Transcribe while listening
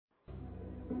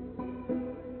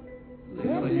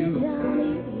Let me down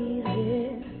easy,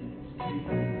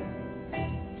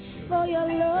 for your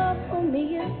love for me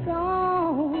is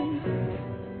gone.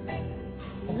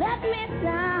 Let me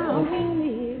down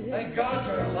easy. Thank God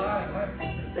you're alive.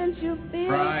 Since you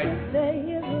feel to say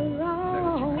it's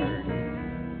wrong,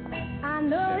 I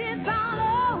know it's all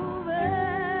over.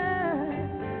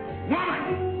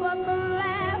 But the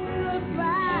last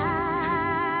goodbye.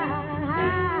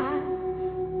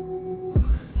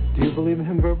 Do you believe in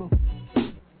him, Verbal?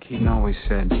 Keaton always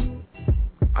said,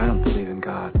 I don't believe in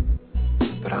God,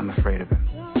 but I'm afraid of him.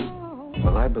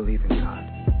 Well, I believe in God.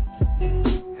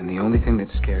 And the only thing that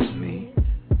scares me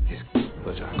is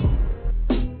LaJaco.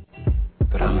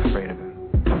 But I'm afraid of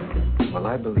him. Well,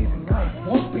 I believe in God.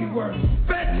 Won't be worth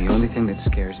spit. And the only thing that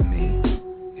scares me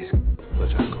is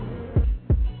LaJaco.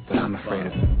 But I'm afraid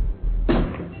of him.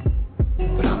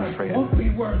 But I'm afraid of him. Won't be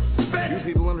worth spit. You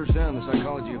people understand the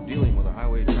psychology of dealing with a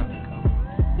highway traffic cop.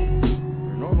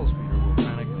 Your normal speeder will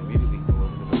panic and immediately go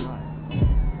over to the side.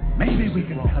 Maybe we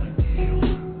can cut a deal.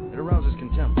 It arouses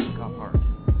contempt in the cop heart.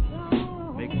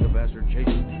 Makes the bastard chase it.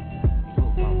 He's a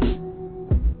little powerful.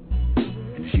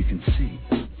 And as you can see,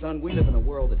 son, we live in a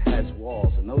world that has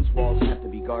walls, and those walls have to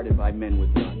be guarded by men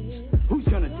with guns. Who's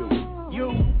gonna do it?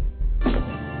 You?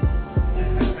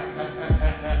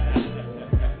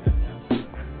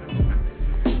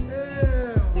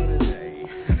 what a day.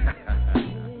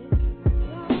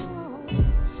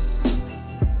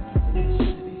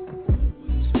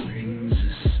 Brings a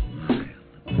smile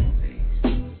to my face.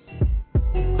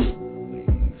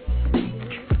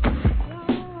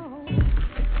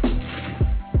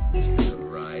 Chill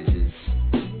rises.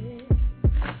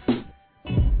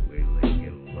 Wait till they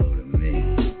get a load of me.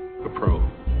 A pro.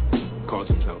 Calls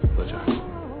himself LaJaco.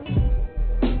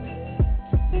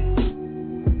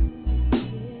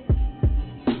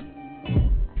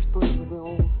 Supposedly we're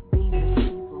all dangerous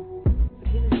people, but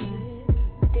here's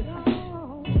different.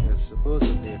 There's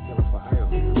supposedly a killer for hire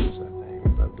who uses that thing,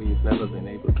 but we've never been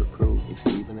able to prove if he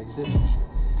even exists.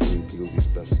 Can you deal this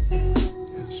person?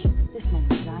 Yes. This man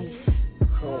is ice.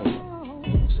 How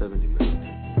much? 70 million.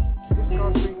 This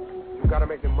country, you gotta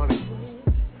make the money first.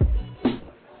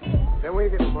 Then when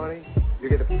you get the money, you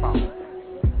get the power.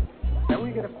 Then when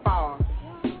you get the power,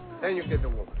 then you get the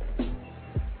woman.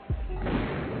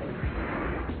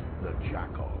 The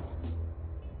Jackal.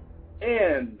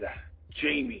 And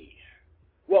Jamie.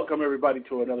 Welcome everybody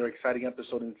to another exciting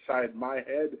episode Inside My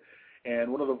Head.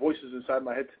 And one of the voices inside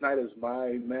my head tonight is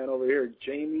my man over here,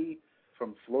 Jamie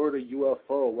from Florida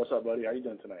UFO. What's up, buddy? How you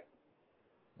doing tonight?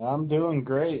 I'm doing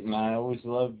great, and I always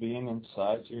love being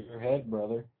inside your head,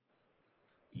 brother.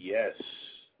 Yes.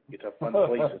 It's a fun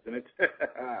place, isn't it?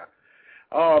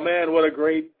 Oh, man, what a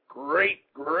great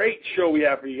show we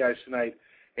have for you guys tonight.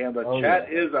 And the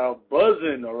chat is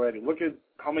buzzing already. Look at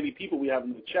how many people we have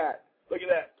in the chat. Look at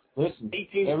that. Listen,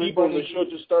 18 people, the show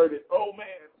just started. Oh,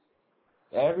 man.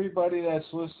 Everybody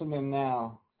that's listening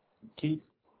now, keep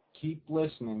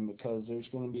listening, because there's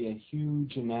going to be a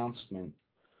huge announcement.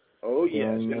 Oh,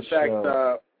 yes. In fact,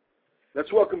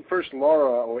 let's welcome first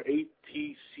Laura, or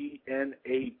ATCNAP,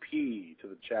 to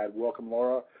the chat. Welcome,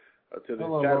 Laura, to the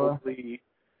Hello, chat. Laura. Hopefully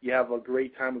you have a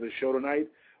great time of the show tonight.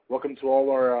 Welcome to all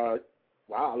our,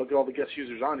 wow, look at all the guest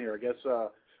users on here. I guess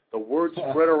the word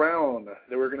spread around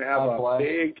that we're going to have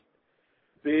a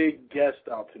big guest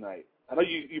out tonight. I know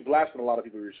you blasted a lot of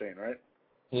people, you were saying, right?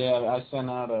 Yeah, I sent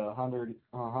out 100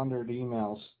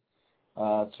 emails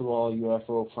to all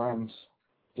UFO friends.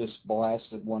 Just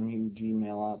blasted one huge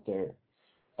email out there.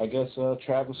 I guess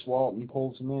Travis Walton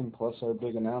pulls them in, plus our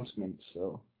big announcement.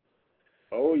 So.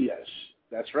 Oh yes,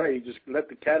 that's right. You just let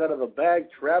the cat out of the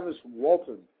bag. Travis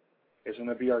Walton is going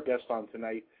to be our guest on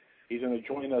tonight. He's going to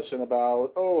join us in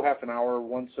about half an hour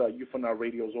once UFOnaut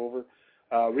radio's over.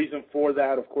 Reason for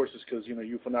that, of course, is because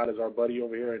UFOnaut is our buddy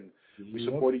over here, and we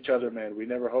support each other, man. We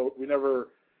never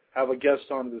have a guest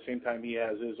on at the same time he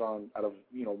has his on, out of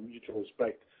mutual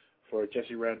respect for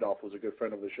Jesse Randolph, who's a good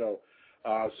friend of the show.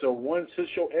 So once his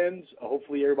show ends,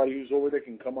 hopefully everybody who's over there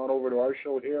can come on over to our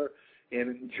show here and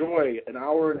enjoy an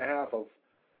hour and a half of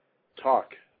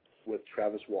talk with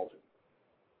Travis Walton,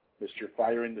 Mr.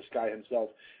 Fire in the Sky himself.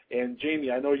 And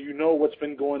Jamie, I know you know what's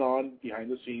been going on behind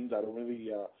the scenes. I don't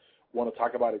really want to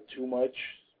talk about it too much,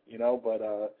 but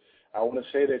I want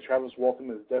to say that Travis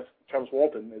Walton is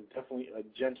definitely a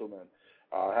gentleman.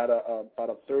 I had about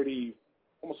a 30,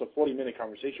 almost a 40-minute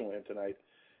conversation with him tonight,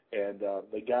 and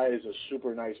the guy is a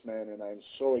super nice man, and I'm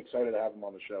so excited to have him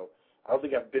on the show. I don't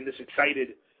think I've been this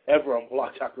excited ever on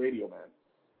Blog Talk Radio, man.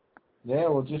 Yeah,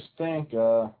 well, just think,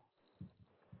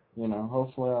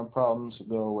 hopefully our problems will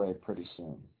go away pretty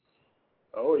soon.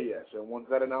 Oh, yes. And once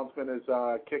that announcement is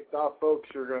kicked off, folks,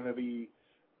 you're going to be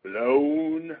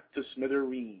blown to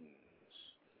smithereens.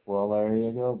 Well, there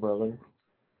you go, brother.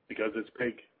 Because it's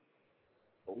big.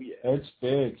 Oh, yeah. It's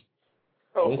big.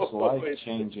 Oh, it's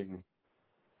life-changing.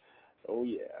 Oh,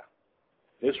 yeah.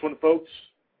 This one, folks,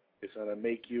 is going to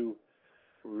make you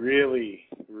really,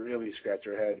 really scratch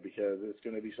your head because it's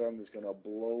going to be something that's going to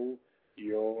blow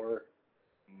your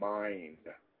mind.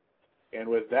 And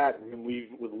with that, we're going to leave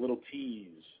with a little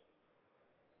tease.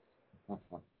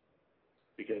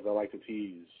 Because I like to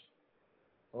tease.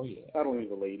 Oh, yeah. Not only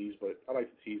the ladies, but I like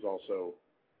to tease also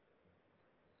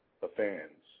the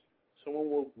fans. So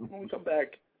when we come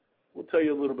back, we'll tell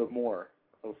you a little bit more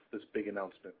of this big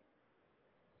announcement.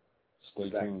 Stay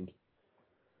tuned.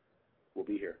 We'll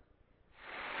be here.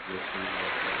 Yes, we will.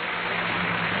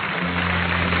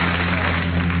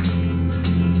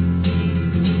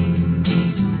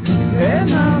 Hey,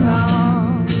 no, no.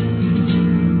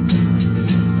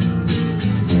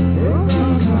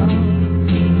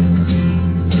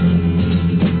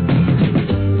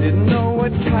 Didn't know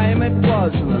what time it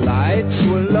was and the lights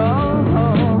were low.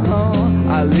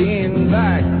 I leaned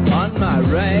back on my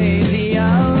radio.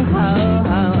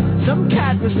 Some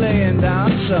cat was laying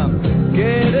down some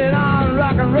get it on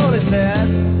rock and roll, it said.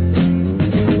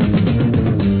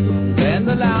 Then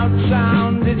the loud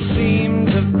sound it seemed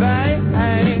to fade.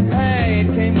 It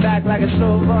came back like a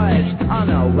slow voice on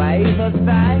a wave of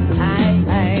fade.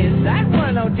 That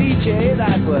wasn't no DJ,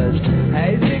 that was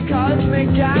hazy cosmic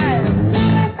jive.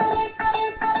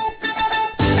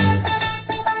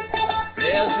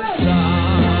 There's a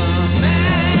starman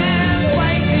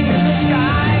waiting in the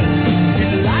sky.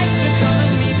 He'd like to come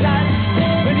and meet us,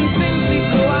 but he thinks we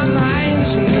blow our minds.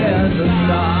 There's a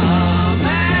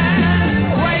starman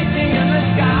waiting in the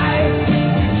sky.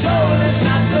 He told us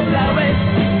not to blow it,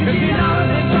 'cause he knows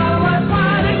it's all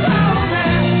worthwhile to go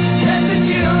there. Let the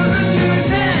children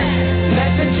use it.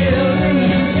 Let the children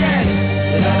use it.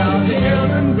 Let all the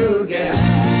children boogie.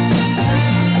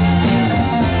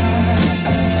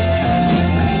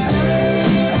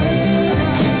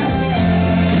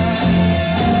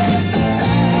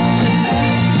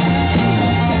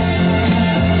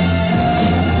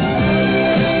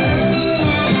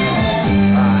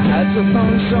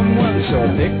 Phone someone so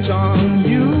picked on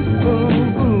you.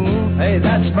 Hey,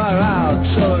 that's far out,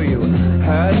 so you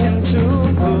heard him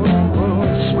too.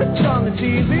 Switch on the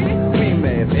TV, we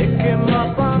may pick him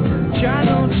up on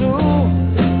channel 2.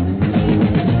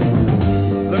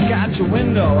 Look out your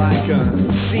window, I can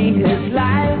see his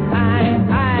light.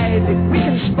 If we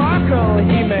can sparkle,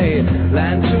 he may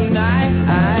land tonight.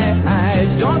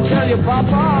 Don't tell your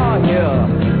papa, he'll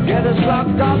get us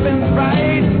locked up in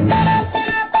fright.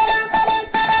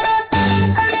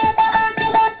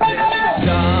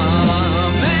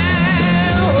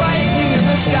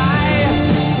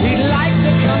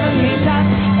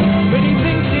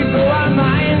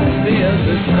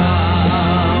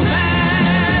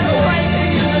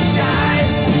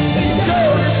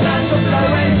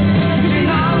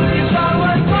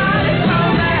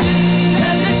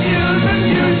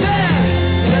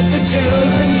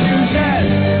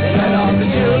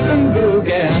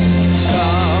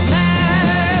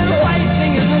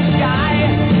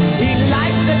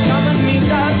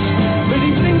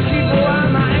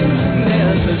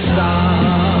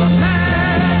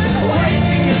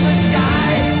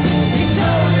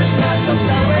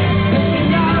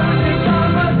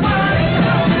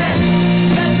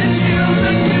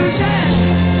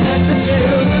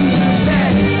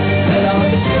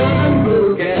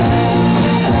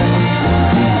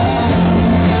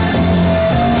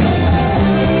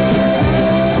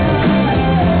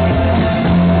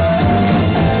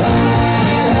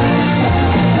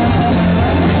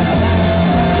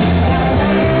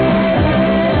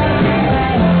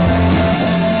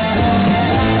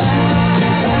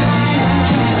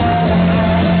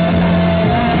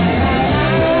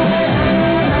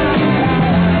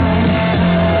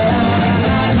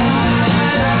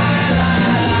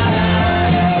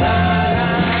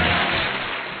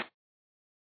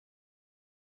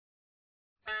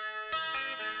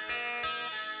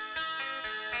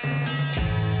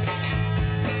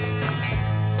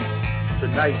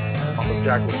 Tonight on the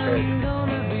Jackal's Head,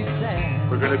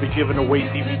 we're going to be giving away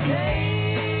DVDs.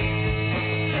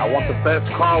 I want the best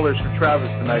callers for Travis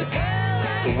tonight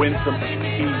to win some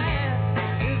DVDs.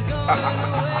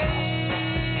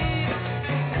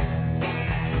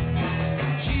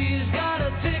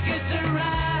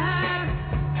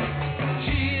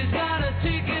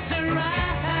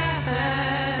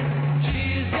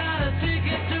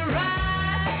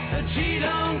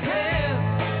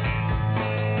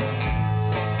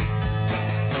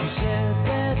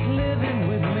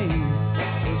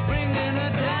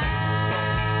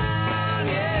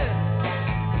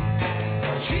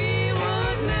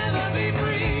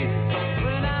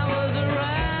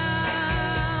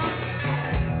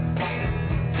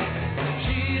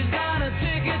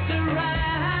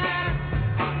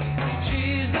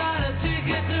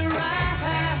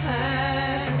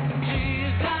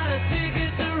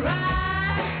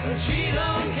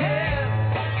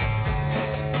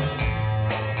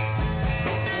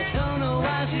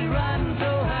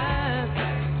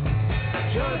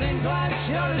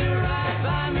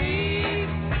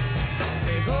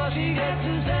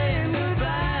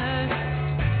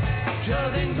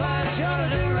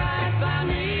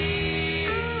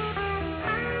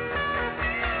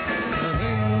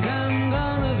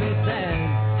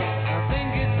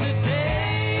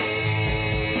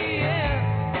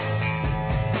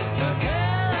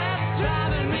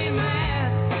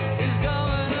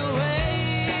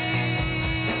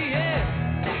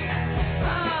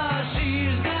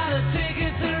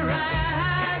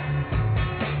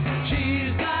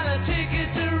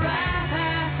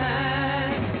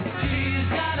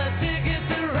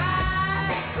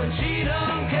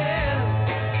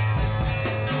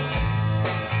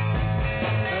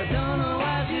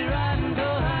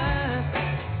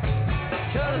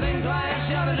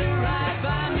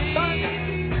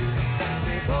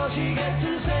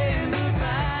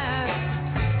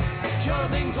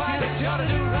 sure to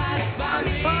do right by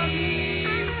me.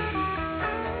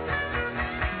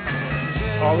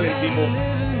 All in, people.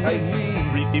 Nice.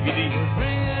 Free DVD.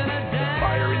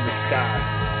 Fire in the Sky.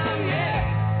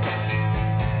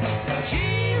 She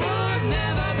would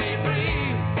never be free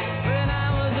when I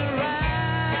was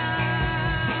around.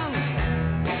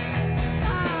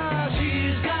 Ah,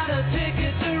 she's got a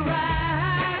ticket to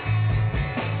ride.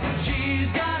 She's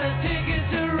got a ticket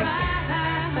to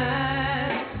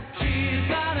ride. She's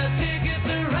got a ticket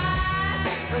to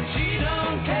ride, but she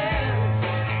don't care.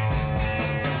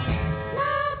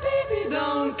 My baby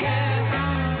don't care.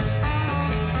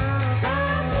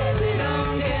 My baby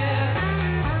don't care.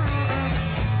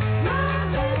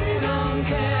 My baby don't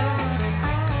care.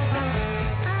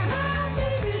 My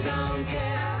baby don't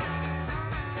care.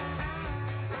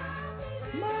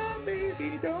 My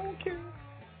baby don't care.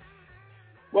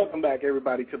 Welcome back,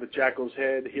 everybody, to the Jackal's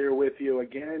Head. Here with you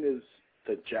again is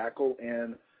the Jackal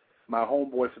and my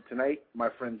homeboy for tonight, my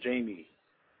friend Jamie.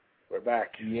 We're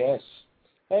back. Yes.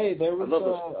 Hey, there I was love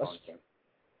those songs, man.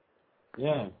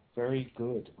 yeah, very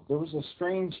good. There was a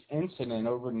strange incident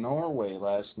over in Norway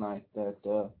last night that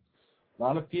a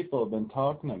lot of people have been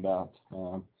talking about.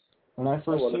 When I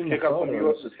first Well, seen let's the kick out some photos,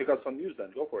 news. Let's kick out some news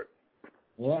then. Go for it.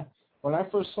 yeah, when I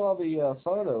first saw the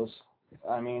photos,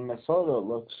 I mean, the photo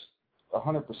looks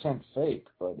 100% fake,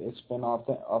 but it's been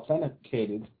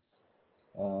authenticated.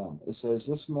 It says,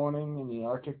 this morning in the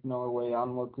Arctic Norway,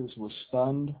 onlookers were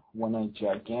stunned when a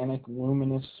gigantic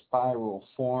luminous spiral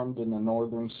formed in the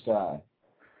northern sky.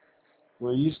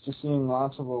 We're used to seeing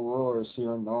lots of auroras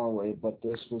here in Norway, but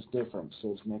this was different,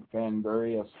 says Nick Van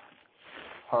Bury of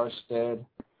Harstad,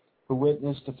 who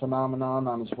witnessed the phenomenon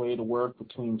on his way to work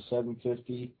between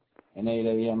 7:50 and 8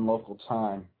 a.m. local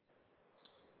time.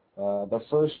 The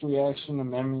first reaction of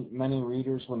many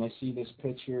readers when they see this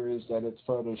picture is that it's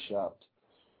photoshopped.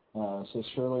 So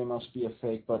surely it must be a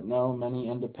fake, but no, many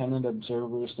independent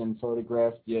observers then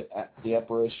photographed the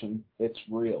apparition. It's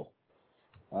real.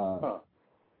 How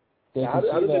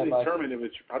do they determine if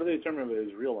it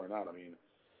is real or not? I mean,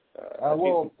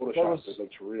 well, Photoshop, it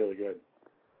looks really good.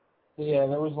 Yeah,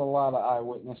 there was a lot of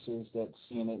eyewitnesses that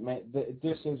seen it.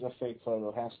 This is a fake photo.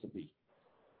 It has to be.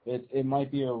 It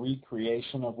might be a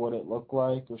recreation of what it looked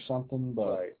like or something,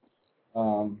 but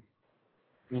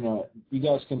you know, you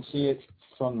guys can see it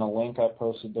from the link I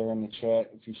posted there in the chat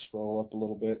if you scroll up a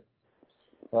little bit.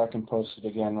 Or I can post it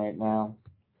again right now.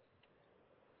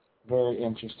 Very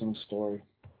interesting story.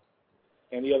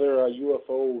 Any other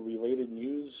UFO-related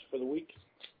news for the week?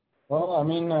 Well, I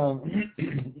mean,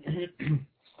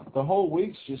 the whole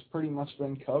week's just pretty much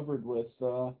been covered with,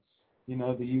 you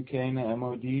know, the UK and the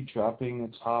MOD dropping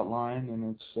its hotline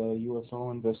and its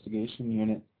UFO investigation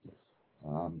unit.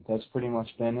 That's pretty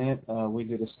much been it. We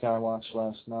did a skywatch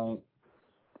last night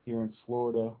here in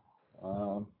Florida.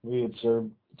 We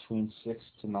observed between 6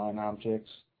 to 9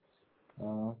 objects.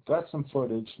 Got some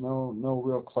footage, no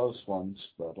real close ones,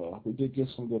 but we did get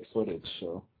some good footage.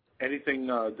 So anything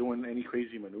doing any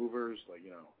crazy maneuvers, like, you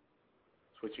know,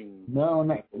 switching? No,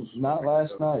 not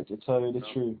last night. To tell you the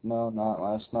truth, no, not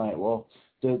last night. Well,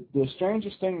 the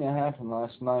strangest thing that happened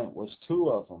last night was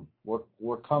 2 of them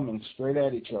were coming straight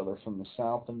at each other from the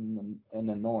south and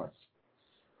the north.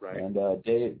 Right. And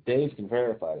Dave can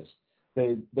verify this.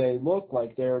 They looked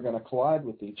like they were going to collide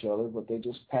with each other, but they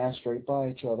just passed straight by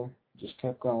each other. Just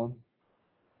kept going.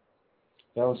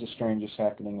 That was the strangest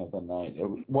happening of the night.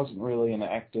 It wasn't really an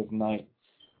active night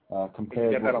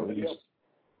compared to what we used.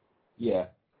 Yeah.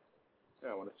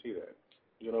 Yeah, I want to see that.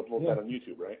 You're going to upload that on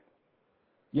YouTube, right?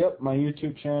 Yep, my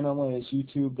YouTube channel is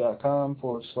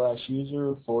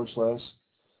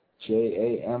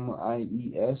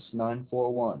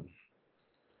youtube.com/user/JAMIES941.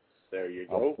 There you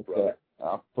go, brother.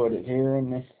 I'll put it here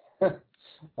in the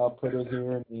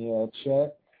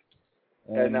chat.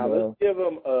 And now let's give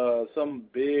them some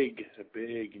big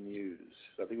news.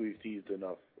 I think we've teased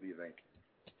enough. What do you think?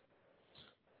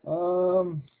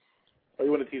 Or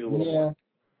you want to tease a little more?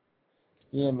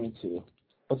 Yeah, me too.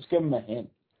 Let's give them a hint.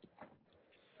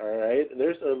 All right.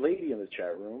 There's a lady in the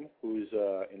chat room who's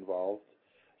involved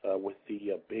with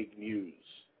the big news.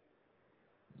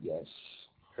 Yes.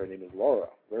 Her name is Laura.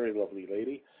 Very lovely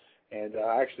lady. And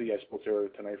actually, I spoke to her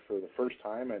tonight for the first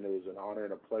time, and it was an honor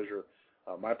and a pleasure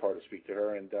on my part to speak to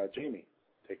her. And Jamie,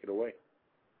 take it away.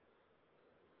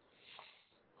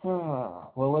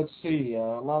 Well, let's see. A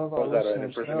lot of our was that an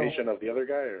listeners impersonation of the other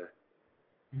guy, or?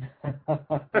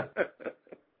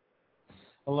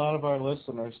 A lot of our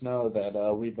listeners know that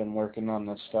we've been working on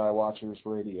the Skywatchers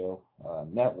Radio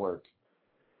network.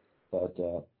 But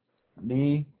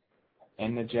me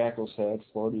and the Jackal's Head,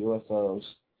 Florida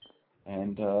UFOs,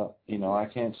 And, I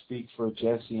can't speak for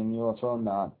Jesse and UFO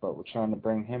Not, but we're trying to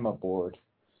bring him aboard.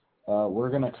 We're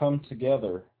going to come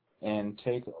together and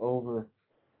take over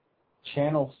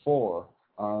Channel 4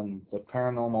 on the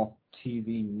Paranormal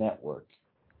TV network.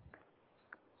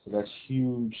 So that's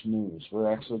huge news.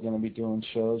 We're actually going to be doing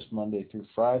shows Monday through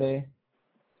Friday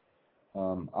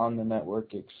on the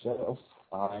network itself.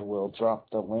 I will drop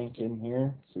the link in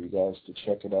here for you guys to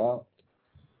check it out.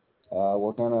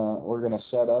 We're gonna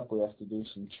set up. We have to do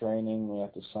some training. We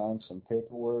have to sign some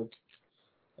paperwork,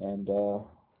 and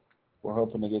we're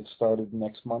hoping to get started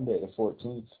next Monday, the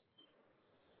 14th.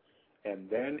 And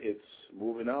then it's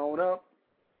moving on up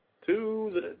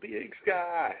to the big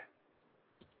sky,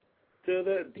 to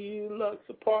the deluxe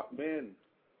apartment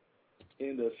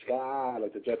in the sky,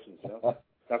 like the Jetsons, you know?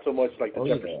 Not so much like the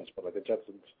Jeffersons, but like the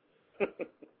Jetsons.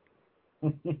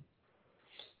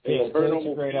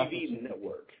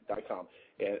 ParanormalTVNetwork.com.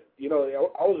 And,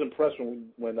 I was impressed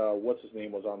when what's his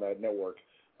name was on that network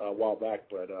a while back,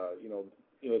 but,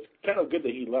 it's kind of good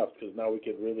that he left because now we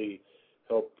could really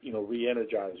help,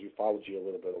 re-energize ufology a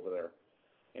little bit over there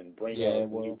and bring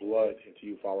new blood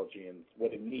into ufology and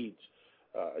what it needs.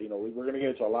 We're going to get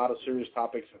into a lot of serious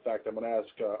topics. In fact, I'm going to ask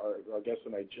our guest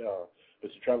tonight,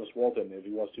 Mr. Travis Walton, if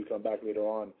he wants to come back later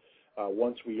on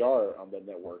once we are on the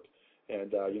network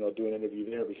and, do an interview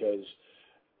there because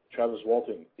Travis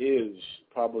Walton is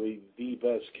probably the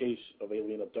best case of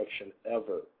alien abduction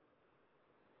ever.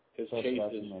 His case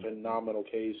is a phenomenal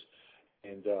case.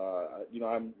 And,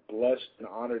 I'm blessed and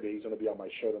honored that he's going to be on my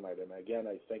show tonight. And, again,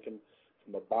 I thank him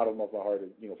from the bottom of my heart,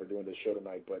 for doing this show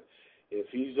tonight. But if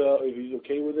he's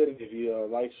okay with it, if he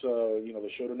likes, the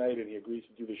show tonight and he agrees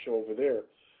to do the show over there,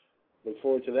 look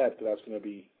forward to that because that's going to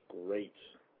be great.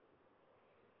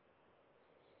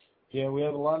 Yeah, we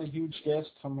have a lot of huge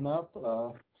guests coming up.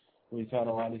 We've had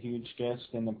a lot of huge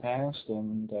guests in the past,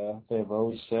 and they've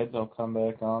always said they'll come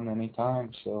back on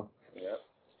anytime. So,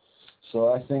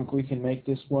 So I think we can make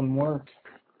this one work.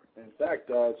 In fact,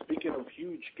 speaking of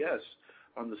huge guests,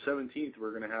 on the 17th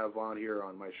we're going to have on here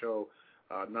on my show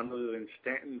none other than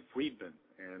Stanton Friedman,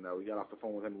 and we got off the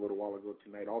phone with him a little while ago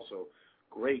tonight also.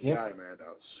 Great guy, man.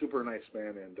 Super nice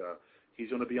man, and he's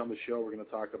going to be on the show. We're going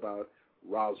to talk about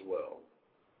Roswell.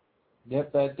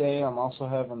 Yep, that day I'm also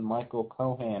having Michael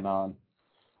Cohan on.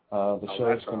 The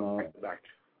show's going to...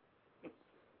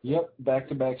 Yep,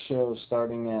 back-to-back shows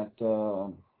starting at,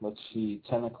 10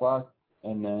 o'clock,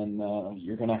 and then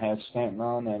you're going to have Stanton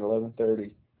on at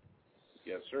 11:30.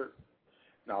 Yes, sir.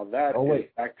 Now that is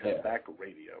back-to-back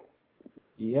radio.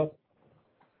 Yep.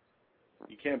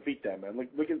 You can't beat that, man.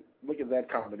 Look at that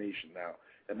combination now.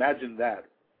 Imagine that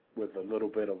with a little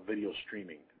bit of video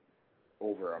streaming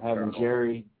over on having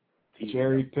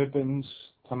Jerry Pippins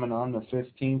coming on the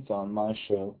 15th on my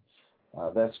show.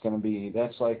 That's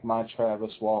like my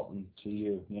Travis Walton to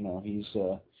you. He's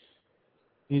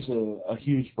a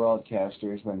huge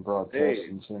broadcaster. He's been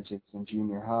broadcasting since he's in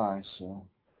junior high. So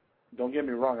don't get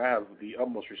me wrong. I have the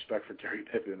utmost respect for Jerry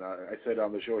Pippin. I said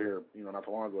on the show here, not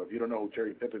too long ago, if you don't know who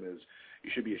Jerry Pippin is, you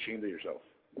should be ashamed of yourself.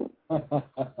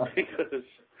 Because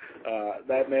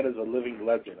that man is a living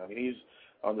legend. I mean, he's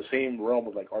on the same realm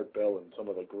with like Art Bell and some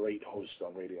of the great hosts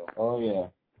on radio. Oh yeah.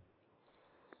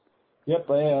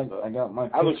 Yep, I got my.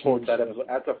 I look forward to that episode.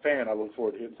 As a fan, I look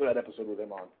forward to that episode with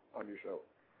him on your show.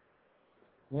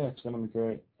 Yeah, it's gonna be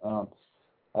great. I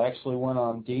actually went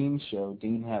on Dean's show.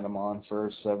 Dean had him on for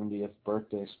his 70th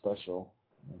birthday special,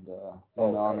 and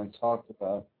went on and talked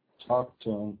to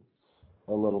him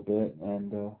a little bit,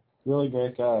 and really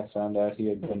great guy. I found out he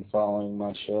had been following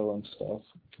my show and stuff,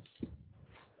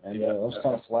 and I was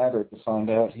kind of flattered to find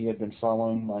out he had been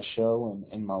following my show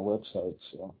and my website.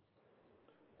 So,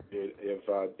 if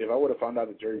I would have found out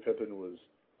that Jerry Pippin was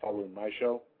following my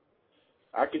show,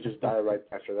 I could just die right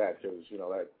after that because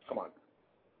that. Come on.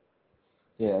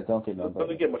 Yeah, don't get no better. It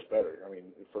doesn't get much better. I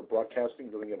mean, for broadcasting,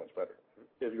 it doesn't get much better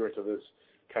if you're into this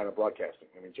kind of broadcasting.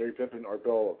 I mean, Jerry Pippin, Art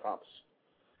Bell are tops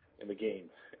in the game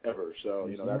ever. So,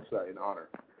 that's an honor.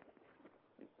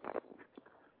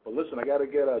 But listen, I got to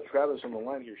get Travis on the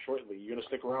line here shortly. You going to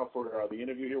stick around for the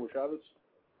interview here with Travis?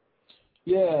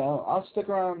 Yeah, I'll stick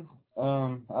around.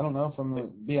 I don't know if I'm going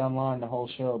to be online the whole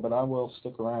show, but I will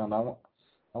stick around.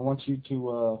 I want you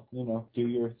to, do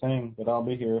your thing, but I'll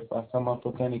be here. If I come up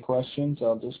with any questions,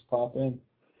 I'll just pop in.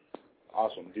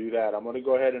 Awesome. Do that. I'm going to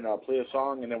go ahead and play a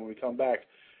song, and then when we come back,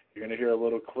 you're going to hear a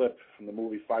little clip from the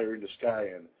movie Fire in the Sky,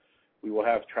 and we will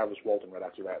have Travis Walton right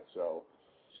after that. So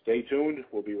stay tuned.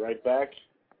 We'll be right back,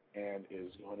 and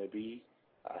it's going to be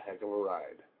a heck of a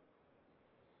ride.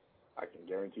 I can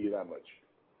guarantee you that much.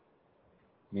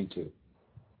 Me too.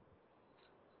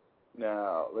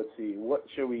 Now, let's see. What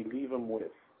shall we leave him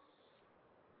with?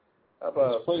 How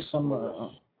about... Let's play some...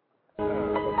 Tonight.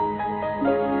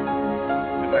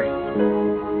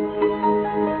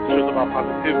 Shows about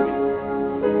positivity.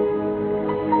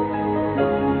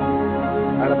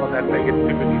 Not about that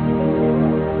negativity.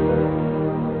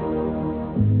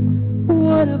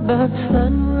 What about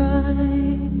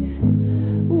sunrise?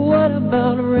 What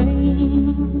about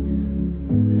rain?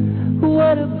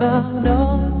 What about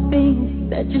all the things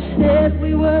that you said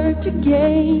we were to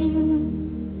gain?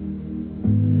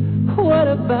 What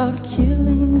about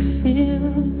killing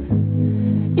fears?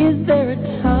 Is there a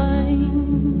time?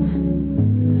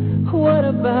 What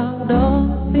about all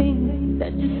the things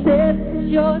that you said was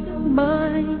yours and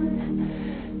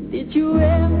mine? Did you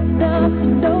ever stop to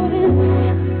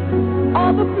notice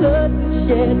all the blood we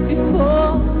shed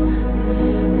before?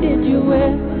 Did you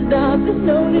ever stop to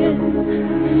notice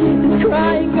the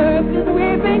crying earth and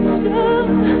weeping stone?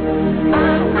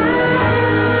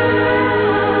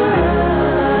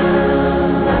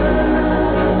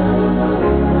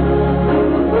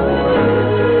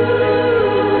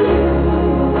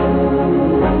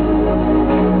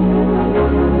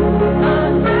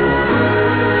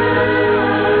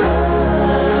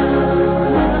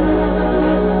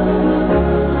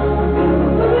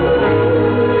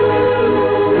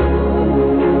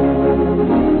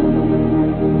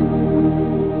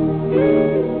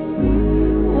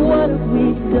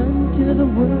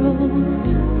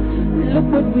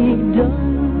 What we've done.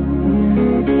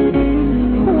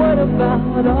 What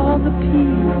about all the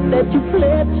peace that you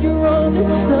pledged your only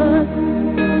son?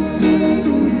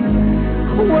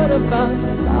 What about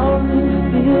flowers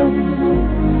still?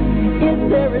 Is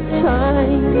there a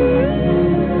time?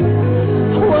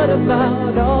 What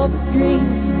about all the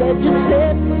dreams that you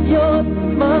said was yours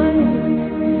and mine?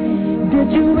 Did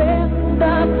you ever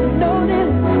stop to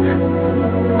notice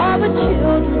all the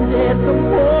children dead from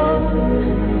war?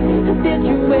 Did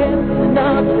you ever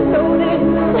stop to notice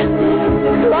the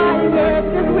crying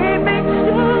earth as we make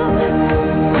sure?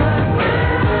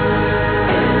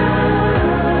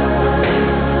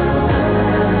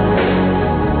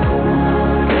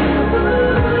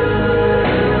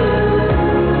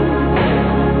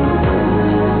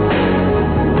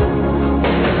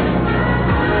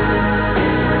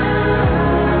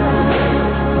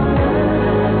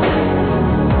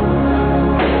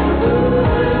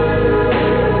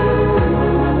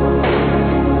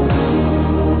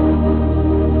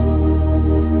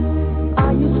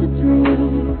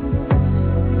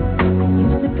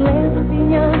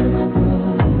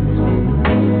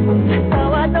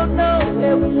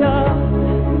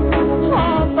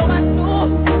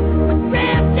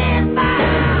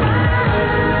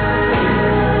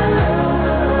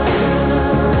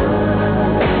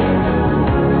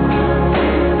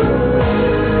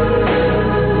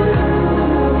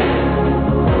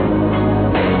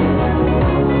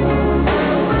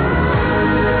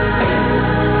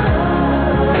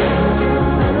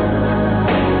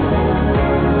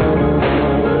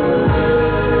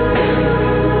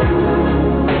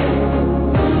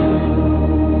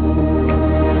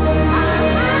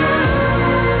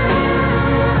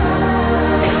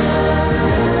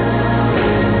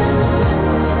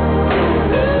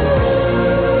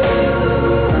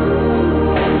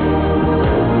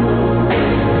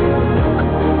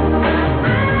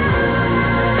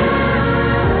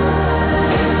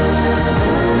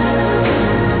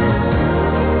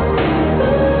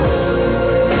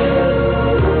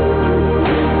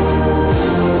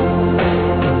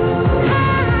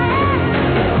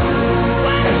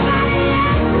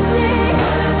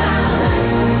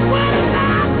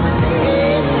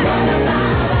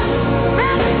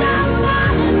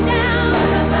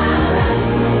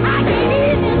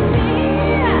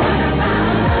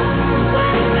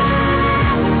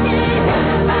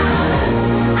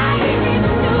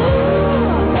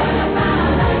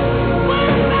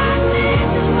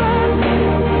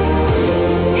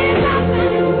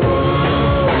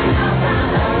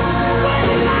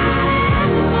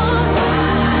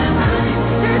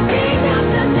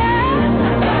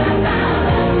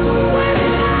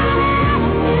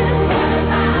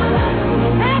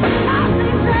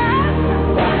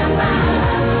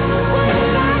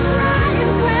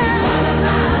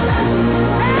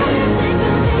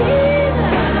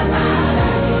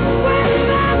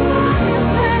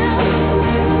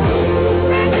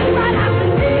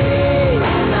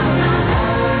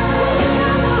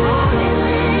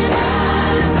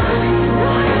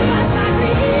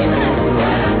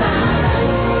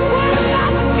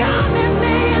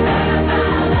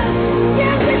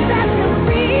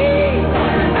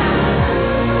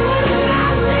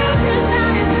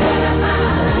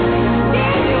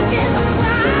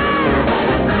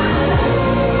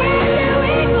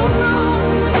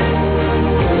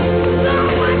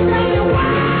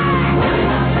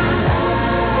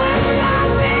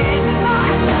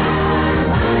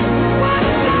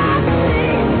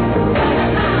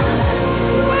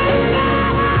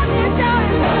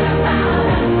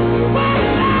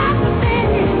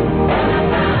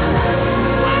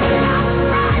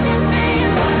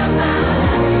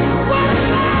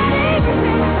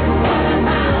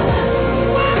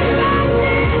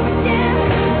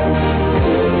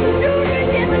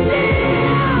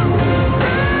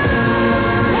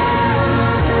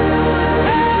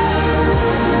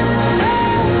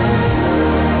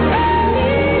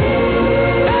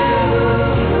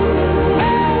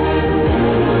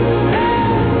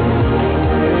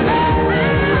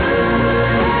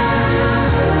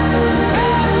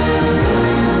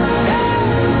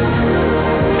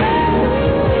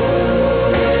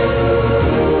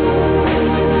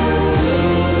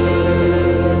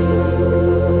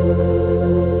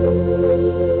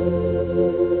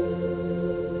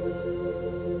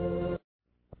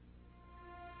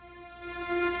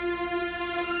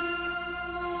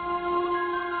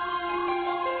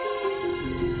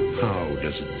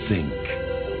 does it think?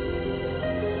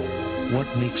 What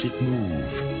makes it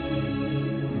move?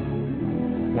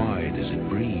 Why does it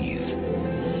breathe?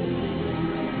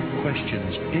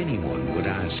 Questions anyone would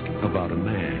ask about a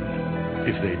man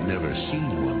if they'd never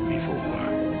seen one before.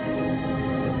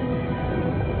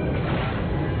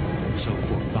 So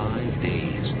for 5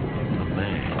 days, a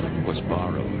man was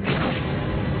borrowed.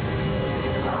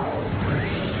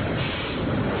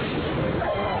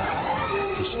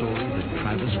 The story that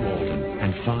Travis Walton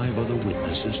and 5 other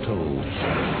witnesses told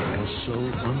was so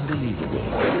unbelievable,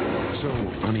 so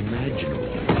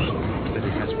unimaginable, that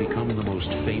it has become the most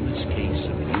famous case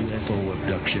of UFO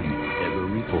abduction ever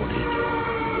reported.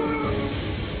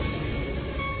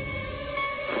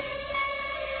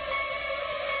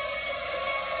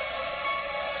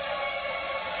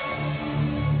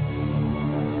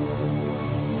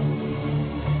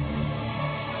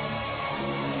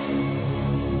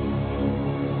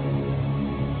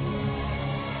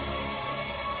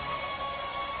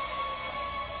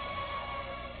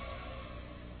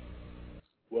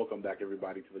 Welcome back,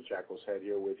 everybody, to the Jackal's Head.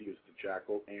 Here with you is the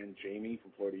Jackal and Jamie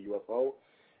from Florida UFO.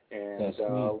 And That's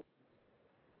me.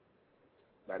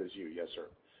 That is you, yes, sir.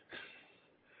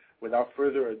 Without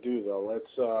further ado, though,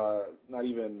 let's not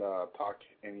even talk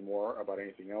anymore about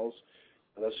anything else.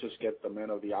 Let's just get the men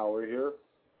of the hour here.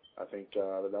 I think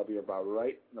that'll be about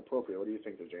right and appropriate. What do you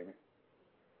think there, Jamie?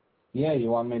 Yeah, you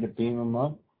want me to beam him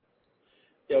up?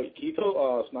 Yeah, can you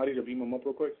tell Snotty to beam him up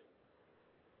real quick?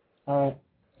 All right.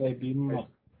 Hey, beam him up.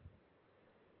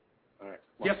 All right.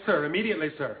 Yes, sir. Immediately,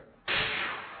 sir.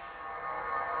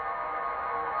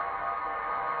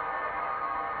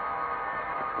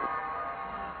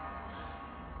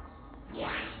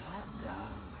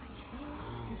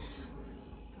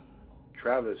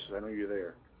 Travis, I know you're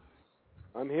there.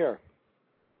 I'm here.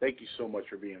 Thank you so much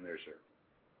for being there, sir.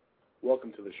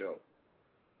 Welcome to the show.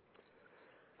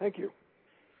 Thank you.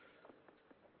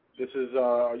 This is,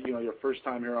 your first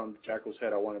time here on Jackal's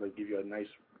Head. I wanted to give you a nice,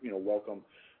 welcome.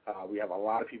 We have a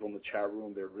lot of people in the chat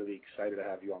room. They're really excited to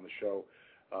have you on the show.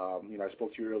 I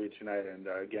spoke to you earlier tonight, and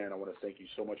again, I want to thank you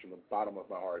so much from the bottom of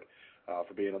my heart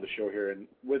for being on the show here. And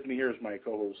with me here is my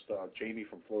co-host, Jamie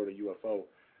from Florida UFO.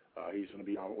 He's going to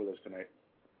be on with us tonight.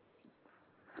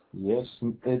 Yes,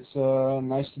 it's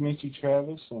nice to meet you,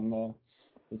 Travis, and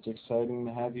it's exciting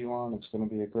to have you on. It's going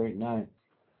to be a great night.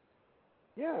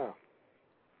 Yeah.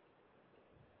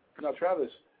 Now,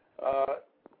 Travis,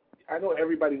 I know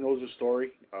everybody knows the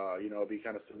story. It'd be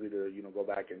kind of silly to, go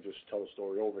back and just tell the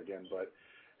story over again. But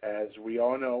as we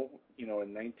all know, in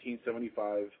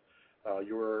 1975,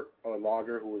 you were a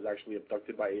logger who was actually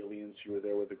abducted by aliens. You were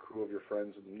there with a crew of your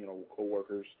friends and,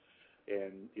 co-workers,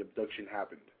 and the abduction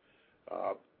happened.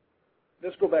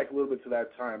 Let's go back a little bit to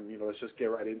that time. Let's just get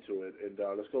right into it. And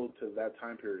let's go to that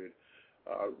time period.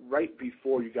 Right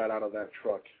before you got out of that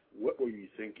truck, what were you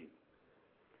thinking?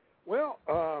 Well,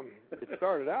 it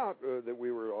started out that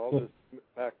we were all just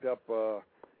packed up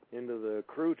into the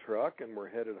crew truck and we're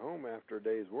headed home after a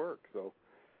day's work. So,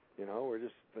 we're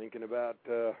just thinking about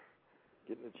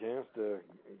getting a chance to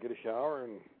get a shower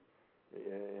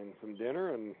and some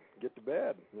dinner and get to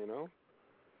bed,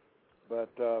 But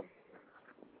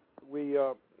we,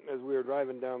 as we were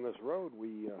driving down this road,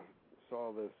 we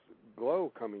saw this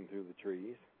glow coming through the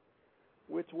trees,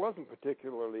 which wasn't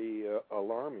particularly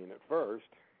alarming at first.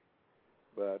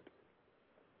 But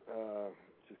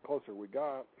the closer we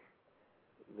got,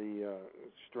 the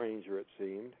stranger it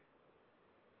seemed.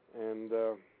 And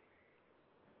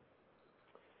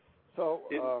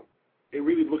it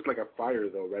really looked like a fire,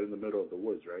 though, right in the middle of the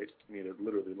woods, right? I mean, it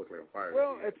literally looked like a fire.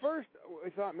 Well, at first, we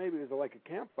thought maybe it was like a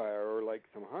campfire or like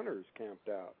some hunters camped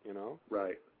out,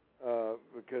 Right.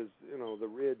 Because, the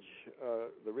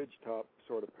ridge top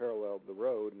sort of paralleled the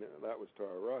road, and that was to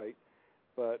our right.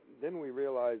 But then we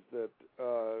realized that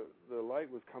the light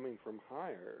was coming from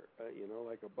higher,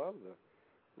 like above the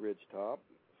ridge top.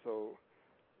 So,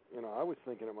 I was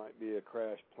thinking it might be a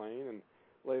crashed plane. And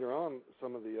later on,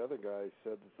 some of the other guys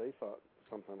said that they thought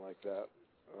something like that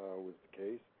was the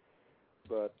case.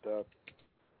 But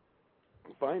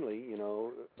finally,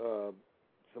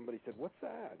 somebody said, "What's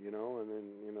that?" And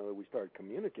then, we started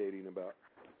communicating about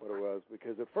what it was.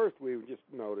 Because at first we just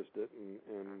noticed it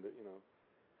and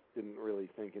didn't really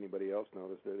think anybody else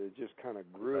noticed it. It just kind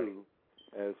of grew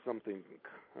as something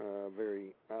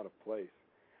very out of place.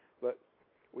 But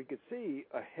we could see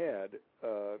ahead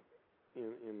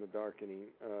in the darkening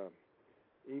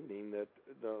evening that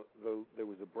there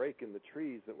was a break in the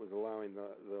trees that was allowing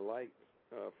the light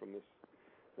from this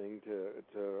thing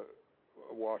to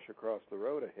wash across the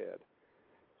road ahead.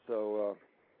 So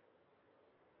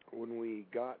when we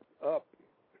got up,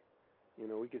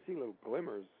 we could see little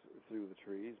glimmers through the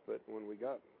trees, but when we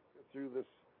got through this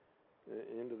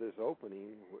into this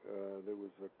opening, there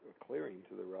was a clearing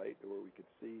to the right where we could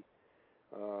see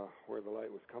where the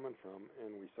light was coming from,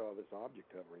 and we saw this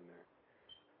object hovering there.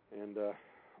 And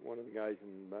one of the guys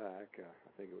in the back, I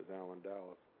think it was Alan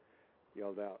Dallas,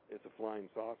 yelled out, "It's a flying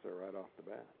saucer," right off the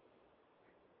bat.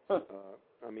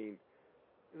 I mean,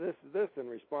 this in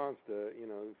response to,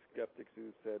 skeptics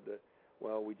who said that,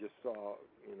 well, we just saw,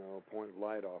 a point of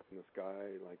light off in the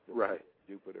sky, like the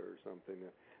Jupiter or something.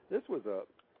 This was a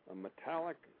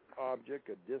metallic object,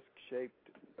 a disc-shaped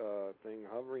thing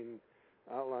hovering,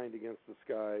 outlined against the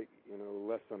sky,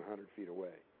 less than 100 feet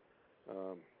away.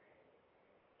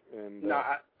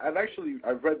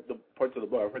 I've read the parts of the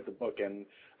book. I've read the book, and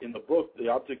in the book, the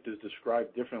object is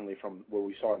described differently from what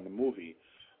we saw in the movie.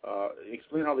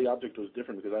 Explain how the object was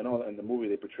different, because I know in the movie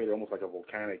they portrayed it almost like a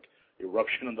volcanic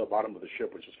eruption on the bottom of the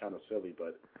ship, which is kind of silly,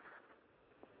 but...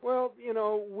 Well,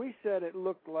 we said it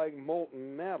looked like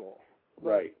molten metal. But,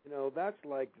 right. That's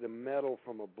like the metal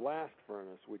from a blast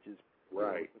furnace, which is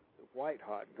white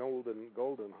hot, golden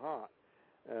hot,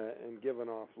 and giving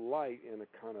off light in a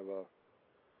kind of a,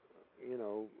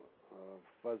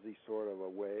 fuzzy sort of a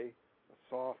way, a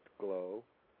soft glow.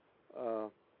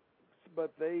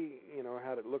 But they,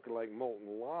 had it looking like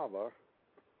molten lava,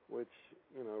 which,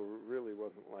 really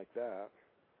wasn't like that.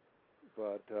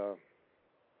 But,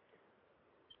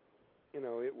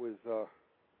 it was,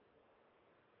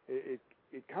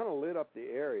 it kind of lit up the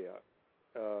area.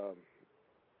 The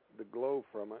glow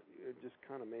from it just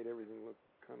kind of made everything look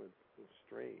kind of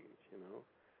strange,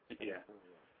 Yeah.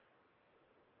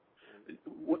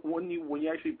 When you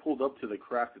actually pulled up to the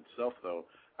craft itself, though,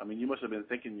 I mean, you must have been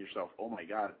thinking to yourself, "Oh my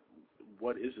God,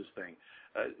 what is this thing?"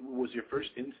 Was your first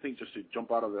instinct just to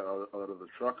jump out of the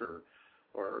truck,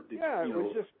 or did, it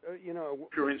was just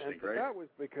pure instinct, right? That was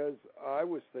because I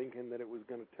was thinking that it was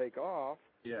going to take off.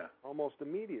 Yeah. Almost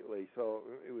Immediately. So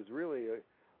it was really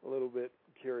a little bit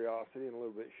curiosity and a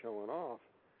little bit showing off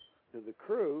to the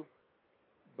crew.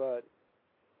 But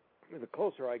the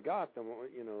closer I got, the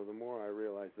more I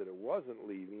realized that it wasn't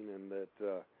leaving, and that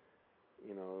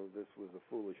this was a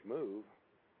foolish move.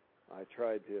 I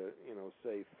tried to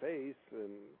save face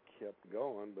and kept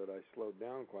going, but I slowed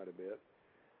down quite a bit.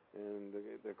 And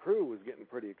the crew was getting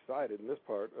pretty excited, and this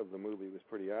part of the movie was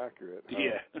pretty accurate.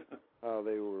 How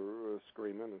they were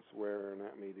screaming and swearing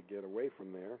at me to get away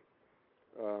from there.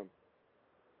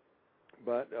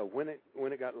 But when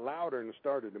it got louder and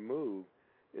started to move,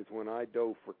 is when I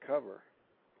dove for cover.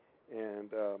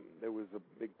 And there was a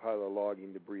big pile of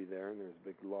logging debris there, and there was a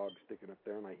big log sticking up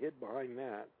there, and I hid behind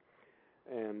that.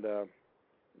 And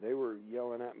they were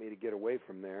yelling at me to get away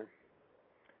from there.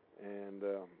 And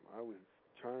I was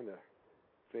trying to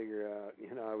figure out,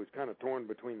 I was kind of torn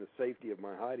between the safety of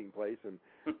my hiding place and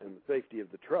the safety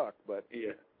of the truck, but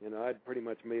I'd pretty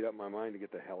much made up my mind to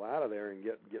get the hell out of there and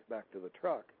get back to the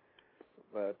truck.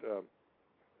 But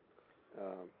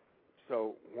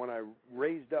so when I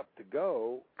raised up to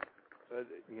go,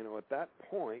 at that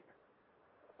point,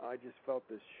 I just felt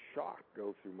this shock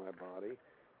go through my body,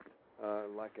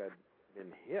 like I'd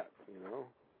been hit,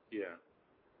 Yeah.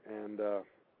 And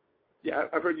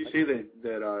I've heard you say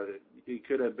that it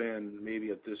could have been maybe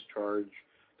a discharge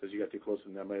because you got too close,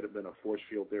 and that might have been a force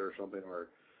field there or something, or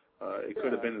it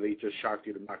could have been that they just shocked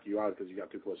you to knock you out because you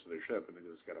got too close to their ship and they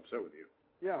just got upset with you.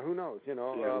 Yeah, who knows? Who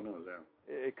knows?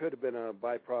 It could have been a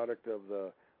byproduct of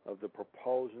the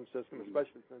propulsion system,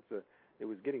 especially since it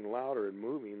was getting louder and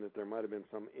moving. That there might have been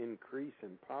some increase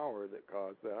in power that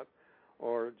caused that,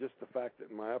 or just the fact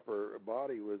that my upper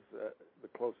body was the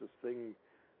closest thing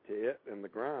to it and the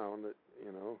ground, that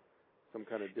some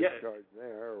kind of discharge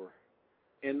there.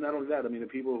 And not only that, I mean, the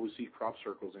people who see crop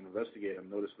circles and investigate them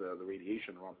notice the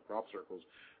radiation around the crop circles.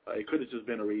 It could have just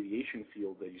been a radiation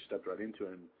field that you stepped right into,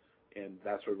 and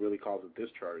that's what really caused the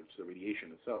discharge, the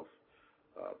radiation itself.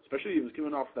 Especially if it was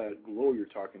giving off that glow you're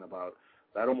talking about,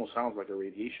 that almost sounds like a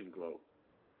radiation glow.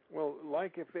 Well,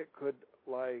 like if it could,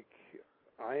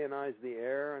 ionize the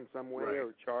air in some way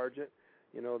or charge it,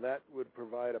 that would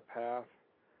provide a path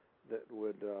that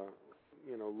would,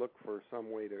 look for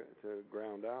some way to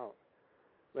ground out.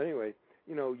 But anyway,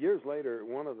 years later,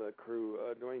 one of the crew,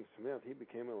 Dwayne Smith, he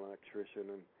became an electrician,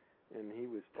 and he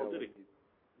was telling me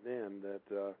then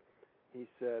that he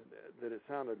said that it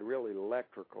sounded really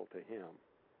electrical to him.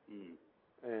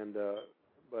 And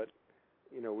but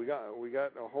we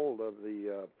got a hold of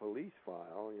the police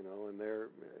file, and their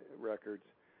records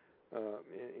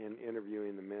in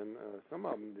interviewing the men. Some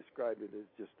of them described it as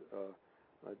just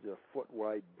a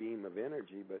foot-wide beam of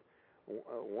energy, but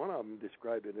one of them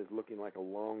described it as looking like a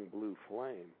long blue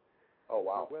flame. Oh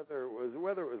wow! Whether it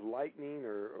was lightning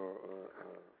or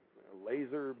a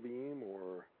laser beam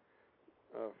or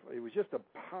it was just a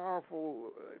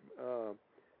powerful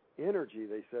energy.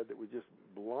 They said that was just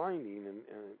blinding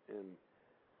and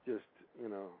just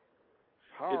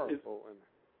powerful.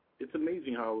 It's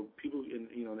amazing how people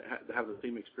have the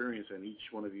same experience, and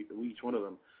each one of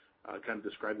them kind of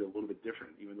described it a little bit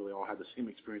different, even though they all had the same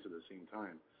experience at the same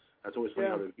time. That's always funny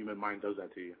how the human mind does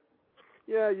that to you.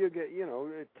 Yeah, you get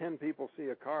 10 people see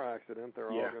a car accident,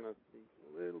 they're all going to be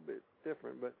a little bit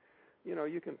different, but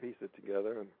you can piece it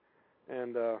together,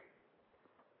 and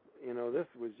this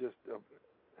was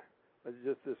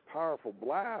just this powerful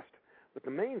blast. But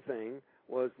the main thing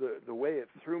was the way it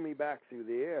threw me back through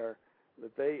the air,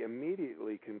 that they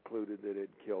immediately concluded that it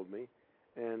killed me,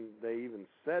 and they even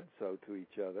said so to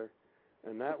each other,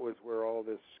 and that was where all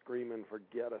this screaming "for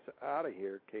get us out of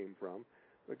here" came from,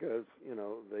 because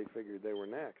they figured they were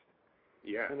next.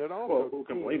 Yeah. And it also who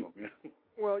can blame them? Yeah.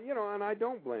 Well, and I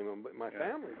don't blame them, but my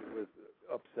family was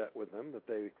upset with them that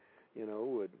they,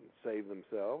 would save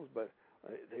themselves, but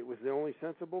it was the only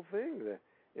sensible thing. That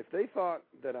if they thought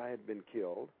that I had been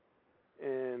killed,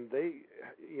 and they,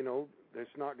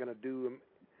 it's not going to do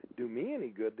me any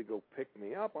good to go pick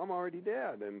me up. I'm already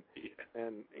dead, and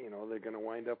they're going to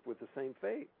wind up with the same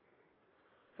fate.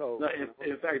 So, no,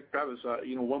 in fact, Travis,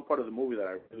 one part of the movie that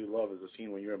I really love is the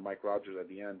scene when you're and Mike Rogers at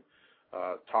the end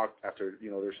talk after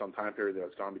there's some time period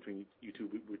that's gone between you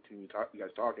guys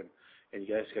talking, and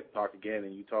you guys get to talk again,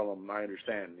 and you tell them, "I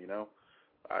understand."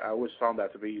 I always found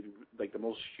that to be like the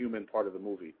most human part of the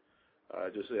movie. I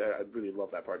really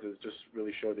love that part. It just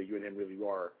really showed that you and him really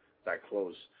are that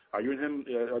close. You and him,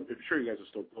 I'm sure you guys are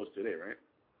still close today, right?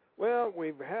 Well,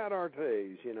 we've had our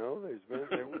days, there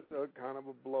was a kind of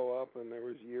a blow up, and there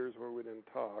was years where we didn't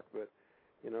talk, but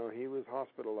he was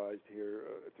hospitalized here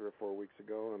 3 or 4 weeks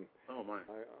ago, and oh my,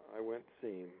 I went to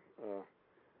see him.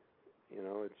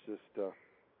 It's just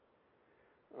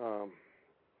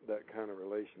that kind of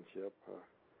relationship.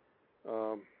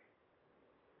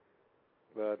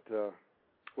 But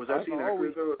was that scene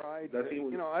accurate though?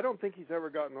 I don't think he's ever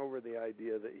gotten over the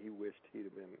idea that he wished he'd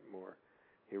have been more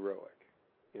heroic.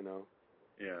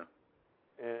 Yeah.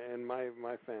 And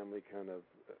my family kind of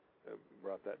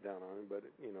brought that down on him, but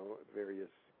various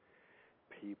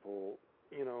people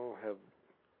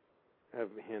have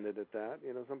hinted at that.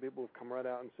 Some people have come right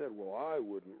out and said, "Well, I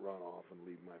wouldn't run off and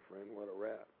leave my friend. What a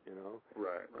rat."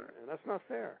 Right. And that's not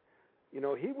fair.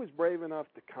 He was brave enough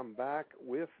to come back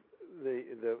with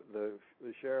the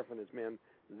sheriff and his men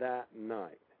that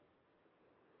night.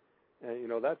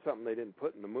 And that's something they didn't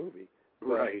put in the movie.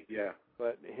 Right. Yeah.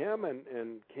 But him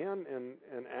and Ken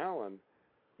and Alan,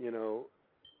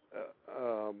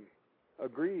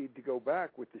 agreed to go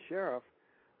back with the sheriff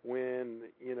when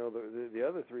the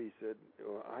other three said,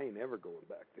 "Well, I ain't ever going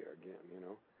back there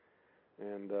again,"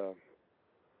 And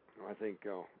I think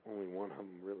only one of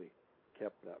them really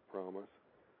kept that promise.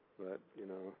 But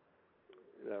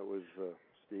that was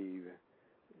Steve.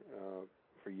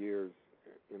 For years,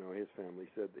 his family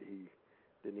said that he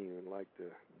didn't even like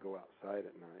to go outside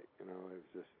at night.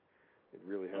 It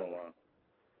really had a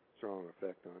strong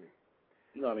effect on him.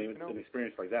 No, I mean, an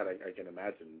experience like that, I can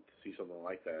imagine to see something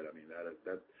like that. I mean,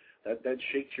 that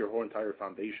shakes your whole entire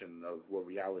foundation of what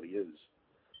reality is.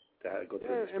 To go through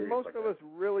an experience and most like of that. us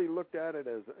really looked at it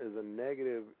as a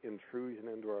negative intrusion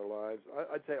into our lives.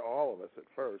 I'd say all of us at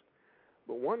first,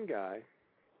 but one guy,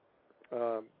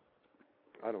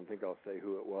 I don't think I'll say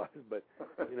who it was, but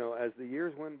as the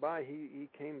years went by, he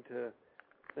came to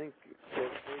think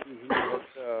that maybe he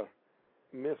had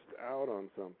missed out on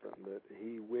something, that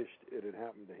he wished it had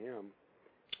happened to him.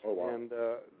 Oh wow! And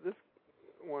this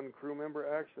one crew member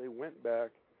actually went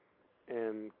back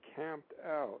and camped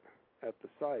out at the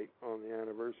site on the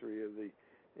anniversary of the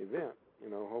event,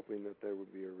 hoping that there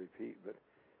would be a repeat. But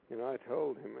I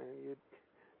told him, man,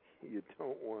 you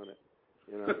don't want it.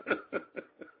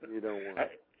 You don't want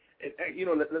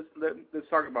it. Let's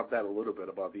talk about that a little bit,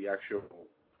 about the actual,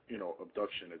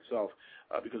 abduction itself,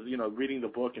 because reading the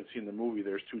book and seeing the movie,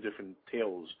 there's two different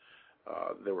tales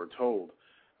that were told.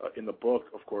 In the book,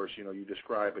 of course, you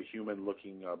describe a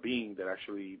human-looking being that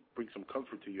actually brings some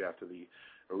comfort to you after the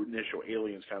initial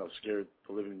aliens kind of scared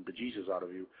the living bejesus out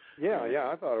of you. Yeah,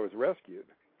 I thought it was rescued.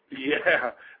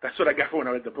 Yeah, that's what I got when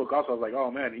I read the book. Also, I was like, oh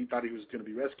man, he thought he was going to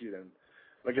be rescued, and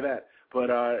look at that. But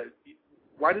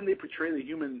why didn't they portray the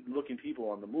human-looking people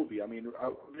on the movie? I mean,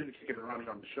 I've been kicking around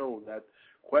on the show that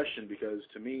question, because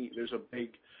to me, there's a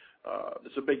big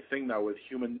thing now with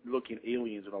human-looking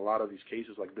aliens in a lot of these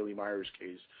cases, like Billy Meyer's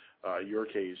case, your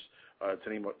case, to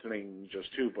name just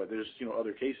two, but there's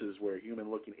other cases where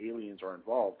human-looking aliens are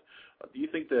involved. Do you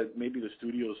think that maybe the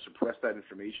studios suppress that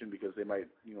information because they might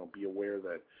be aware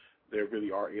that there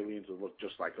really are aliens that look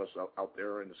just like us out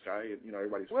there in the sky?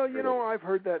 Everybody's I've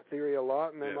heard that theory a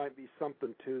lot, and there might be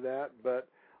something to that, but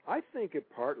I think it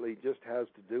partly just has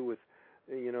to do with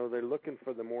they're looking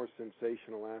for the more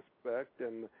sensational aspect,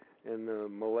 and the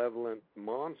malevolent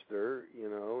monster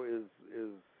is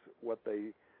what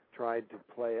they tried to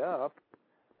play up,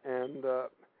 and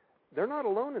they're not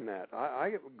alone in that.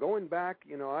 I going back,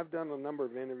 I've done a number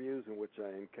of interviews in which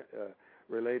I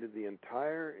related the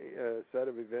entire set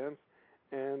of events,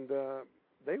 and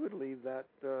they would leave that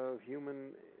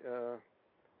human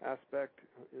aspect,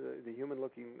 the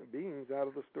human-looking beings, out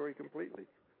of the story completely.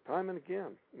 Time and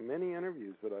again, many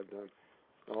interviews that I've done,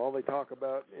 all they talk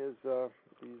about is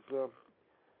these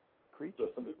creatures.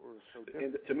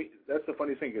 And to me, that's the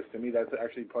funny thing, is to me that's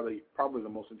actually probably the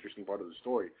most interesting part of the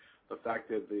story. The fact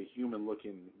that the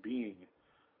human-looking being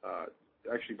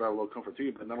actually brought a little comfort to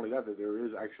you, but not only that there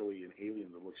is actually an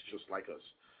alien that looks just like us,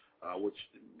 which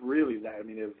really,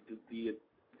 if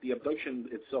the abduction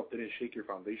itself didn't shake your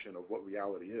foundation of what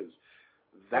reality is,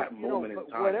 that moment in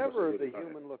time. Whatever the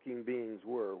human-looking beings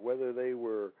were, whether they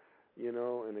were,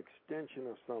 an extension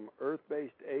of some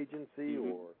Earth-based agency,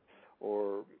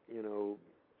 or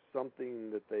something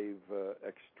that they've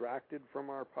extracted from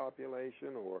our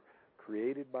population, or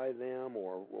created by them,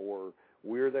 or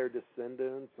we're their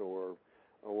descendants, or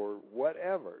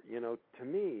whatever. To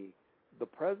me, the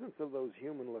presence of those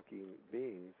human-looking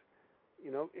beings,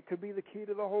 it could be the key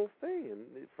to the whole thing,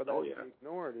 and for them to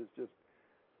ignore it is just,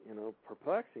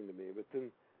 perplexing to me. But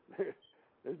then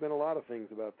there's been a lot of things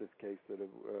about this case that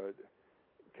have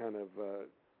kind of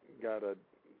got a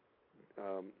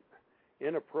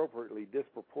inappropriately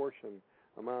disproportionate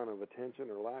amount of attention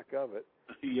or lack of it.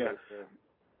 Yeah.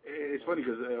 It's funny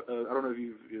because I don't know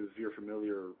if you're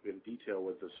familiar in detail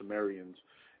with the Sumerians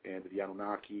and the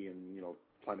Anunnaki and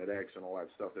Planet X and all that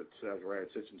stuff that Azariah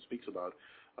Sitchin speaks about,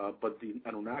 but the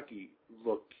Anunnaki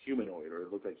look humanoid, or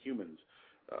look like humans.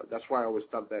 That's why I always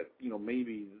thought that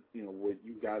maybe what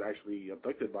you got actually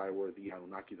abducted by were the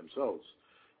Anunnaki themselves,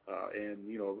 and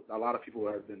a lot of people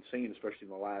have been saying, especially in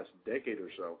the last decade or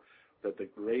so, that the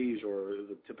Greys, or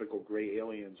the typical Grey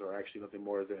aliens, are actually nothing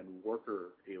more than worker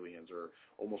aliens, or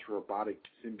almost robotic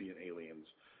symbiont aliens.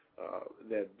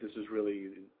 That this is really,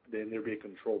 then they're being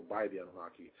controlled by the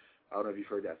Anunnaki. I don't know if you've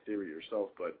heard that theory yourself,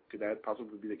 but could that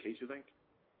possibly be the case, you think?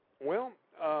 Well,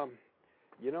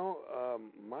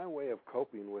 my way of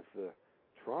coping with the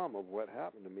trauma of what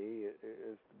happened to me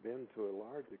has been, to a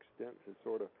large extent, to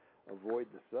sort of avoid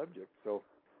the subject. So,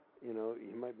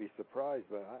 you might be surprised,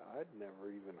 but I'd never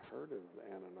even heard of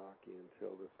Anunnaki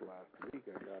until this last week.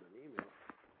 I got an email.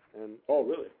 And oh,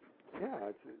 really? Yeah,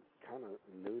 it's kind of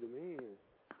new to me.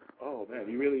 Oh, man,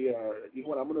 you really, you know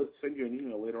what, I'm going to send you an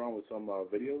email later on with some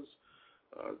videos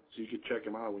so you can check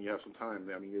them out when you have some time.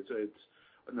 It's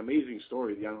an amazing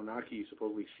story. The Anunnaki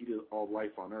supposedly seeded all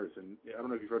life on Earth, and I don't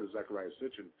know if you've heard of Zachariah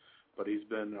Sitchin, but he's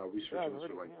been researching this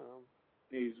for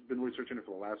he's been researching it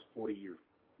for the last 40 years,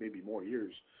 maybe more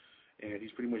years, and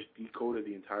he's pretty much decoded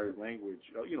the entire language,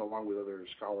 along with other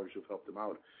scholars who've helped him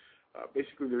out.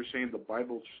 Basically, they're saying the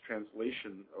Bible's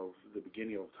translation of the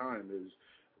beginning of time is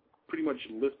pretty much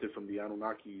lifted from the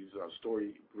Anunnaki's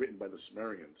story written by the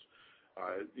Sumerians.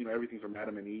 Everything from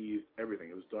Adam and Eve, everything.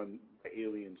 It was done by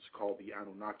aliens called the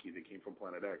Anunnaki that came from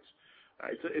Planet X.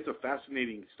 It's a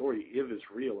fascinating story if it's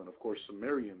real, and of course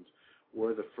Sumerians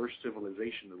were the first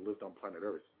civilization that lived on planet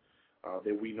Earth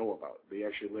that we know about. They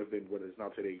actually lived in what is now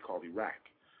today called Iraq,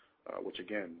 which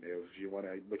again, if you want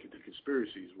to look into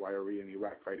conspiracies, why are we in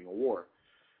Iraq fighting a war?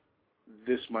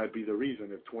 This might be the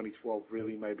reason. If 2012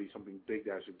 really might be something big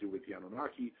that has to do with the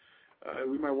Anunnaki,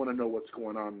 we might want to know what's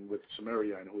going on with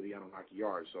Sumeria and who the Anunnaki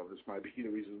are. So this might be the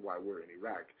reason why we're in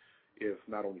Iraq, if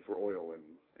not only for oil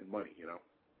and money,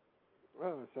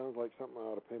 Well, it sounds like something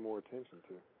I ought to pay more attention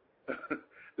to.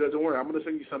 Don't worry, I'm going to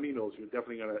send you some emails. You're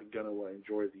definitely gonna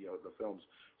enjoy the films,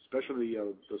 especially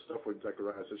the stuff where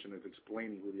Zachariah Sitchin is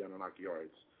explaining who the Anunnaki are.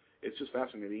 It's just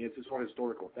fascinating. It's all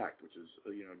historical fact, which is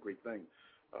a great thing.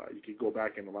 You could go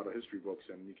back in a lot of history books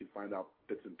and you can find out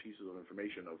bits and pieces of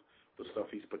information of the stuff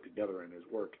he's put together in his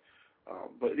work.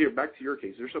 But here, back to your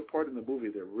case. There's a part in the movie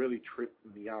that really tripped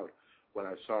me out when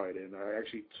I saw it, and I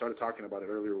actually started talking about it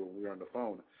earlier when we were on the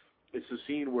phone. It's the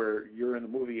scene where you're in the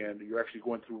movie and you're actually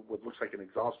going through what looks like an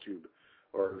exhaust tube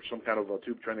or some kind of a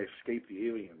tube trying to escape the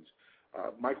aliens.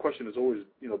 My question has always,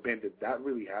 been, did that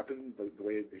really happen the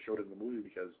way they showed it in the movie?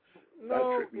 Because that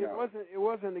tripped me out. It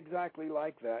wasn't exactly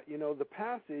like that. The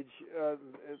passage,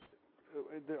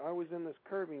 I was in this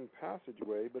curving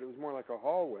passageway, but it was more like a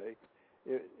hallway.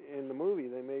 In the movie,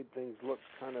 they made things look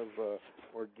kind of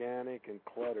organic and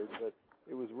cluttered, but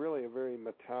it was really a very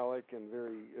metallic and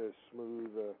very smooth,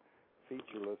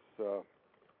 featureless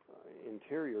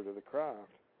interior to the craft.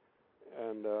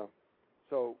 And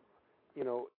so, you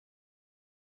know,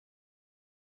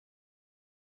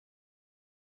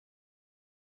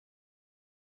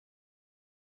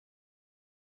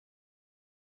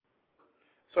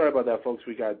 Sorry about that, folks.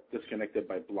 We got disconnected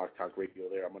by Block Talk Radio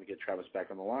there. I'm going to get Travis back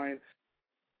on the line.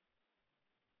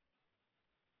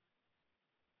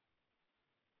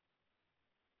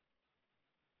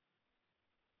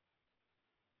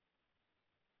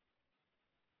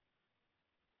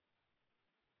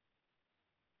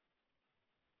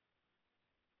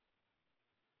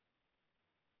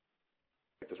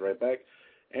 Get this right back.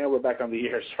 And we're back on the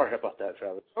air. Sorry about that,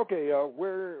 Travis. Okay,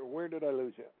 where did I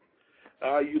lose you?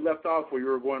 You left off where you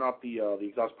were going off the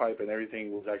exhaust pipe, and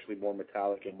everything was actually more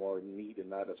metallic and more neat and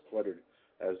not as cluttered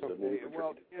as the movie portrayed.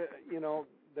 Well, you know,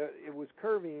 it was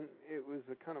curving. It was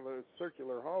a kind of a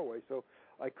circular hallway, so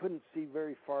I couldn't see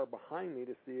very far behind me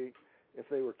to see if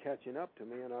they were catching up to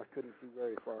me, and I couldn't see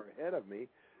very far ahead of me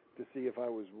to see if I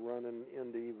was running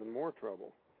into even more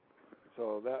trouble.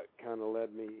 So that kind of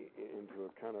led me into a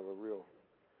kind of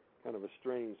a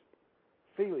strange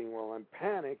feeling while I'm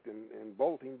panicked and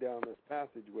bolting down this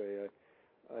passageway.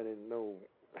 I didn't know,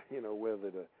 you know,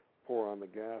 whether to pour on the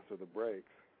gas or the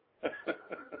brakes.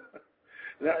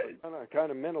 I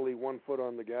kind of mentally 1 foot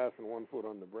on the gas and 1 foot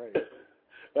on the brake.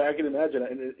 I can imagine.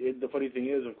 And the funny thing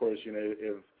is, of course, you know,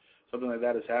 if something like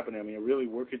that is happening, I mean, really,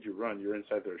 where could you run? You're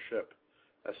inside their ship.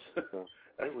 That's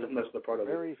the part of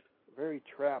it. Very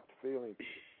trapped feeling.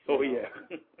 Oh, yeah.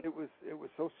 It was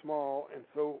so small and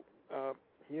so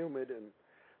humid, and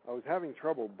I was having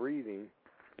trouble breathing,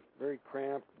 very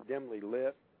cramped, dimly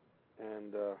lit,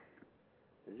 and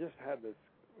it just had this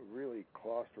really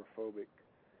claustrophobic,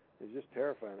 it was just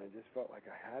terrifying. I just felt like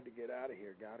I had to get out of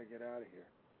here, got to get out of here.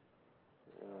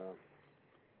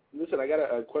 Listen, I got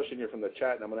a question here from the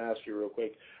chat, and I'm going to ask you real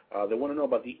quick. They want to know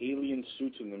about the alien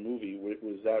suits in the movie.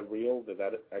 Was that real? Did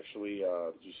that actually,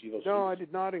 did you see those suits? No, I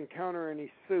did not encounter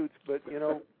any suits, but, you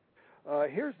know,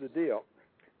 here's the deal.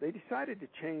 They decided to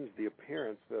change the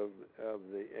appearance of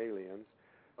the aliens.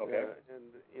 Okay. And,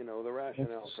 you know, the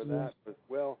rationale for that was,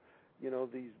 well, you know,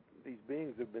 these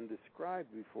beings have been described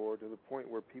before to the point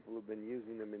where people have been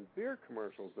using them in beer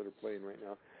commercials that are playing right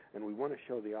now, and we want to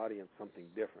show the audience something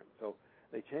different. So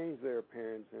they changed their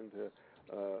appearance into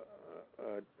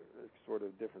a sort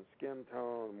of different skin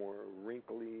tone, more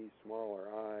wrinkly, smaller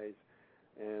eyes,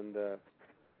 and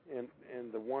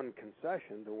the one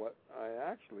concession to what I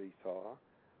actually saw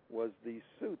was these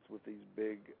suits with these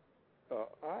big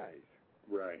eyes.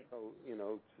 Right. So, you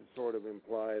know, to sort of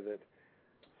imply that,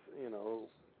 you know,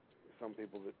 some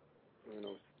people that, you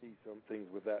know, see some things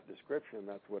with that description,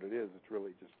 that's what it is. It's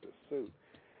really just a suit.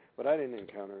 But I didn't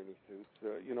encounter any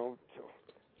suits, you know,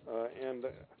 and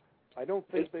I don't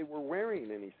think they were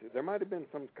wearing any suit. There might have been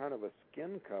some kind of a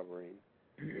skin covering.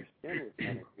 Their skin was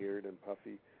kind of weird and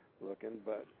puffy looking,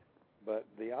 but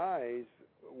the eyes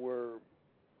were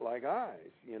like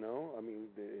eyes, you know. I mean,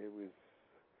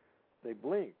 they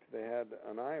blinked. They had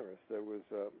an iris. There was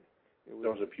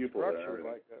a pupil structured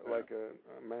there, like a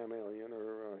mammalian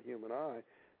or a human eye,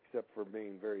 except for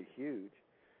being very huge.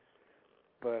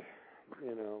 But,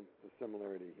 you know, the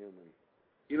similarity human.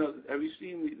 You know, have you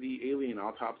seen the alien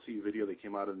autopsy video that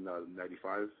came out in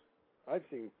 '95? I've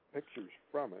seen pictures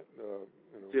from it. You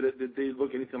know. Did they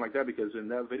look anything like that? Because in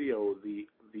that video, the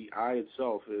eye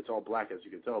itself, it's all black, as you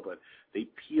can tell, but they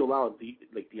peel out the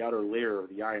outer layer of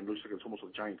the eye, and it looks like it's almost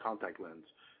a giant contact lens.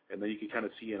 And then you can kind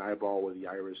of see an eyeball with the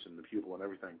iris and the pupil and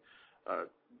everything.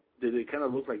 Did it kind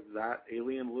of look like that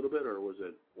alien a little bit, or was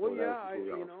it? Well, yeah,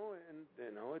 you know, and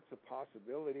you know, it's a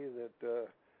possibility that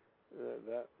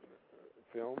that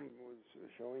film was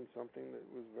showing something that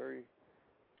was very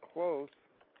close.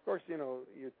 Of course, you know,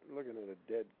 you're looking at a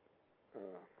dead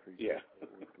creature,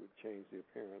 which would change the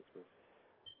appearance, but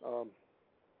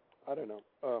I don't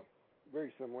know.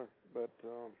 Very similar, but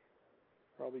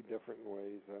probably different in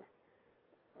ways.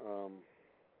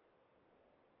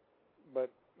 But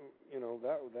you know,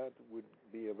 that would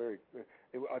be a very.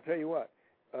 I'll tell you what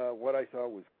I saw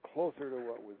was closer to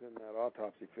what was in that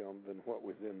autopsy film than what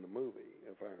was in the movie,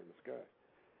 Fire in the Sky.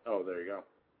 Oh, there you go.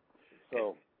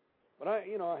 So, but I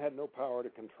had no power to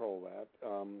control that.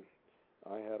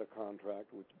 I had a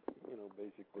contract which, you know,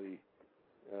 basically,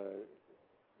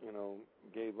 you know,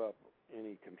 gave up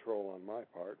any control on my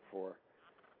part for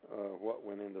what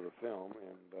went into the film,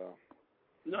 and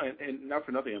No, and not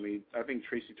for nothing. I mean, I think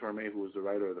Tracy Torme, who was the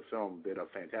writer of the film, did a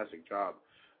fantastic job,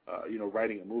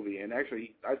 writing a movie. And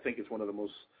actually, I think it's one of the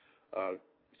most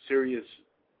serious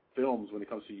films when it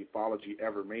comes to ufology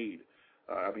ever made.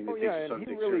 I mean, and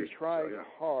he really tried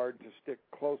hard to stick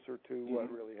closer to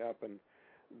what really happened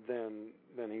than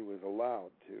he was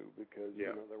allowed to, because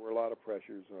there were a lot of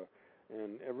pressures,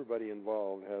 and everybody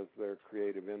involved has their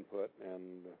creative input,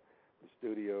 and the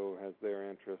studio has their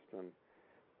interest, and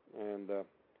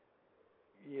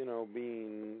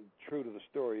being true to the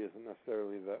story isn't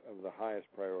necessarily of the highest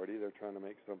priority. They're trying to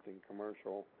make something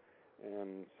commercial,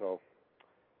 and so,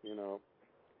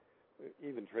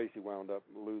 even Tracy wound up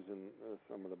losing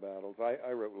some of the battles.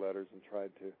 I wrote letters and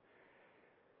tried to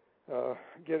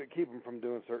keep him from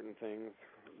doing certain things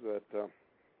that.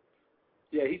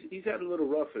 Yeah, he's had a little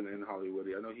rough in Hollywood.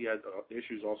 I know he had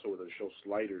issues also with the show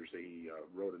Sliders that he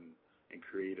wrote and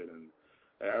created, and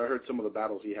I heard some of the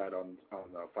battles he had on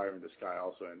Fire in the Sky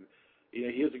also. And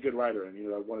he is a good writer, and I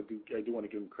do want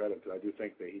to give him credit, because I do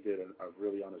think that he did a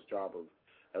really honest job of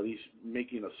at least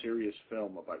making a serious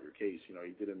film about your case. He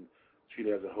didn't treat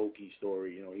it as a hokey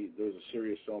story. There was a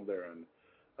serious film there, and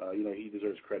he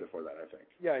deserves credit for that, I think.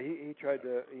 Yeah, he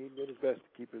did his best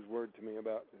to keep his word to me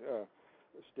about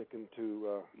sticking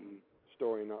to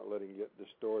story, not letting it get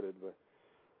distorted.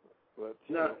 But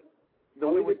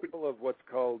Hollywood's full of what's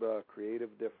called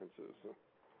creative differences. So.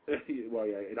 Well,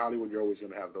 yeah, in Hollywood you're always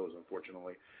going to have those,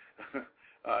 unfortunately.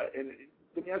 And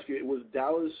let me ask you, was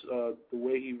Dallas the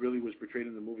way he really was portrayed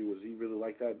in the movie? Was he really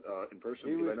like that in person?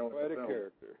 He was quite a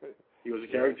character. He was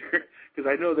a character, because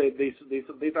I know they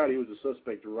thought he was a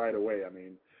suspect right away. I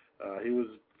mean, he was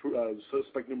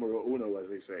suspect numero uno, as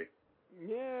they say.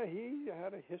 Yeah, he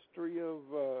had a history of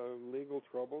legal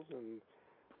troubles, and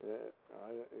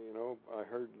I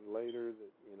heard later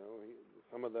that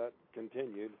some of that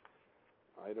continued.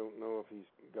 I don't know if he's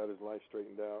got his life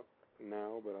straightened out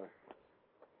now, but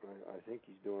I think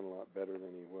he's doing a lot better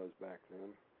than he was back then.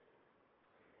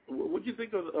 What did you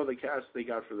think of the cast they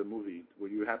got for the movie? Were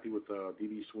you happy with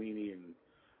D.B. Sweeney and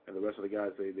the rest of the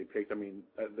guys they picked? I mean,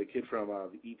 the kid from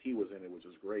E.T. was in it, which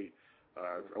was great.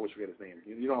 I always forget his name.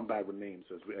 I'm bad with names,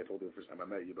 as I told you the first time I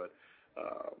met you. But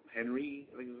Henry,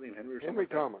 I think his name Henry or something. Henry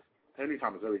Thomas. Henry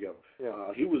Thomas. There we go.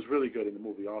 Yeah. He was really good in the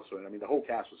movie also, and I mean the whole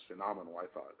cast was phenomenal. I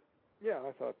thought. Yeah,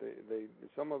 I thought they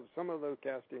some of the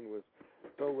casting was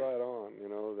so right on.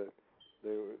 That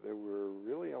they were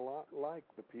really a lot like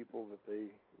the people that they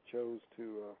chose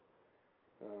to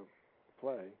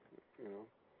play.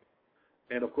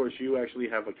 And of course, you actually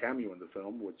have a cameo in the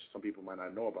film, which some people might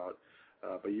not know about.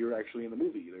 But you're actually in the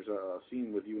movie. There's a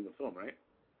scene with you in the film, right?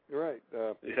 Right.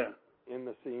 Yeah. In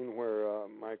the scene where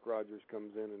Mike Rogers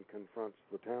comes in and confronts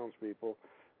the townspeople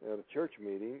at a church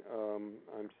meeting,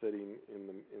 I'm sitting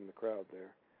in the crowd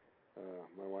there,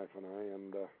 my wife and I,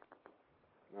 and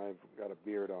I've got a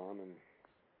beard on, and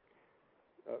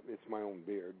it's my own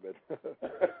beard, but.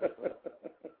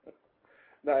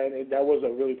 No, and that was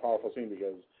a really powerful scene,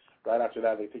 because right after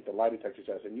that they take the lie detector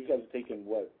test, and you guys have taken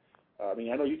what? I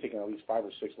mean, I know you've taken at least 5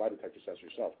 or 6 lie detector tests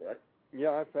yourself, correct?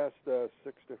 Yeah, I've passed 6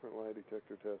 different lie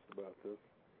detector tests about this.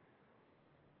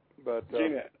 But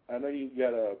Jamie, I know you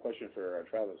got a question for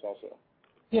Travis also.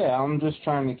 Yeah, I'm just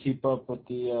trying to keep up with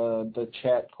the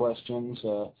chat questions.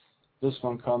 This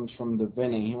one comes from the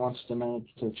Vinny. He wants to know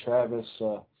to Travis,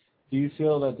 do you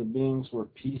feel that the beings were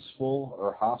peaceful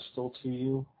or hostile to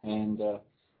you? And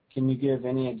can you give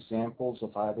any examples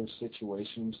of either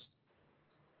situations?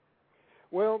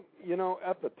 Well,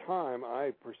 at the time,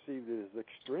 I perceived it as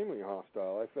extremely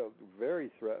hostile. I felt very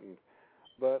threatened.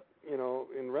 But,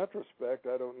 in retrospect,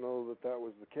 I don't know that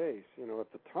was the case.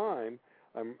 At the time,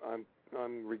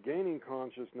 I'm regaining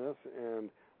consciousness, and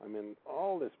I'm in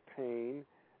all this pain,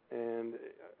 and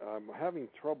I'm having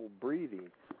trouble breathing.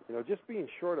 Just being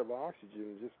short of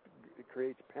oxygen it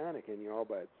creates panic in you all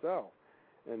by itself.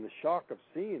 And the shock of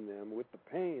seeing them with the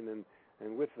pain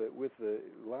and with the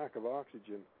lack of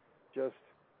oxygen just,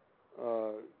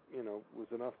 was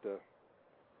enough to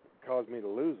cause me to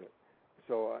lose it.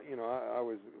 So, I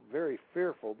was very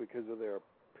fearful because of their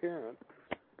appearance.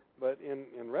 But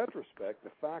in retrospect,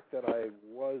 the fact that I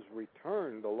was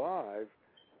returned alive,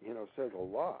 says a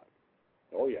lot.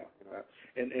 Oh, yeah.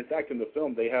 And in fact, in the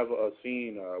film, they have a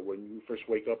scene when you first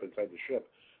wake up inside the ship.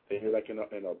 They're like in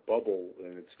a bubble,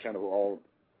 and it's kind of all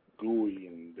gooey,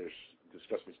 and there's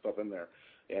disgusting stuff in there.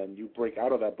 And you break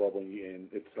out of that bubble, and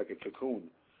it's like a cocoon.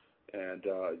 And,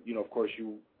 of course,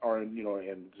 you are in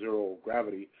zero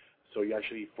gravity, so you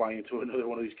actually fly into another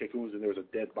one of these cocoons, and there's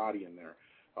a dead body in there.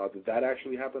 Did that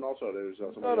actually happen also? There's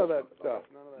none of that stuff.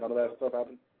 None of that stuff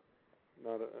happened?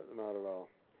 Not at all.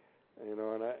 And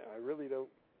I really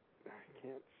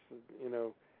can't,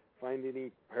 find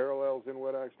any parallels in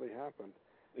what actually happened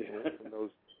in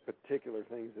those particular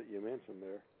things that you mentioned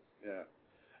there. Yeah.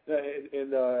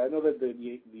 And I know that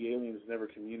the aliens never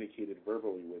communicated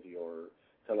verbally with you or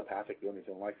telepathically or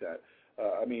anything like that.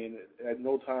 I mean, at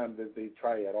no time did they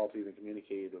try at all to even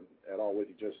communicate at all with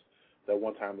you. Just that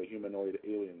one time the humanoid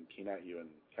alien came at you and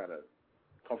kind of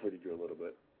comforted you a little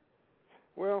bit.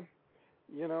 Well,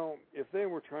 if they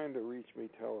were trying to reach me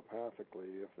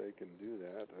telepathically, if they can do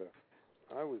that,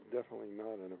 I was definitely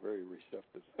not in a very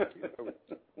receptive state.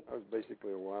 I was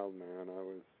basically a wild man. I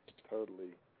was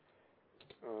totally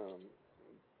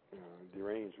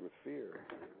deranged with fear.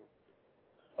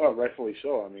 Oh, rightfully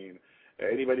so. I mean,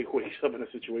 anybody who wakes up in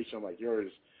a situation like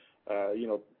yours,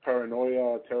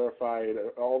 paranoia, terrified,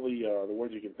 all the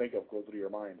words you can think of go through your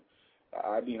mind.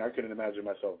 I mean, I couldn't imagine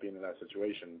myself being in that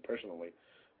situation personally.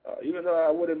 Even though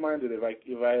I wouldn't mind it if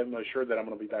I am assured that I'm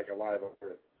going to be back alive on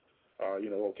Earth,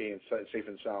 okay and safe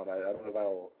and sound. I don't know if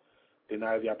I'll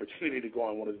deny the opportunity to go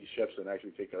on one of these ships and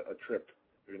actually take a trip.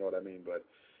 You know what I mean? But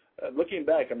looking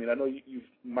back, I mean, I know you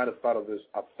might have thought of this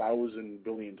 1,000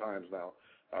 billion times now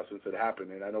since it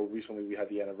happened, and I know recently we had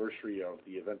the anniversary of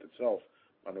the event itself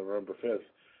on November 5th.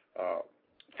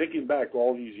 Thinking back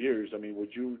all these years, I mean,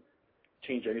 would you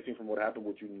change anything from what happened?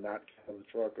 Would you not have the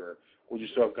truck, or would you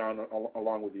still have gone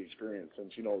along with the experience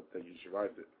since you know that you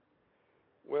survived it?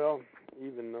 Well,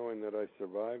 even knowing that I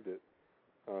survived it,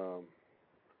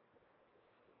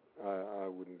 I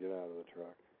wouldn't get out of the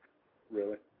truck.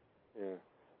 Really? Yeah.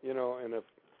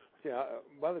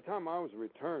 By the time I was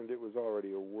returned, it was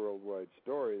already a worldwide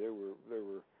story. There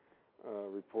were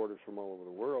reporters from all over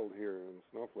the world here in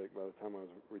Snowflake by the time I was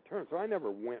returned. So I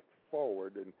never went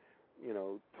forward and,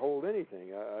 told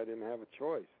anything. I didn't have a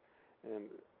choice. And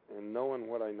knowing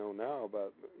what I know now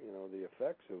about, the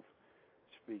effects of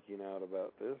speaking out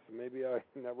about this, maybe I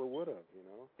never would have,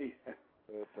 Yeah.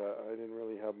 But I didn't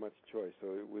really have much choice. So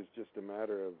it was just a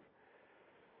matter of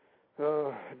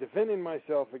defending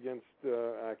myself against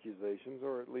accusations,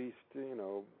 or at least,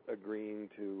 agreeing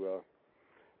to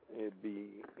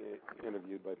be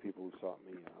interviewed by people who sought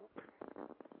me out.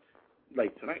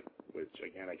 Like tonight, which,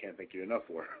 again, I can't thank you enough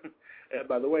for.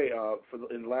 By the way,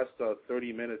 in the last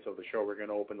 30 minutes of the show, we're going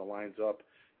to open the lines up.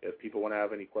 If people want to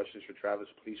have any questions for Travis,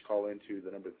 please call into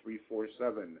the number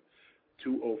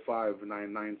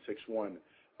 347-205-9961.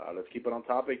 Let's keep it on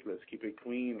topic. Let's keep it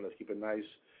clean. Let's keep it nice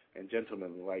and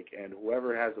gentlemanlike. And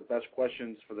whoever has the best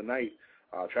questions for the night,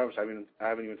 Travis, I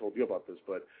haven't even told you about this,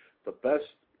 but the best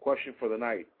question for the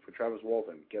night for Travis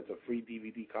Walton gets a free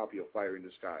DVD copy of Fire in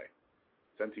the Sky,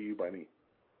 sent to you by me.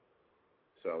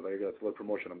 So there you go. That's a little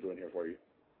promotion I'm doing here for you.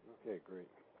 Okay, great.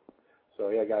 So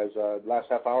yeah, guys, last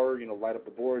half hour, light up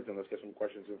the boards and let's get some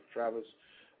questions in for Travis.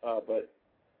 But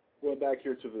going back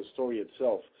here to the story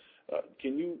itself,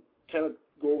 can you kind of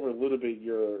go over a little bit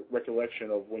your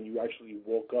recollection of when you actually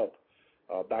woke up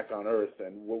back on Earth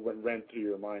and what ran through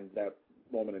your mind that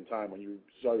moment in time when you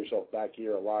saw yourself back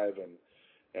here alive and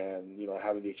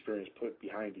having the experience put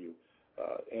behind you?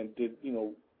 And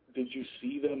did you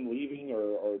see them leaving,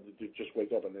 or did you just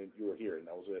wake up and then you were here and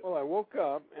that was it? Well, I woke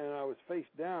up and I was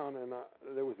face down and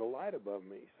there was a light above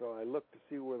me, so I looked to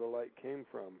see where the light came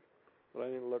from, but I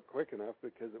didn't look quick enough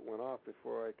because it went off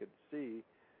before I could see.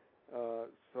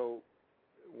 So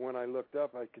when I looked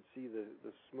up, I could see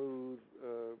the smooth,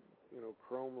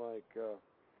 chrome-like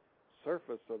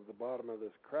surface of the bottom of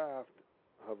this craft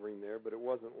hovering there, but it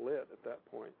wasn't lit at that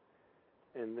point.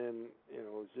 And then, it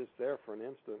was just there for an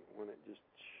instant when it just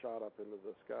shot up into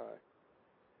the sky.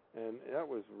 And that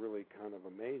was really kind of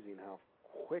amazing how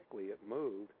quickly it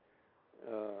moved.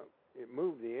 It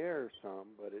moved the air some,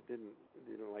 but it didn't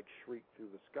like shriek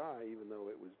through the sky, even though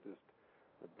it was just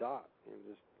a dot in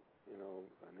just,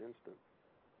 an instant.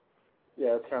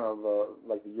 Yeah, it's kind of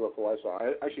like the UFO I saw.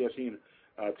 I've seen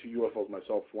 2 UFOs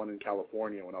myself, one in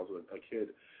California when I was a kid,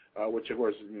 which, of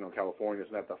course, California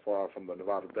is not that far off from the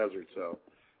Nevada desert, so,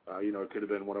 it could have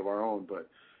been one of our own. But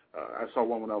I saw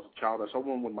one when I was a child. I saw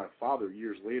one with my father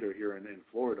years later here in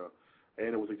Florida,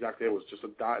 and it was just a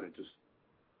dot. It just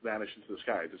vanished into the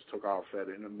sky. It just took off at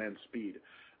an immense speed.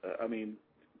 The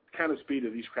kind of speed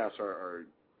that these crafts are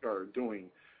doing,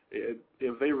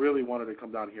 if they really wanted to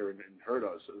come down here and hurt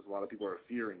us, as a lot of people are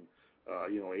fearing,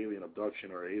 alien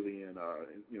abduction or alien,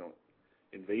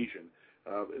 invasion.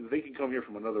 If they can come here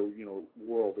from another,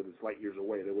 world that is light years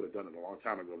away, they would have done it a long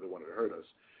time ago if they wanted to hurt us.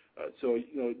 So,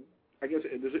 I guess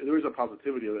there is a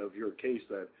positivity of your case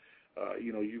that,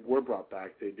 you were brought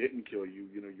back. They didn't kill you.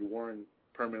 You weren't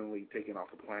permanently taken off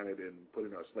the planet and put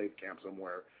in a slave camp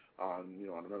somewhere on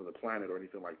on another planet or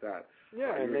anything like that.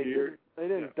 Yeah, and they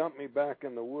didn't dump me back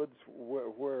in the woods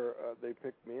where they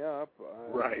picked me up.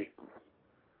 Right.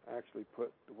 Actually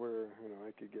put where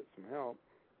I could get some help.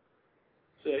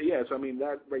 So yes, I mean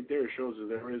that right there shows that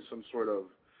there is some sort of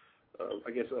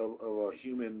I guess of a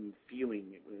human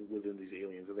feeling within these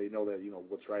aliens, and they know that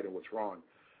what's right and what's wrong.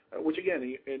 Which again,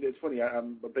 and it's funny.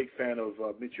 I'm a big fan of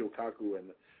Michio Kaku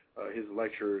and his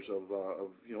lectures of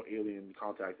alien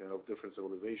contact and of different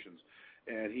civilizations,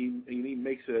 and he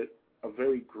makes it a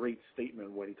very great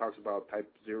statement when he talks about type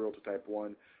 0 to type 1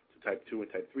 to type 2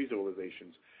 and type 3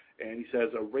 civilizations, and he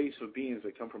says a race of beings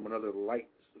that come from another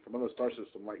star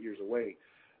system light years away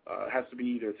has to be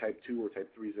either type 2 or type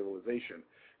 3 civilization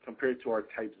compared to our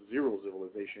type 0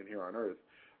 civilization here on Earth.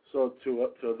 So to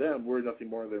them, we're nothing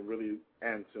more than really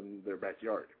ants in their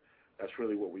backyard. That's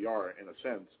really what we are in a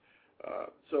sense.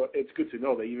 So it's good to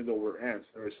know that even though we're ants,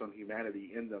 there is some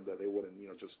humanity in them that they wouldn't,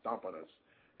 just stomp on us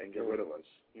and get rid of us.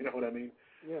 You know what I mean?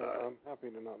 Yeah, I'm happy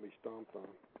to not be stomped on.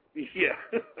 Yeah.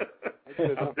 I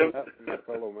did not that to my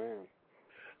fellow man.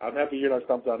 I'm happy you're not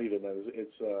stomped on either, man.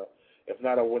 It's if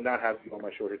not, I would not have you on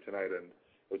my show here tonight, and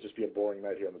it would just be a boring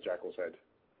night here on the Jackal's Head.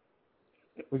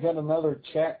 We got another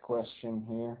chat question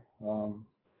here.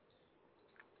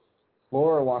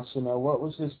 Laura wants to know what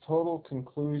was his total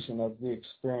conclusion of the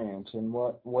experience and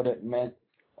what it meant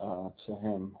to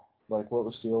him. Like, what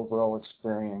was the overall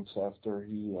experience after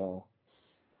he,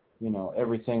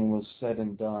 everything was said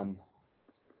and done?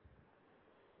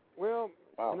 Well,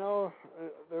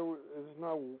 there's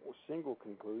no single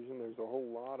conclusion. There's a whole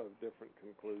lot of different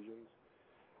conclusions.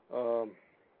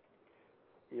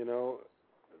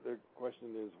 The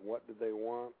question is, what did they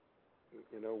want?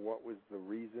 What was the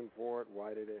reason for it?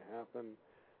 Why did it happen?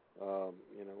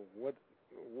 What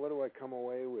do I come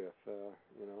away with?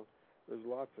 There's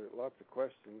lots of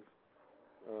questions,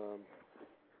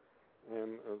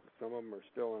 and some of them are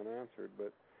still unanswered.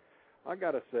 But I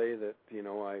got to say that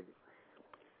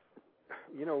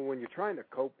when you're trying to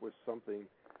cope with something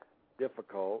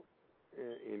difficult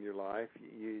in your life,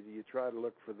 you try to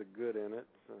look for the good in it.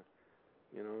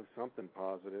 Something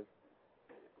positive.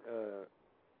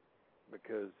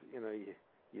 Because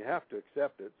you have to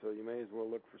accept it, so you may as well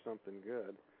look for something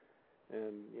good.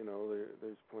 And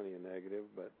there's plenty of negative,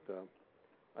 but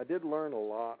I did learn a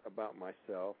lot about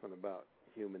myself and about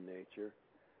human nature,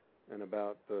 and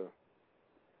about the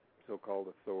so-called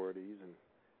authorities and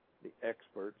the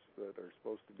experts that are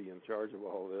supposed to be in charge of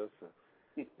all this.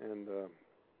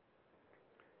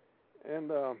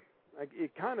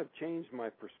 It kind of changed my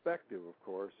perspective, of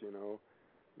course.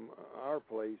 Our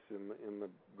place in the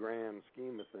grand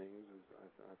scheme of things is,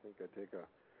 I think I take a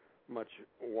much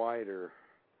wider,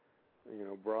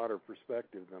 broader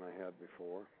perspective than I had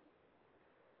before.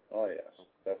 Oh yes,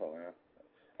 definitely.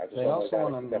 They also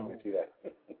want to know, see that.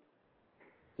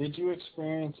 Did you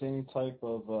experience any type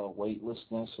of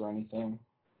weightlessness or anything?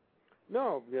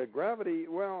 No, gravity.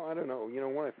 Well, I don't know.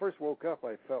 When I first woke up,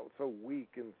 I felt so weak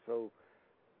and so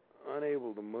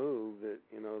unable to move that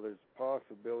there's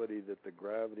possibility that the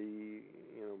gravity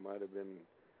might have been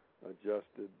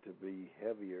adjusted to be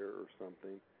heavier or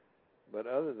something, but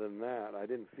other than that I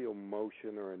didn't feel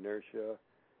motion or inertia,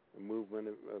 movement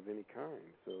of any kind.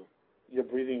 So your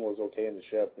breathing was okay in the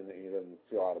ship, and you didn't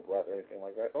feel out of breath or anything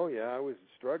like that? Oh yeah, I was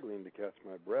struggling to catch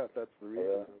my breath. That's the reason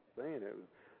I was saying it.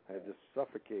 I had this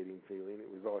suffocating feeling. It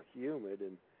was all humid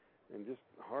and just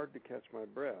hard to catch my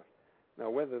breath. Now,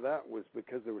 whether that was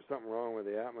because there was something wrong with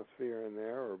the atmosphere in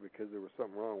there or because there was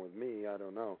something wrong with me, I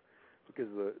don't know. Because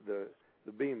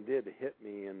the beam did hit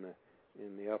me in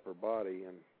the upper body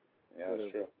and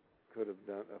could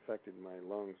have affected my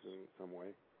lungs in some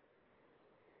way.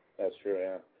 That's true,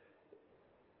 yeah.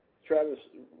 Travis,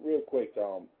 real quick,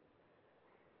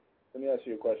 let me ask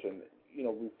you a question.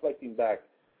 Reflecting back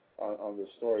on this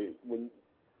story, when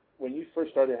you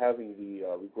first started having the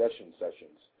regression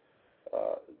sessions,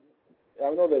 I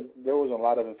know that there was a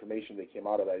lot of information that came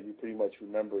out of that. You pretty much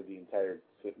remember the entire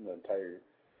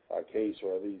case,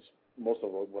 or at least most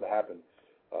of what happened.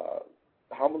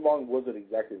 How long was it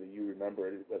exactly that you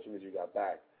remembered as soon as you got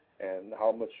back, and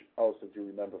how much else did you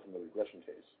remember from the regression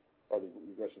case or the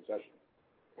regression session?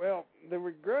 Well, the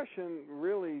regression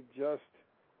really just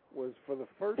was for the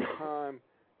first time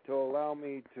to allow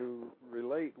me to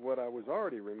relate what I was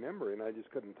already remembering. I just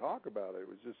couldn't talk about it. It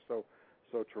was just so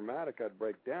traumatic I'd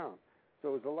break down. So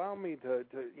it was allowing me to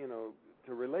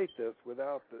relate this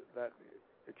without that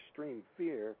extreme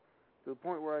fear, to the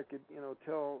point where I could,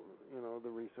 tell, the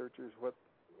researchers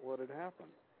what had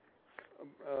happened.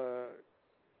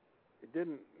 It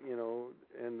didn't,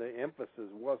 and the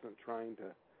emphasis wasn't trying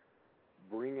to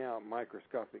bring out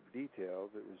microscopic details.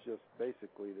 It was just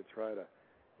basically to try to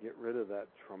get rid of that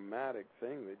traumatic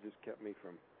thing that just kept me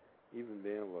from even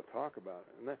being able to talk about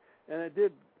it. And it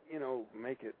did,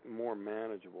 make it more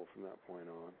manageable from that point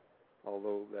on,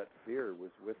 although that fear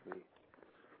was with me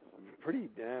pretty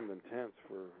damn intense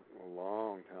for a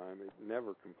long time. It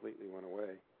never completely went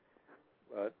away.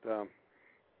 But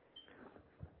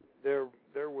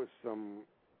there was some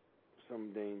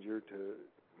danger to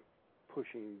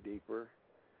pushing deeper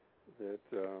that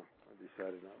I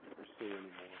decided not to pursue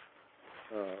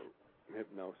anymore.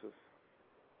 Hypnosis.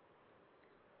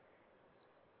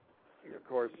 Of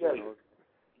course,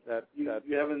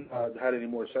 you haven't had any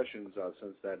more sessions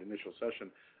since that initial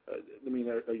session. I mean,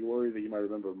 are you worried that you might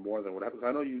remember more than what happened?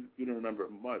 I know you didn't remember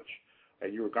much,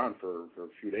 and you were gone for a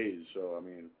few days. So I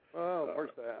mean, well,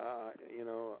 first I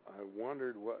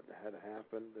wondered what had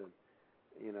happened,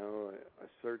 and I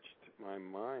searched my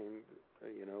mind.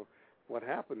 What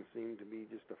happened seemed to be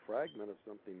just a fragment of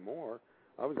something more.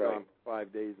 I was gone for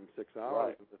 5 days and 6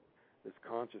 hours. Right. This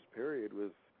conscious period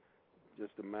was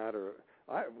just a matter of.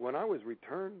 When I was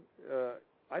returned,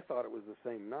 I thought it was the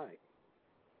same night.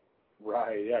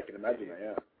 Right. Yeah, I can imagine that.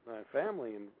 Yeah. My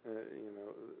family,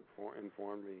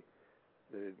 informed me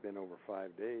that it had been over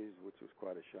 5 days, which was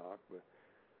quite a shock. But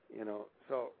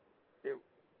so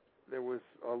there was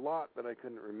a lot that I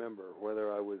couldn't remember,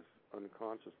 whether I was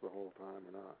unconscious the whole time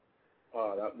or not.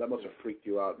 Oh, that must have freaked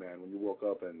you out, man. When you woke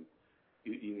up and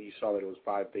you saw that it was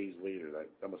 5 days later,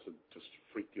 that must have just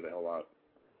freaked you the hell out.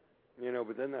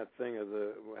 But then that thing of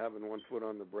having one foot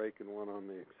on the brake and one on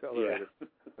the accelerator,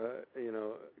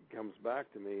 comes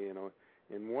back to me,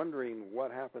 and wondering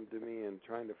what happened to me and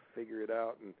trying to figure it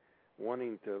out and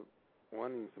wanting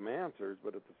some answers,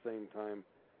 but at the same time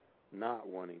not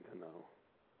wanting to know.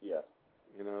 Yeah.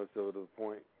 So the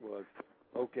point was,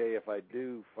 okay, if I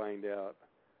do find out,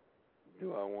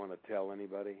 do I want to tell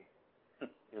anybody?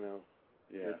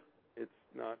 Yeah. It's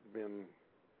not been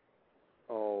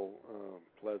all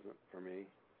pleasant for me.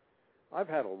 I've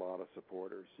had a lot of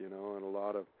supporters, and a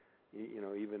lot of,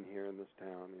 even here in this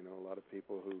town, a lot of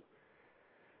people who,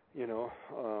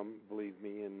 believe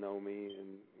me and know me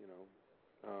and,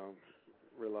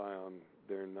 rely on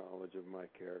their knowledge of my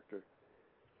character.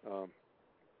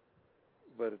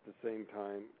 But at the same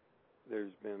time,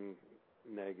 there's been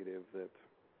negative that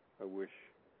I wish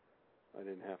I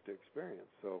didn't have to experience.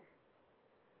 So,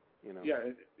 Yeah,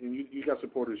 and you got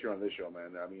supporters here on this show,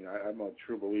 man. I mean, I'm a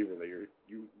true believer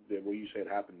that what you said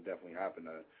happened definitely happened,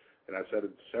 and I've said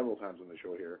it several times on the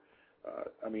show here.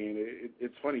 I mean,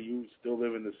 it's funny. You still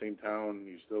live in the same town.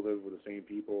 You still live with the same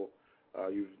people.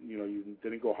 You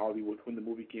didn't go Hollywood when the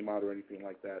movie came out or anything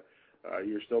like that.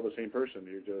 You're still the same person.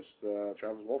 You're just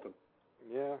Travis Walton.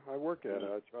 Yeah, I work at it.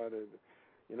 I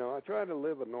try to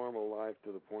live a normal life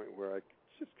to the point where I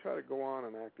just try to go on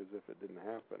and act as if it didn't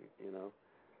happen.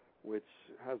 Which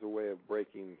has a way of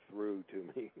breaking through to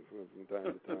me from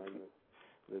time to time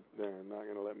that they're not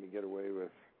going to let me get away with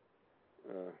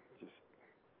just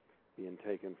being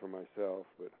taken for myself,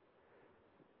 but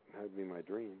that'd be my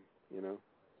dream, Yeah.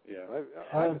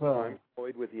 I'm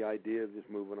employed with the idea of just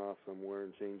moving off somewhere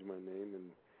and change my name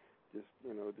and just,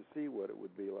 to see what it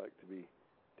would be like to be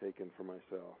taken for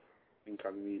myself.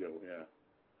 Incognito,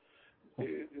 yeah.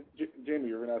 Jamie,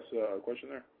 you were going to ask a question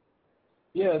there?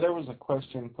 Yeah, there was a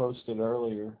question posted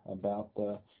earlier about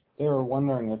they were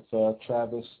wondering if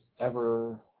Travis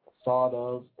ever thought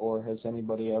of, or has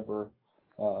anybody ever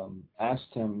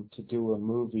asked him to do a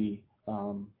movie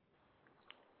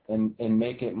and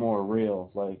make it more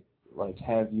real, like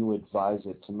have you advise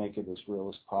it to make it as real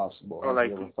as possible. Or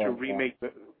like to remake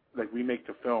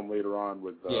the film later on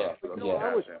with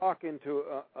I was talking to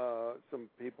some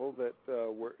people that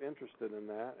were interested in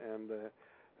that and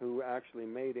who actually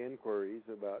made inquiries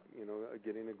about,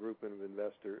 getting a group of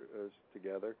investors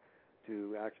together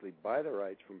to actually buy the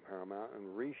rights from Paramount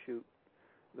and reshoot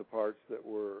the parts that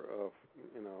were,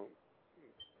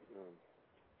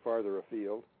 farther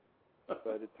afield.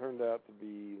 But it turned out to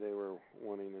be they were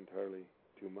wanting entirely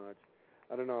too much.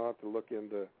 I don't know. I'll have to look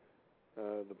into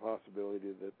the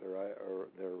possibility that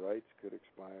their rights could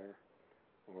expire,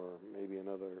 or maybe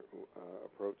another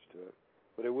approach to it.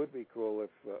 But it would be cool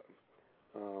if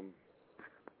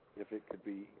it could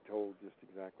be told just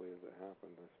exactly as it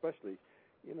happened, especially,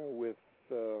 with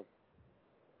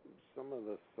some of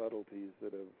the subtleties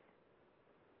that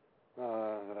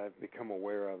I've become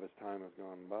aware of as time has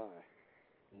gone by.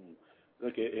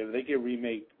 Look, if they can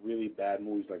remake really bad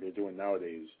movies like they're doing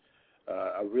nowadays,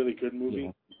 a really good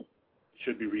movie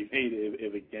should be remade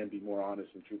if it can be more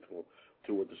honest and truthful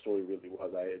to what the story really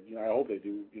was. I hope they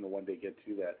do, one day get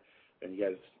to that. and you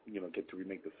guys, get to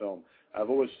remake the film. I've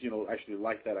always, actually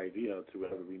liked that idea to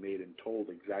have it remade and told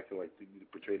exactly like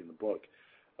portrayed in the book,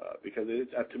 because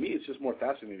to me it's just more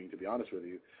fascinating, to be honest with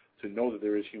you, to know that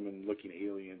there is human-looking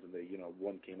aliens and that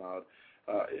one came out.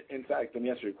 In fact, let me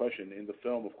answer your question. In the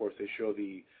film, of course, they show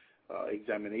the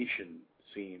examination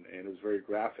scene, and it was very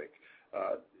graphic.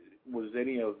 Was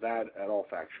any of that at all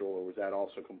factual, or was that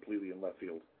also completely in left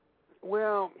field?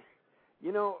 Well,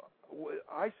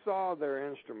 I saw their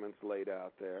instruments laid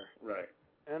out there. Right.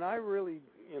 And I really,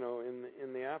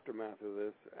 in the aftermath of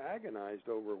this, agonized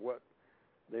over what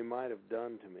they might have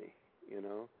done to me,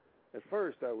 At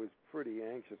first I was pretty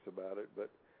anxious about it, but,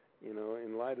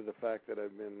 in light of the fact that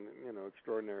I've been,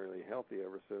 extraordinarily healthy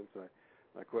ever since,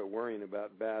 I quit worrying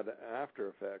about bad after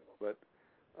effects. But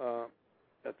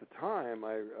at the time,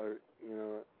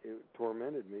 it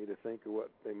tormented me to think of what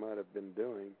they might have been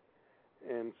doing.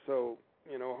 And so,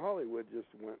 Hollywood just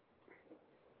went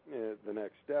the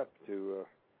next step to,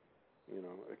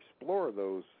 explore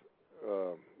those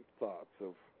thoughts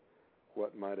of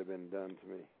what might have been done to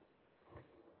me.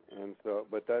 And so,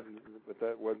 but that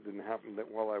didn't happen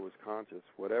while I was conscious.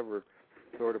 Whatever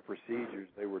sort of procedures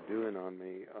they were doing on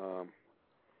me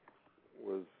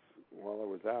was while I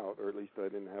was out, or at least I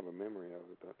didn't have a memory of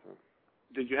it at that time.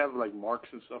 Did you have like marks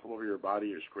and stuff all over your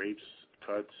body, or scrapes,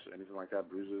 cuts, anything like that,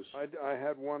 bruises? I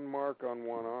had one mark on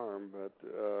one arm, but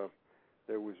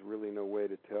there was really no way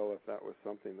to tell if that was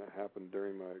something that happened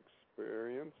during my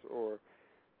experience or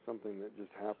something that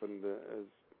just happened as,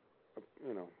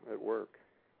 at work.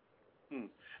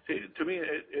 See, to me,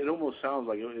 it almost sounds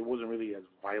like it wasn't really as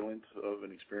violent of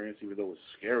an experience, even though it was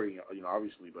scary,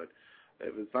 obviously, but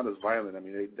if it's not as violent, I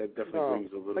mean, that definitely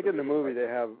brings a little bit. Like in the movie, they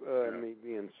have me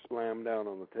being slammed down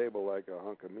on the table like a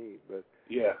hunk of meat, but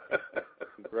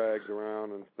dragged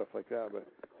around and stuff like that. But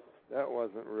that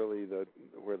wasn't really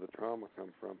where the trauma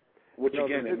comes from. Which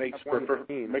again, it makes for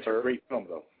a great film,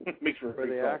 though. Makes for a great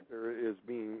film. The actor is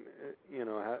being,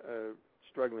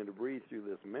 struggling to breathe through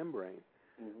this membrane,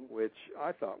 which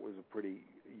I thought was a pretty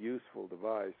useful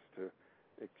device to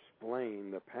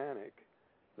explain the panic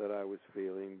that I was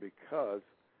feeling, because,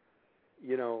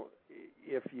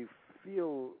 if you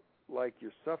feel like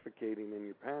you're suffocating and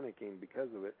you're panicking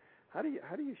because of it, how do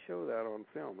you show that on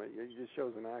film? It just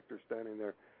shows an actor standing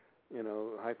there,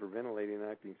 hyperventilating and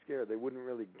acting scared. They wouldn't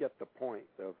really get the point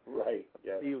of the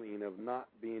feeling of not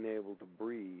being able to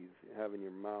breathe, having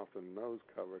your mouth and nose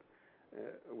covered.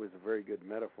 It was a very good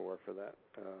metaphor for that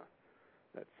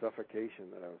suffocation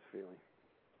that I was feeling.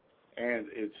 And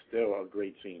it's still a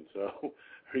great scene. So,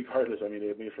 regardless, I mean,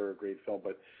 it made for a great film.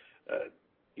 But,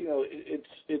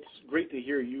 it's great to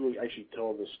hear you actually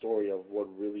tell the story of what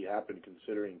really happened,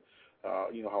 considering,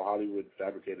 how Hollywood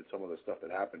fabricated some of the stuff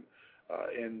that happened.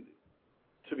 And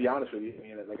to be honest with you, I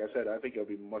mean, like I said, I think it would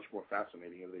be much more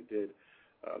fascinating if they did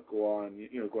go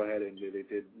ahead and they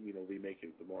did, remake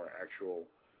it the more actual,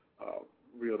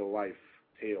 real-to-life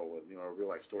tale, a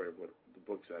real-life story of what the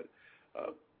book said.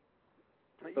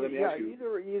 But let me ask you,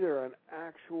 either an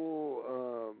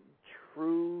actual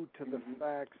true to the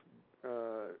facts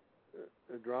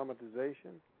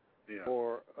dramatization,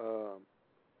 or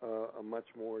a much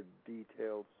more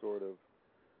detailed sort of.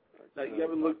 Now, you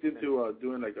haven't looked into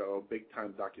doing like a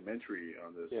big-time documentary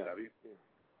on this, have you?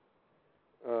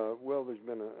 Yeah. Well, there's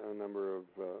been a number of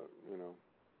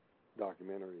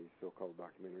documentaries, so-called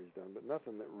documentaries done, but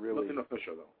nothing that really nothing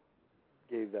official though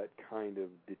gave that kind of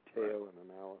detail and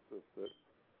analysis that.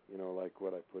 Like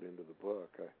what I put into the book,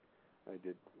 I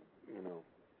did,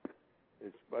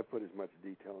 I put as much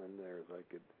detail in there as I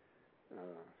could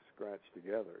scratch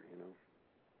together,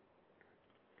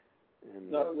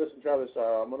 And no, listen, Travis,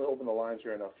 I'm going to open the lines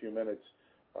here in a few minutes,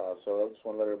 so I just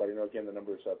want to let everybody know, again, the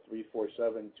number is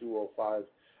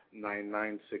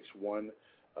 347-205-9961.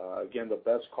 Again, the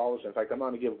best callers, in fact, I'm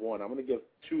going to give one. I'm going to give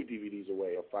 2 DVDs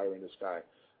away of Fire in the Sky.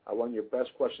 I want your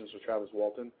best questions for Travis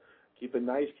Walton. Keep it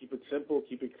nice, keep it simple,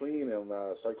 keep it clean, and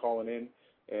start calling in.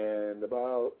 And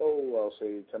about, I'll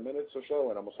say 10 minutes or so,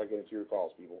 and I'm going to start getting to your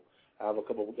calls, people. I have a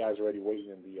couple of guys already waiting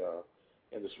in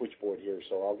the switchboard here,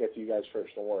 so I'll get to you guys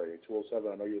first. Don't worry.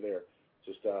 207, I know you're there.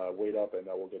 Just wait up, and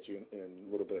we'll get you in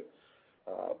a little bit.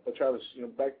 But, Travis,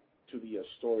 back to the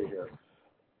story here.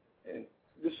 And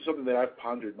this is something that I've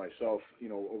pondered myself,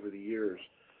 over the years,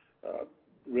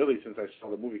 really since I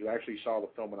saw the movie. I actually saw the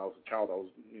film when I was a child. I was,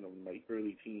 in my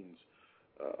early teens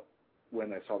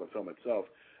when I saw the film itself.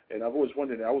 And I've always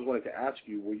wondered, I always wanted to ask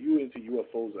you, were you into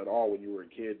UFOs at all when you were a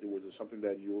kid? Was it something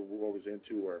that you were always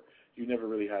into, or you never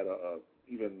really had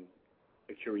even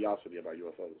a curiosity about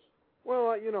UFOs? Well,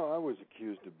 I was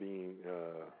accused of being,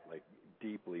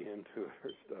 deeply into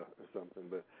it or something,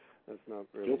 but That's not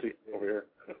really guilty over here.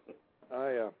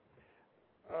 I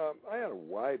had a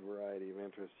wide variety of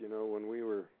interests. You know, when we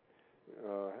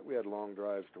had long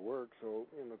drives to work, so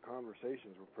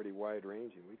conversations were pretty wide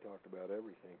ranging. We talked about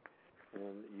everything,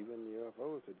 and even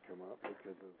UFOs had come up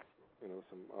because of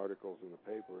some articles in the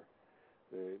paper.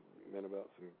 They meant about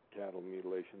some cattle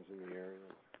mutilations in the area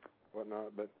and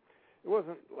whatnot, but it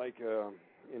wasn't like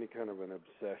any kind of an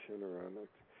obsession or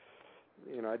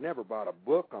I'd never bought a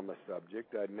book on the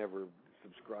subject. I'd never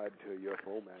subscribed to a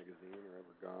UFO magazine or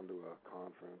ever gone to a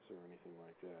conference or anything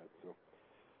like that. So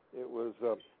it was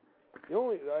the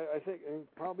only, I think, and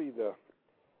probably the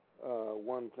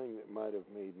one thing that might have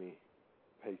made me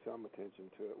pay some attention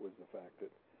to it was the fact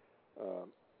that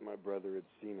my brother had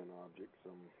seen an object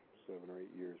some 7 or 8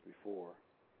 years before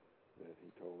that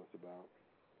he told us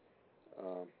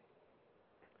about.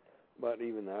 But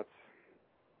even that's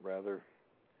rather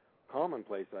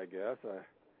commonplace, I guess.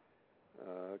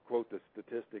 I quote the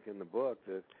statistic in the book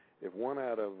that if 1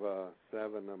 out of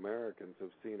 7 Americans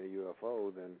have seen a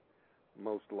UFO, then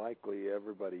most likely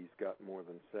everybody's got more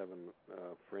than 7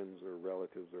 friends or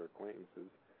relatives or acquaintances.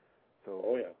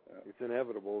 So it's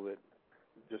inevitable that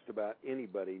just about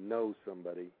anybody knows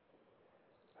somebody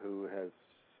who has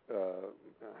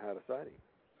had a sighting.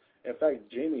 In fact,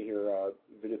 Jamie here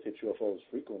videotapes UFOs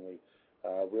frequently.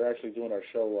 We're actually doing our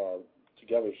show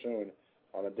together soon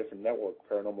on a different network,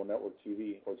 Paranormal Network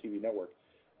TV or TV network.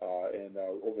 And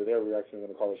over there, we're actually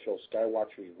going to call the show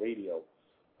Skywatchers Radio,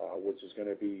 which is going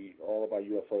to be all about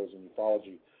UFOs and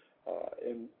ufology.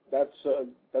 And that's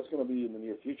going to be in the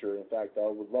near future. In fact, I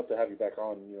would love to have you back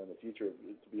on, in the future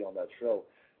to be on that show,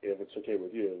 if it's okay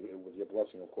with you, with your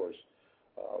blessing, of course.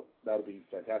 That would be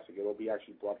fantastic. It'll be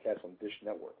actually broadcast on Dish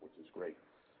Network, which is great.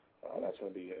 That's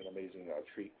going to be an amazing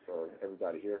treat for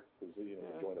everybody here who's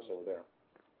join us over there.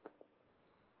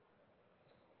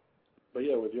 But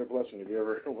yeah, with your blessing, if you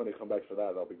ever want to come back for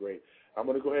that, that'll be great. I'm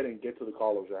going to go ahead and get to the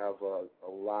callers. I have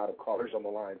a lot of callers on the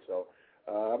line, so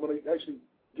I'm going to actually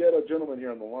get a gentleman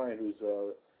here on the line who's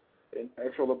an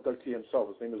actual abductee himself.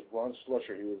 His name is Ron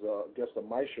Slusher. He was a guest on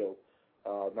my show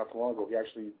not too long ago. He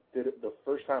actually did it the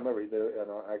first time ever he did an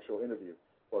actual interview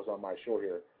was on my show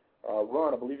here.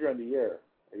 Ron, I believe you're on the air.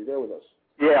 Are you there with us?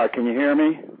 Yeah, can you hear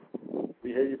me? We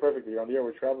hear you perfectly. You're on the air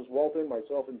with Travis Walton,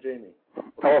 myself, and Jamie.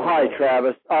 Hi,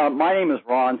 Travis. My name is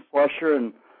Ron Slusher,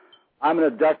 and I'm an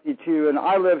abductee, too, and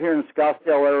I live here in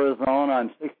Scottsdale, Arizona.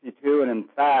 I'm 62, and in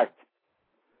fact,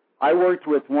 I worked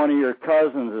with one of your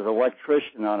cousins as an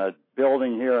electrician on a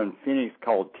building here in Phoenix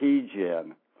called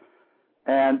T-Gen.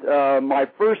 And my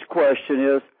first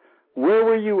question is, where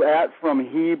were you at from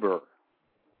Heber?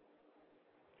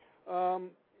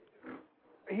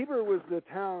 Heber was the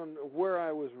town where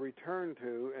I was returned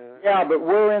to. Yeah, but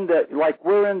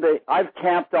I've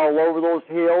camped all over those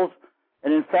hills,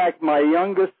 and in fact, my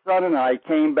youngest son and I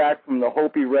came back from the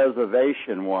Hopi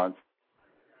Reservation once,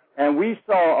 and we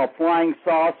saw a flying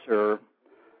saucer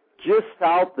just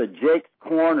south of Jake's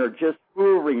Corner, just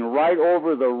hovering right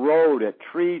over the road at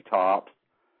treetops.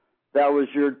 That was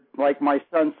like my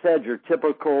son said, your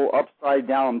typical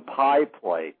upside-down pie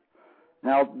plate.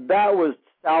 Now, that was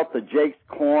south of Jake's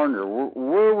Corner.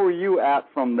 Where were you at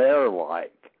from there,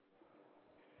 like?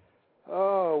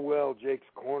 Oh, well, Jake's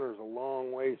Corner's a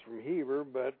long ways from Heber,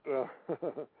 but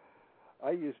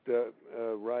I used to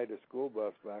ride a school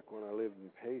bus back when I lived in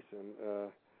Payson,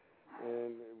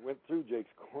 and went through Jake's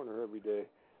Corner every day,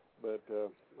 but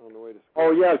on the way to school.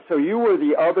 Oh, yeah, so you were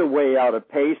the other way out of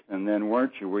Payson then,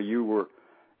 weren't you?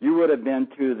 You would have been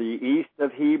to the east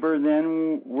of Heber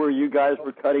then, where you guys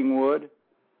were cutting wood?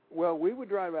 Well, we would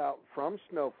drive out from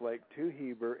Snowflake to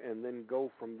Heber and then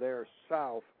go from there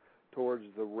south towards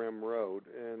the Rim Road.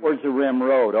 Towards the Rim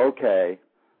Road, okay.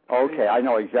 Okay, I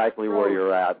know exactly where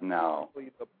you're at now.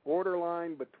 The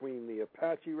borderline between the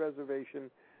Apache Reservation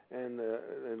and the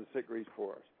Sick-Reese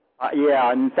Forest.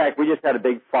 Yeah, in fact, we just had a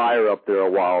big fire up there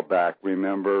a while back,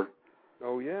 remember?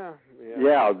 Oh, yeah.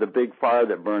 Yeah, the big fire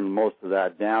that burned most of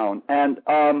that down. And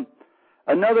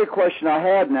another question I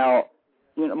had now,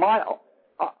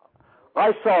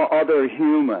 I saw other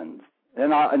humans,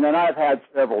 and then I've had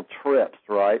several trips,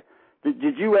 right?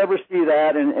 Did you ever see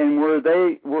that? And was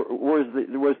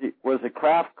the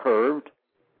craft curved?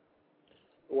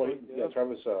 Well,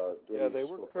 Travis. They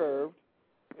were curved,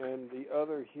 and the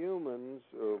other humans,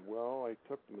 I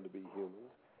took them to be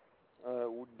humans,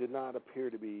 did not appear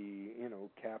to be,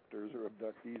 captors or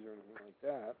abductees or anything like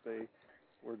that. They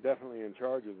were definitely in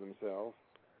charge of themselves.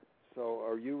 So,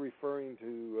 are you referring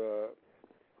to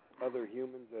other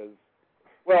humans as?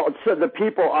 Well, so the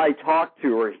people I talk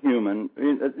to are human.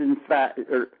 In fact,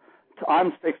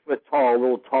 I'm 6 foot tall, a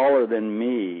little taller than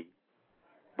me.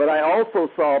 But I also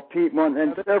saw people,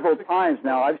 and several times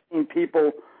now, I've seen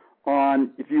people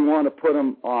on, if you want to put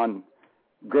them on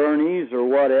gurneys or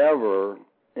whatever,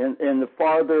 in the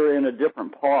farther in a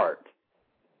different part.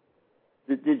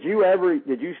 Did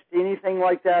you see anything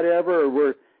like that ever, or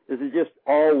is it just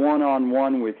all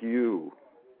one-on-one with you?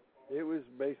 It was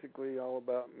basically all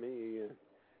about me.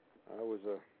 I was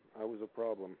a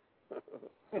problem.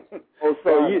 Oh,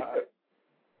 so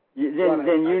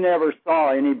then you never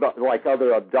saw any like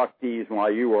other abductees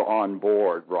while you were on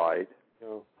board, right?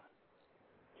 No.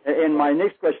 And my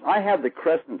next question, I have the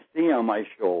crescent C on my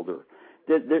shoulder.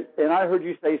 And I heard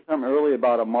you say something earlier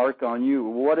about a mark on you.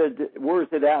 Where is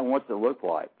it at, and what's it look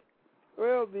like?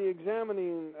 Well, the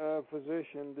examining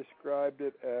physician described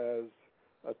it as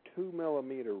a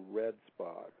 2-millimeter red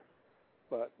spot,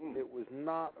 but it was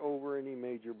not over any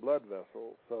major blood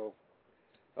vessel. So,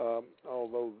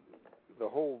 although the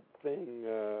whole thing,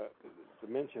 the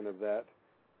mention of that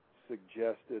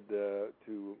suggested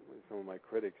to some of my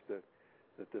critics that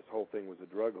this whole thing was a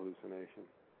drug hallucination.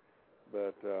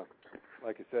 But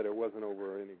like I said, it wasn't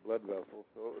over any blood vessels.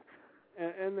 So,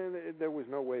 and then there was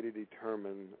no way to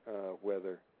determine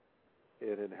whether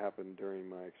it had happened during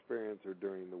my experience or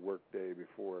during the work day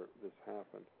before this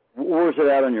happened. Where was it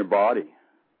at on your body?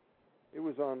 It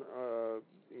was on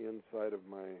the inside of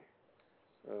my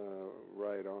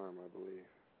right arm, I believe.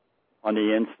 On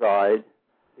the inside?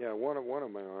 Yeah, one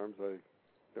of my arms. I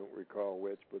don't recall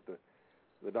which, but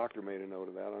the doctor made a note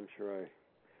of that. I'm sure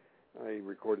I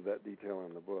recorded that detail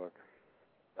in the book.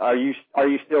 Are you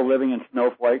still living in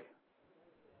Snowflake?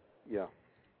 Yeah.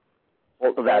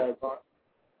 Well, that's...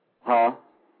 Huh?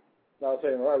 No, I was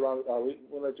saying, all right, Ron,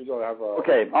 we'll let you go.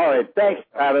 Okay, all right. Thanks,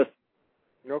 Travis.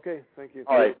 Okay, thank you.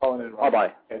 All right.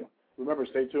 Bye-bye. And remember,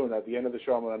 stay tuned. At the end of the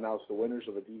show, I'm going to announce the winners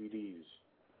of the DVDs.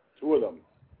 2 of them.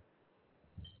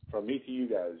 From me to you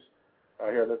guys.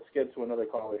 Here, let's get to another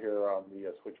caller here on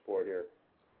the switchboard here.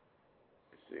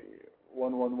 Let's see.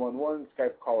 1111,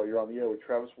 Skype caller. You're on the air with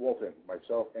Travis Walton,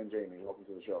 myself, and Jamie. Welcome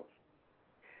to the show.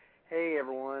 Hey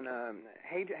everyone.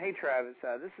 Hey Travis.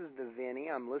 This is Vinny.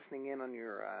 I'm listening in on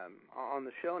your on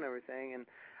the show and everything, and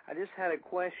I just had a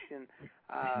question,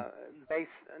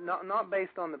 not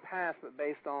based on the past, but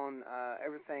based on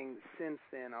everything since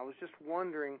then. I was just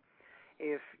wondering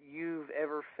if you've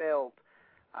ever felt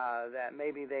that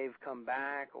maybe they've come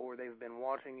back, or they've been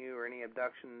watching you, or any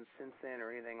abductions since then,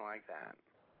 or anything like that.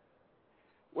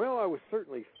 Well, I was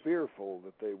certainly fearful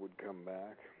that they would come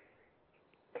back.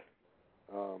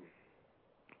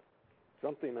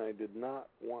 Something I did not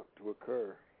want to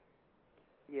occur.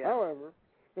 Yeah. However,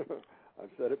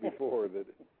 I've said it before that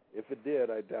if it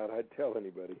did, I doubt I'd tell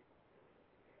anybody.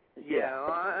 Yeah,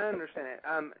 well, I understand it.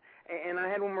 And I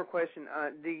had one more question.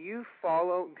 Do you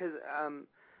follow? Because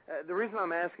the reason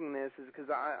I'm asking this is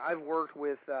because I've worked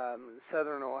with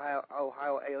Southern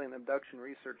Ohio Alien Abduction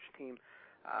Research Team,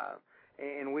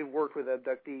 and we've worked with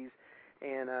abductees.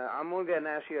 And I'm going to go ahead and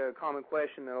ask you a common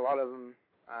question that a lot of them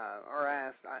are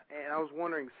asked. And I was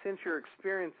wondering, since your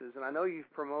experiences, and I know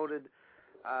you've promoted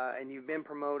and you've been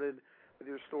promoted with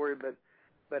your story,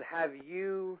 but have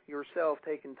you yourself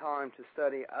taken time to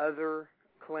study other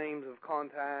claims of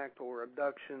contact or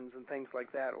abductions and things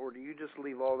like that, or do you just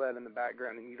leave all that in the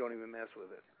background and you don't even mess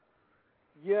with it?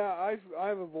 Yeah,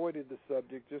 I've avoided the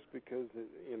subject just because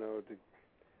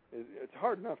it's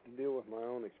hard enough to deal with my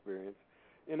own experience.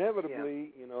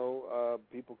 Inevitably,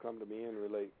 people come to me and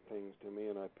relate things to me,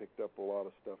 and I picked up a lot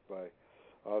of stuff by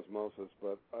osmosis,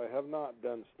 but I have not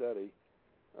done study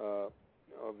of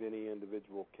any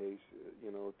individual case,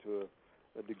 to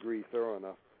a degree thorough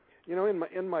enough.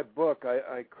 In my book,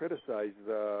 I criticize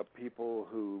people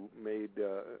who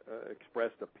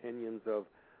expressed opinions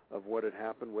of what had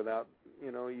happened without,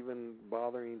 even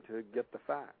bothering to get the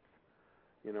facts.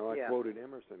 I quoted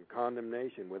Emerson,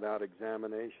 condemnation without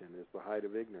examination is the height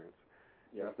of ignorance.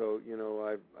 Yeah. And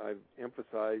so, I've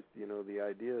emphasized, the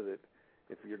idea that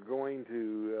if you're going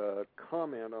to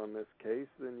comment on this case,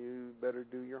 then you better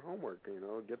do your homework,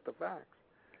 get the facts.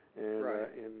 And right.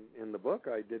 In the book,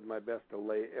 I did my best to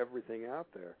lay everything out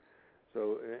there.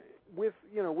 So with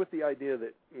the idea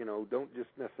that, don't just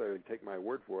necessarily take my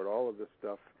word for it. All of this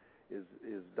stuff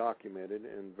is documented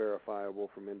and verifiable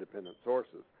from independent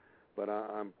sources. But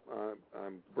I'm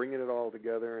bringing it all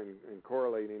together and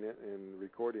correlating it and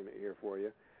recording it here for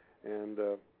you, and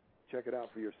check it out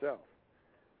for yourself.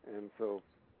 And so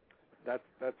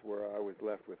that's where I was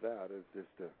left with that, is just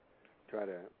to try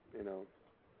to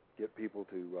get people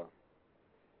to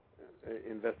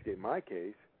investigate my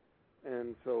case.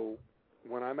 And so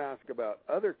when I'm asked about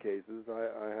other cases,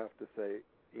 I have to say,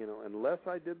 unless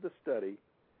I did the study,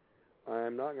 I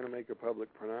am not going to make a public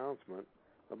pronouncement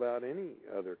about any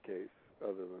other case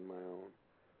other than my own,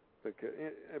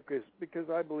 because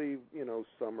I believe, you know,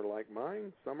 some are like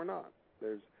mine, some are not.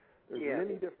 There's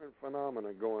many different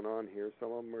phenomena going on here.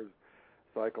 Some of them are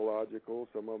psychological,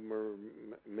 some of them are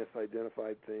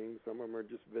misidentified things, some of them are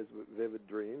just vivid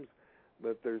dreams,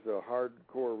 but there's a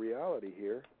hardcore reality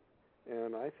here,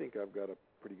 and I think I've got a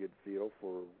pretty good feel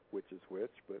for which is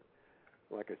which, but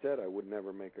like I said, I would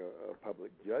never make a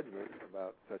public judgment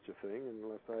about such a thing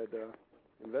unless I'd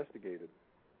investigated.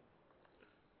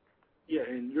 Yeah,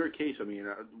 in your case, I mean,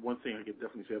 one thing I could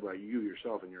definitely say about you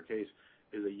yourself in your case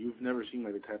is that you've never seemed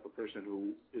like the type of person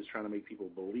who is trying to make people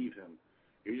believe him.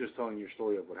 You're just telling your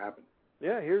story of what happened.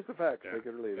 Yeah, here's the facts. Take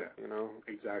it or leave it. You know.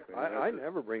 Exactly. I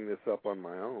never bring this up on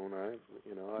my own.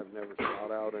 I've never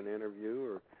sought out an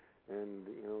interview and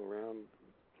around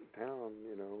town,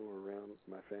 or around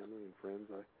my family and friends.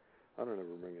 I don't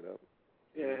ever bring it up.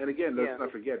 Yeah, and again, let's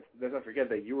not forget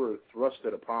that you were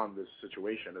thrusted upon this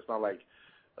situation. It's not like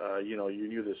you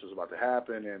knew this was about to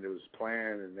happen and it was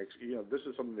planned and this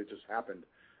is something that just happened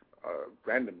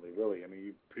randomly, really. I mean,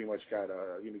 you pretty much got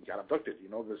abducted.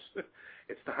 This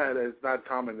it's not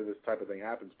common that this type of thing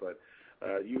happens, but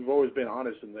you've always been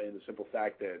honest in the simple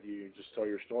fact that you just tell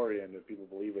your story, and if people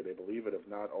believe it, they believe it. If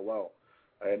not, oh well.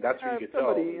 And that's what you can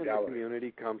tell. Somebody in the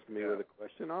community comes to me with a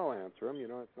question, I'll answer them.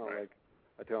 It's not like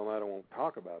I tell them I don't want to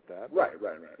talk about that. Right.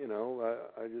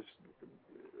 I just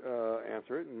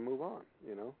answer it and move on.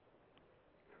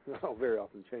 I'll very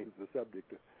often change the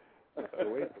subject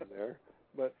away from there.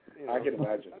 But I can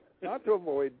imagine. Not to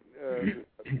avoid,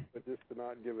 but just to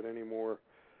not give it any more,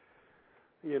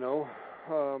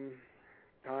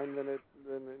 time than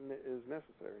is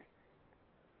necessary.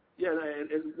 Yeah, and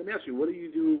let me ask you, what are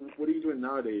you doing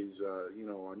nowadays?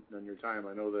 On your time.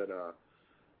 I know that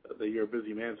you're a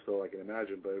busy man still, I can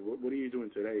imagine. But what are you doing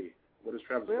today? What is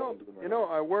Travis Walton doing right now?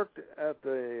 I worked at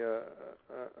the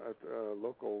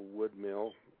local wood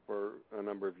mill for a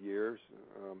number of years,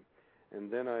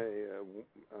 and then I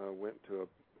went to a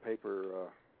paper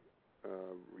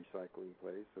recycling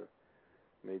place.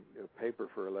 Made paper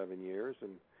for 11 years,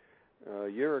 and a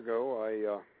year ago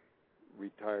I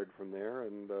retired from there,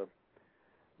 and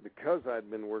because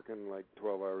I'd been working like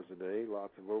 12 hours a day,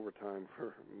 lots of overtime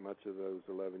for much of those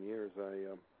 11 years,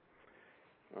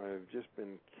 I've just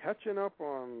been catching up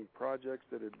on projects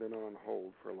that had been on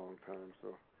hold for a long time,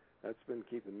 so that's been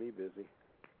keeping me busy.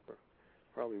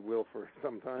 Probably will for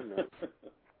some time now.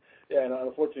 Yeah, and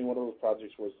unfortunately one of those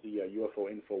projects was the UFO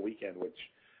Info Weekend, which,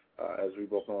 as we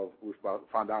both know, we've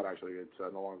found out actually it's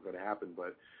no longer going to happen,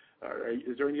 but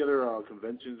is there any other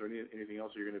conventions or anything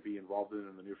else you're going to be involved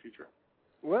in the near future?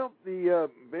 Well, the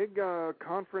big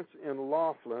conference in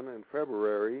Laughlin in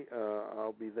February,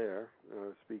 I'll be there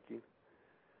speaking.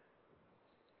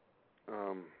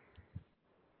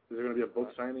 Is there going to be a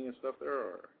book signing and stuff there?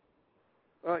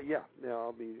 Or? Yeah,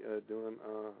 I'll be doing.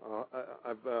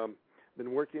 I've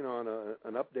been working on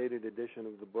an updated edition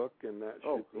of the book, and that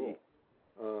should be.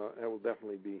 That will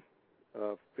definitely be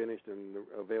finished and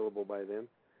available by then.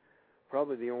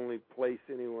 Probably the only place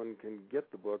anyone can get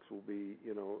the books will be,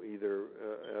 either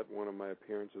at one of my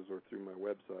appearances or through my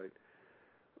website,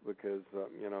 because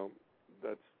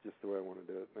that's just the way I want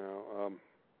to do it now.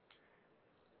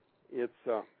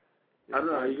 I don't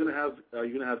know. Are you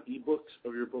gonna have ebooks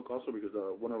of your book also? Because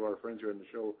one of our friends here in the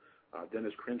show,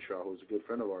 Dennis Crenshaw, who's a good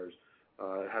friend of ours,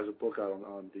 has a book out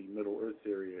on the Middle Earth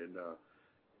theory and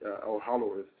or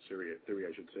Hollow Earth theory,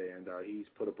 I should say, and he's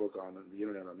put a book on the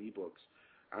internet on ebooks.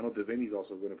 I know Davini's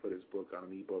also going to put his book on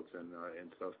ebooks and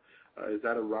stuff. Is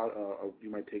that a route you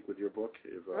might take with your book?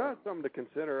 Something to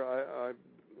consider. I've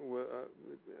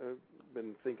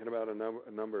been thinking about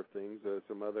a number of things,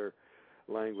 some other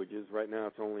languages. Right now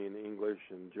it's only in English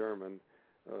and German,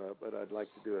 but I'd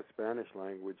like to do a Spanish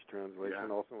language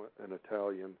translation, also an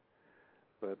Italian,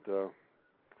 but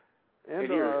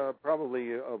and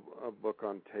probably a book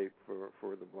on tape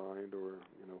for the blind, or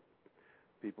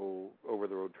people,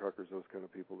 over-the-road truckers, those kind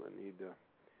of people that need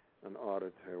an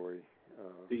auditory.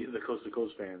 The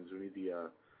coast-to-coast fans who need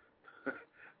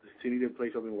they need to play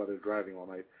something while they're driving all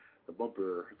night. The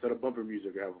bumper, instead of bumper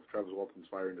music, I have Travis Walton's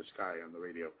 "Fire in the Sky" on the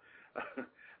radio.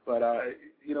 But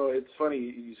it's funny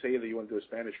you say that you want to do a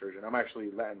Spanish version. I'm actually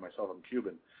Latin myself. I'm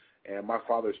Cuban, and my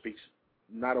father speaks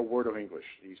not a word of English.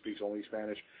 He speaks only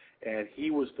Spanish, and he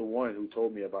was the one who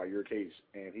told me about your case,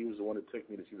 and he was the one that took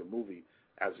me to see the movie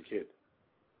as a kid.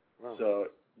 Wow. So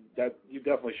that you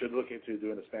definitely should look into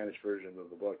doing a Spanish version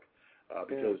of the book,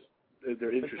 because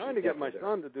they're interesting. I'm trying to get my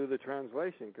son to do the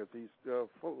translation because he's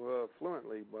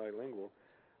fluently bilingual.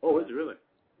 Oh, is he really?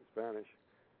 Spanish,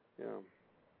 yeah.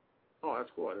 Oh, that's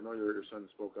cool. I didn't know your son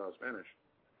spoke Spanish.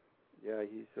 Yeah,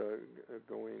 he's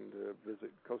going to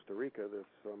visit Costa Rica this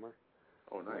summer.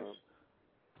 Oh, nice.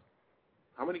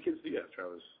 How many kids do you have,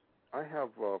 Travis? I have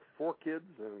 4 kids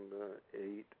and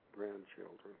 8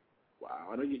 grandchildren. Wow.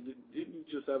 I know didn't you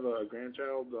just have a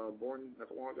grandchild born not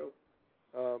too long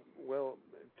ago? Well,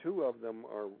 2 of them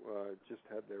are just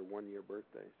had their 1-year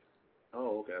birthdays.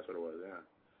 Oh, okay, that's what it was, yeah.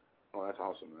 Oh, that's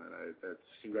awesome, man. That's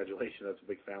congratulations. That's a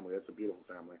big family. That's a beautiful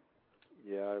family.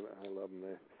 Yeah, I love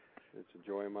them. It's a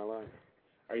joy in my life.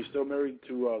 Are you still married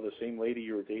to the same lady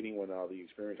you were dating when the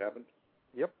experience happened?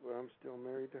 Yep, I'm still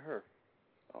married to her.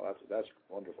 Oh, that's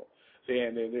wonderful. See,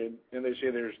 and they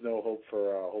say there's no hope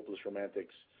for hopeless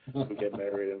romantics who get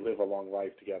married and live a long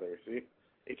life together. See,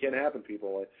 it can happen,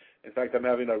 people. In fact, I'm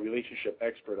having a relationship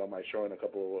expert on my show in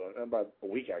about a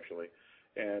week actually,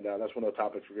 and that's one of the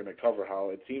topics we're going to cover.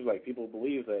 How it seems like people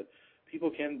believe that people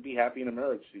can be happy in a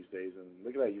marriage these days, and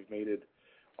look at that, you've made it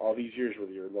all these years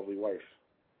with your lovely wife.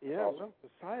 Yeah, awesome.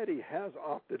 Well, society has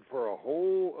opted for a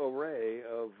whole array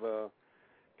of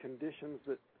conditions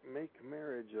that make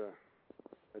marriage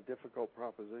a difficult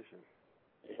proposition.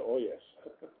 Oh, yes.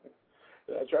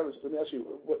 Travis, let me ask you,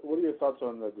 what are your thoughts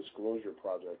on the Disclosure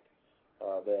Project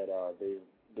that they've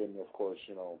been, of course,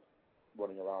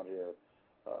 running around here,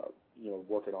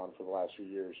 working on for the last few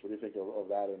years? What do you think of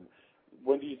that, and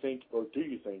when do you think, or do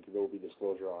you think, there will be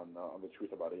disclosure on the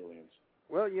truth about aliens?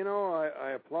 Well,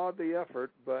 I applaud the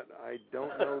effort, but I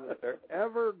don't know that they're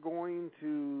ever going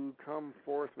to come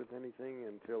forth with anything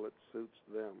until it suits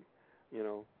them.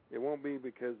 It won't be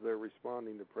because they're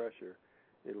responding to pressure.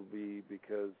 It'll be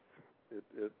because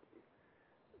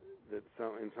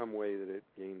in some way that it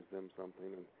gains them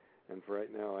something. And for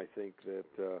right now, I think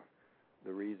that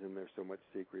the reason there's so much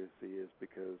secrecy is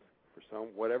because for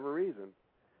whatever reason,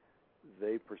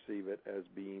 they perceive it as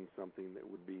being something that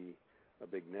would be a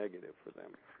big negative for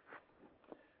them.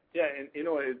 Yeah, and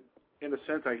in a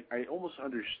sense, I almost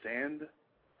understand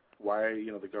why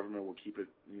the government will keep it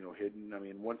hidden. I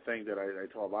mean, one thing that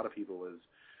I tell a lot of people is,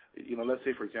 let's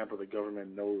say for example the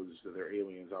government knows that there are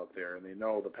aliens out there, and they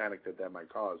know the panic that might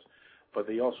cause, but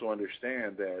they also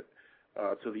understand that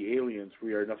to the aliens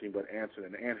we are nothing but ants in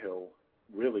an anthill,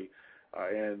 really,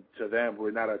 and to them we're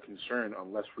not a concern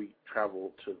unless we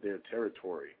travel to their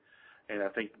territory. And I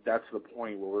think that's the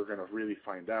point where we're going to really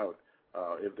find out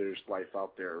if there's life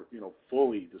out there,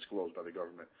 fully disclosed by the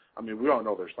government. I mean, we all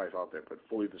know there's life out there, but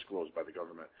fully disclosed by the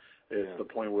government. It's the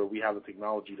point where we have the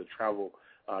technology to travel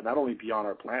not only beyond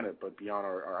our planet, but beyond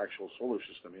our actual solar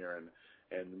system here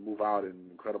and move out in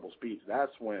incredible speeds.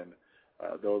 That's when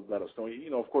they'll let us know.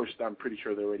 Of course, I'm pretty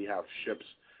sure they already have ships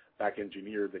back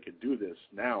engineered that could do this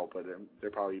now, but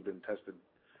they've probably been tested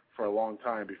for a long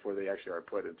time before they actually are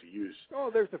put into use. Oh,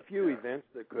 there's a few events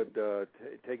that could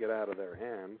take it out of their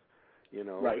hands.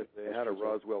 Right. If they had a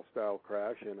Roswell-style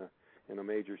crash in a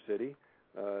major city,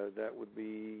 that would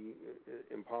be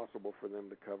impossible for them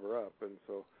to cover up. And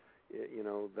so,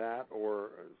 that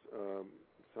or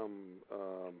some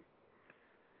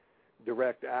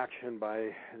direct action by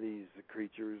these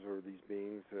creatures or these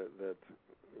beings that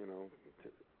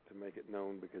to make it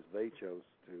known because they chose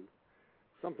to.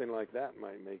 Something like that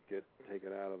might take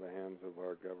it out of the hands of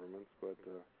our governments, but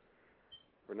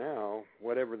for now,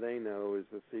 whatever they know is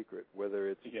a secret. Whether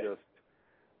it's just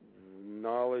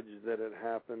knowledge that it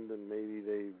happened, and maybe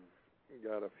they've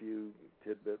got a few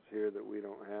tidbits here that we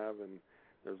don't have, and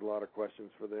there's a lot of questions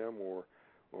for them, or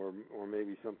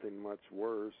maybe something much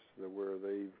worse, where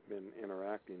they've been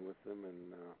interacting with them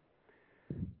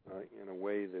in a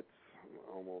way that's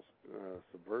almost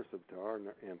subversive to our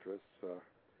interests.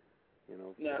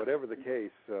 Whatever the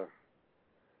case,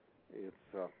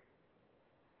 it's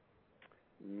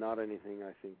not anything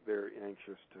I think they're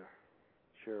anxious to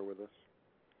share with us.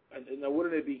 And now,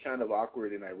 wouldn't it be kind of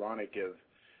awkward and ironic if,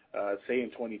 say,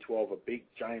 in 2012, a big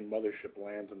giant mothership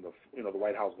lands in the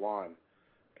White House lawn,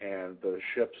 and the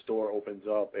ship's door opens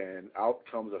up, and out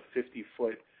comes a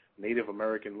 50-foot Native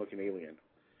American-looking alien?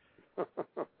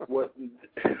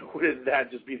 Wouldn't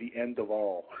that just be the end of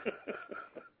all?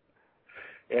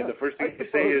 And the first thing they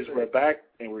say is, we're back,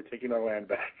 and we're taking our land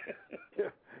back.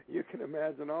 You can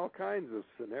imagine all kinds of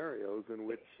scenarios in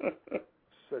which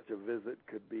such a visit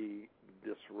could be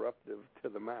disruptive to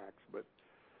the max, but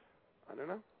I don't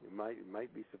know. It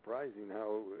might be surprising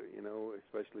how,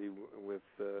 especially with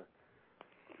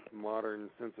modern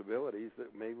sensibilities,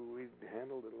 that maybe we've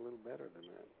handled it a little better than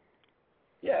that.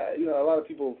 Yeah, a lot of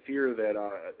people fear that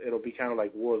it'll be kind of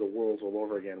like War of the Worlds all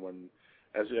over again when,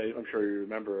 as I'm sure you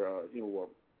remember, well,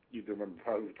 you don't remember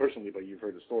personally, but you've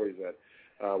heard the stories that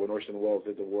when Orson Welles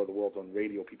did the War of the Worlds on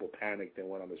radio, people panicked and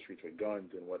went on the streets with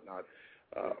guns and whatnot.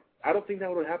 I don't think that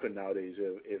would happen nowadays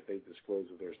if they disclose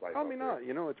that there's life. Probably not.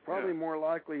 You know, it's probably more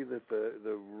likely that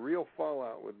the real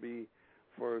fallout would be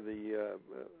for the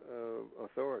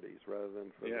authorities rather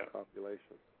than for the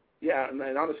population. Yeah, and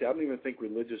honestly, I don't even think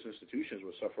religious institutions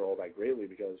will suffer all that greatly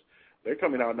because they're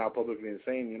coming out now publicly and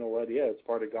saying, you know what, it's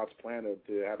part of God's plan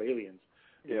to have aliens.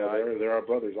 They're our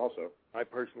brothers also. I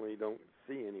personally don't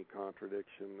see any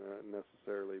contradiction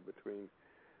necessarily between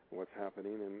what's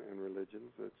happening in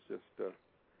religions. It's just,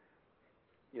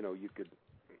 you could,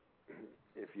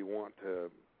 if you want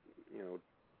to,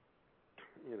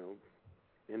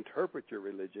 interpret your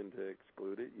religion to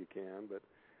exclude it, you can, but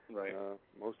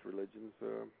most religions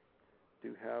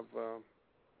do have,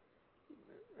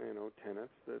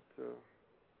 tenets that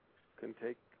can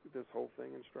take this whole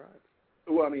thing in stride.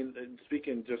 Well, I mean,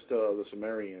 speaking just the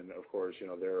Sumerian, of course,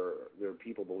 there are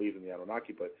people believe in the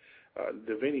Anunnaki, but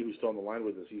Davini, who's still on the line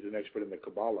with us, he's an expert in the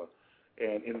Kabbalah,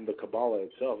 and in the Kabbalah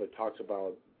itself, it talks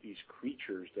about these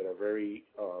creatures that are very,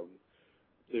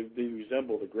 they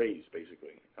resemble the Greys,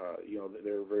 basically.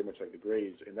 They're very much like the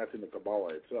Greys, and that's in the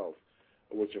Kabbalah itself,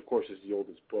 which, of course, is the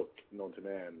oldest book known to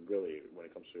man, really, when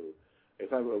it comes to,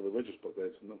 it's not a religious book, but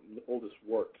it's the oldest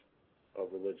work of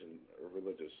religion, or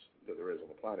religious, that there is on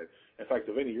the planet. In fact,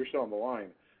 Davini, you're still on the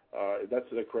line. That's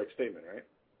the correct statement, right?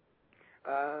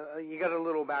 You got it a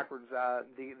little backwards.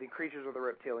 The creatures are the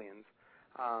reptilians.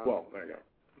 Well, there you go.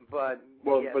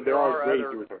 But there are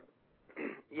Greys.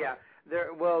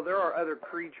 There are other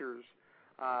creatures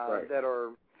that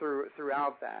are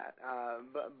throughout that,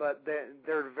 but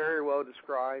they're very well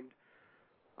described,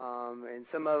 and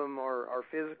some of them are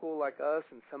physical like us,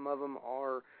 and some of them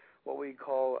are what we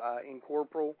call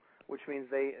incorporeal, which means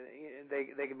they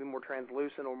can be more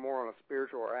translucent or more on a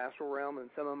spiritual or astral realm, and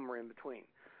some of them are in between.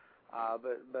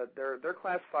 But they're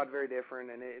classified very different,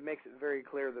 and it makes it very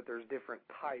clear that there's different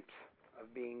types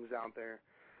of beings out there,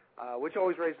 which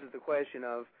always raises the question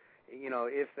of,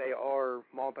 if they are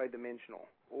multidimensional,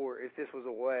 or if this was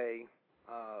a way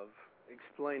of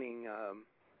explaining,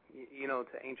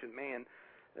 to ancient man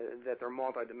that they're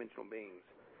multidimensional beings.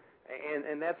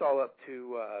 And that's all up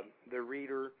to the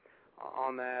reader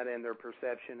on that and their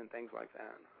perception and things like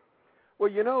that. Well,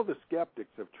 the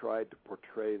skeptics have tried to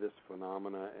portray this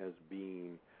phenomena as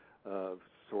being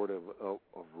sort of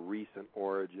recent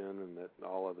origin, and that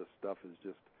all of this stuff is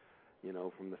just,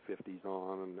 from the 50s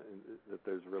on, and that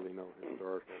there's really no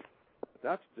historical. But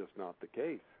that's just not the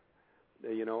case.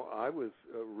 I was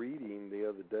reading the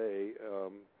other day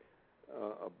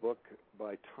a book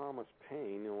by Thomas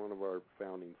Paine, one of our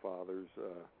founding fathers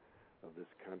of this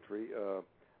country,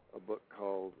 a book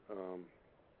called, let's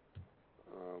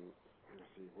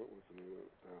see, what was the name of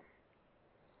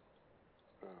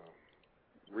it?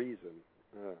 Reason.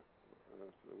 The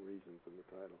reason's in the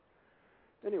title.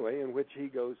 Anyway, in which he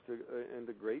goes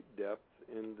into great depth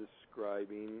in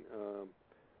describing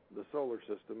the solar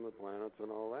system, the planets,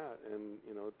 and all that. And,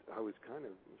 I was kind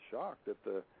of shocked at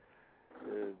the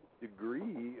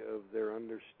degree of their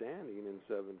understanding in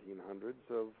 1700s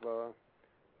of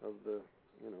the,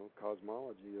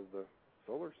 cosmology of the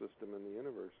solar system and the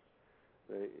universe.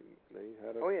 They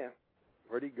had a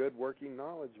pretty good working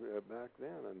knowledge back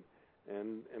then,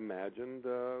 and imagined,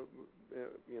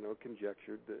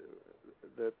 conjectured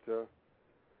that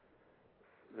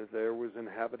there was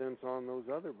inhabitants on those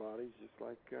other bodies just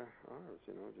like ours,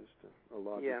 just a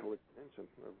logical extension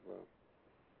of...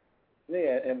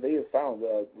 and they have found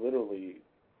literally,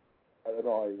 I don't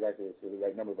know exactly if it's the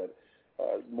right number, but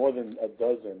more than a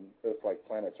dozen Earth-like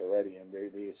planets already, and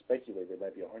they speculate there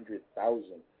might be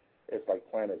 100,000 Earth-like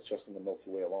planets just in the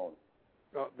Milky Way alone.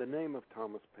 The name of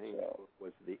Thomas Paine's book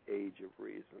was The Age of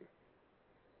Reason.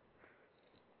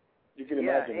 You can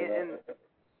imagine that.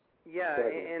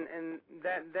 And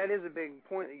that is a big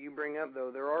point that you bring up,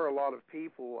 though. There are a lot of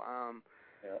people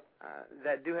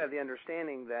that do have the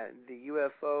understanding that the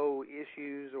UFO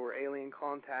issues or alien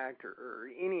contact or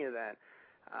any of that,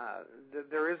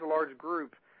 there is a large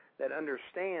group that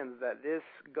understands that this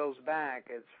goes back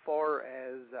as far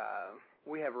as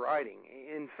we have writing.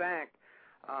 In fact,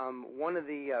 one of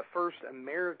the first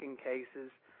American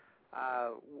cases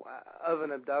of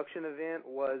an abduction event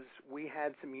was we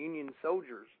had some Union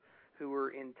soldiers who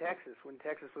were in Texas when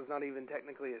Texas was not even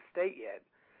technically a state yet,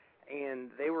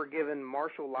 and they were given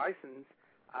martial license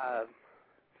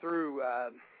through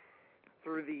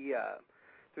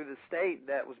the state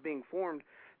that was being formed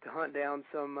to hunt down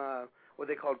some what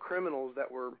they called criminals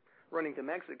that were running to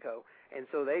Mexico. And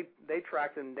so they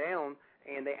tracked them down,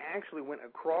 and they actually went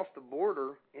across the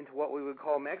border into what we would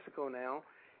call Mexico now,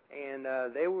 and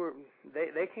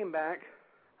they came back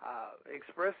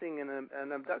expressing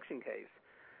an abduction case.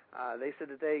 They said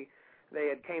that they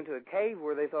had came to a cave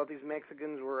where they thought these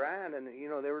Mexicans were at, and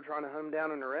they were trying to hunt them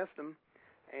down and arrest them.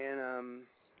 And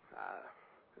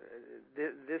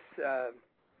this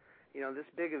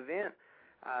big event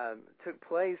took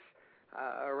place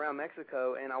around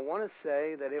Mexico, and I want to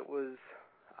say that it was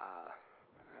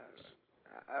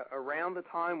around the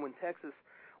time when Texas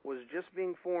was just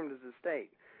being formed as a state.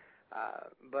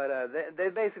 But they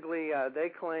basically they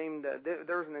claimed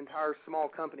there was an entire small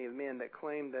company of men that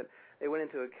claimed that they went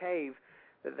into a cave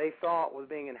that they thought was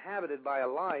being inhabited by a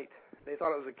light. They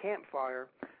thought it was a campfire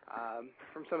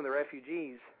from some of the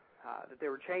refugees that they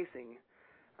were chasing,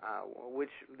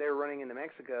 which they were running into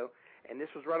Mexico. And this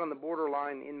was right on the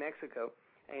borderline in Mexico.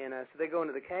 And so they go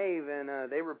into the cave,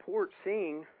 and they report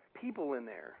seeing people in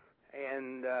there.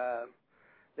 And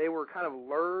they were kind of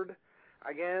lured,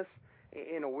 I guess,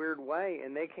 in a weird way.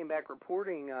 And they came back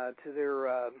reporting to their,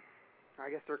 I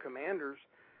guess, their commanders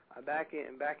back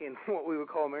in what we would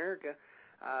call America,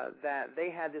 that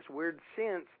they had this weird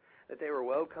sense that they were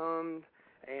welcomed,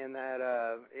 and that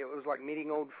it was like meeting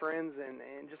old friends,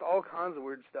 and just all kinds of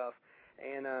weird stuff.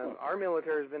 And our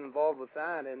military has been involved with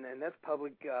that, and that's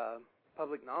public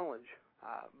knowledge.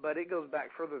 But it goes back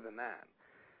further than that.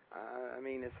 I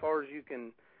mean, as far as you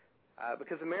can,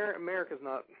 because America's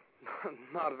not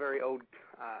a very old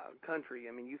country.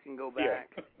 I mean, you can go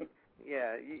back.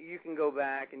 Yeah, you can go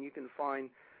back and you can find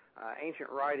ancient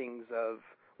writings of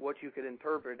what you could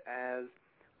interpret as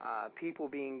people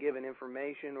being given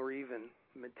information or even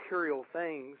material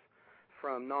things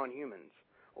from non-humans,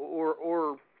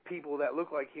 or people that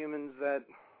look like humans that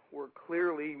were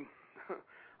clearly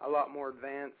a lot more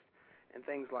advanced and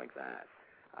things like that.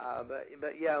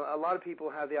 But yeah, a lot of people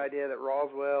have the idea that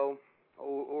Roswell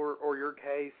or your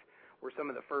case were some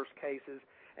of the first cases,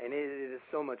 and it is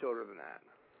so much older than that.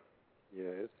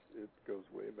 Yeah, it goes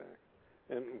way back.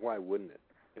 And why wouldn't it,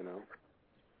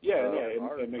 Yeah,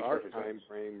 it makes our perfect time sense.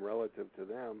 frame relative to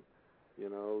them,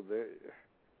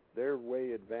 they're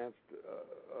way advanced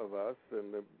of us,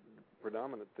 and the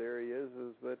predominant theory is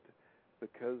that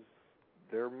because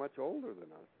they're much older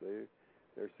than us,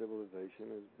 their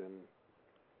civilization has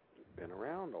been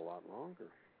around a lot longer.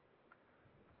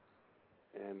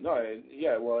 And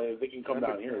well, if they can come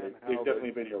down here, they've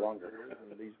definitely been here longer.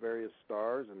 And these various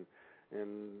stars, and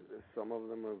some of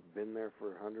them have been there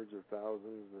for hundreds of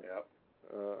thousands,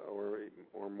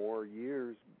 or more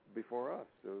years before us.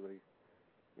 So they,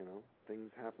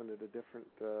 things happen at a different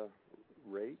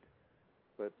rate,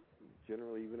 but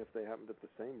generally, even if they happened at the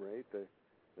same rate,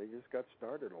 they just got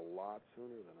started a lot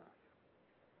sooner than us.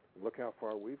 Look how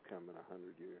far we've come in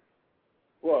 100 years.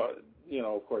 Well,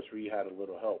 of course, we had a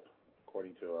little help,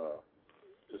 according to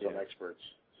some experts.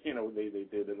 They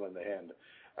did lend a hand.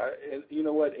 And you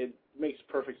know what? It makes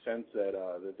perfect sense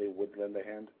that they would lend a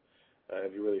hand,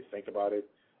 if you really think about it.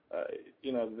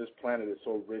 This planet is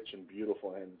so rich and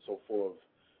beautiful and so full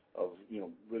of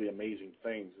really amazing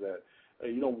things that,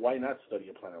 why not study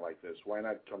a planet like this? Why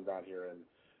not come down here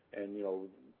and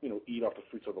eat off the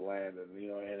fruits of the land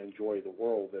and enjoy the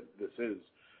world that this is?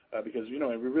 Because,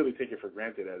 and we really take it for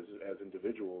granted as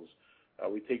individuals.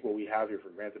 We take what we have here for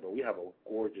granted, but we have a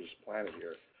gorgeous planet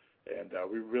here, and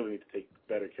we really need to take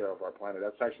better care of our planet.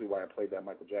 That's actually why I played that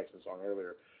Michael Jackson song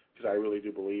earlier, because I really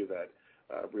do believe that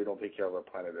we don't take care of our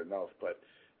planet enough. But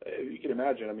you can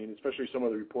imagine, especially some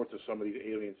of the reports of some of these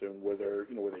aliens and where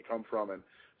they come from, and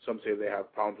some say they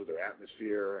have problems with their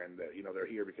atmosphere, and they're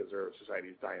here because their society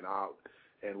is dying out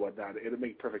and whatnot. It would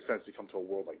make perfect sense to come to a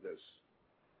world like this.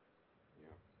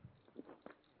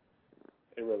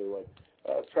 It really would.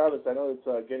 Travis, I know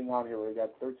it's getting on here. We've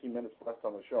got 13 minutes left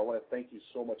on the show. I want to thank you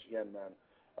so much again, man,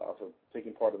 for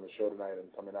taking part in the show tonight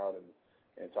and coming out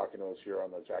and talking to us here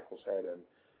on the Jackal's Head. And,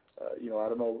 I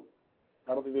don't know,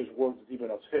 I don't think there's words deep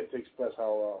enough to express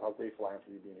how grateful I am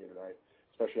for you being here tonight,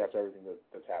 especially after everything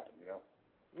that's happened,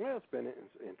 Well, it's been an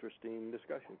interesting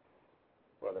discussion.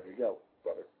 Well, there you go,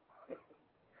 brother.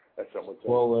 That's someone.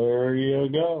 Well, there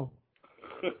you go.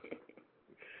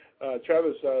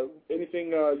 Travis, anything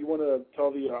you want to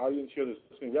tell the audience here that's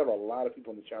listening? We have a lot of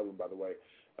people in the chat room, by the way.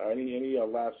 Any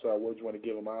last words you want to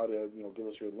give them out? Give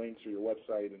us your links or your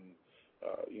website, and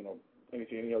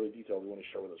any other details you want to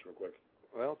share with us real quick.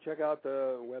 Well, check out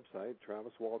the website,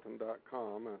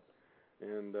 traviswalton.com,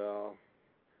 and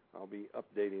I'll be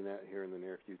updating that here in the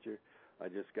near future. I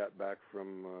just got back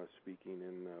from speaking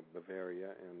in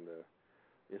Bavaria and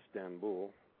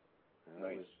Istanbul.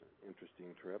 Nice. It was an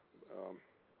interesting trip.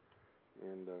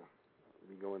 And I'll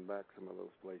be going back some of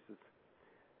those places.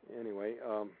 Anyway,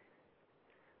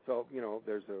 so,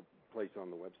 there's a place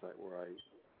on the website where I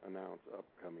announce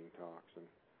upcoming talks, and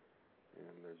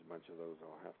and there's a bunch of those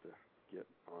I'll have to get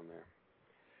on there.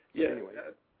 Yeah. Anyway.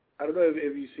 I don't know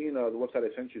if you've seen the website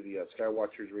I sent you, the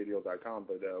skywatchersradio.com,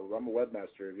 but I'm a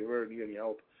webmaster. If you ever need any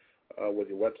help with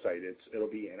your website, it'll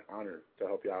be an honor to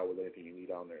help you out with anything you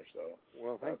need on there. So,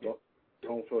 well, thank you.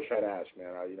 Don't feel shy to ask,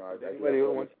 man. Anybody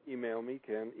who wants to email me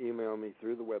can email me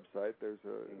through the website. There's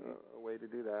a way to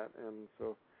do that, and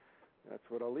so that's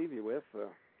what I'll leave you with.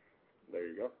 There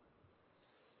you go.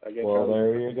 Again, well,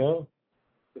 there you go.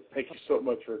 Thank you so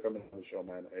much for coming on the show,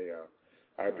 man. Hey,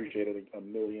 I appreciate it a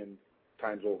million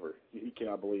times over. You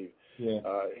cannot believe. Yeah.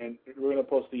 And we're going to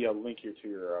post the link here to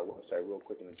your website real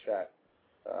quick in the chat.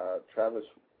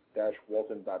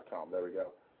 Travis-Walton.com. There we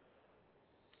go.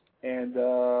 And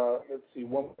let's see,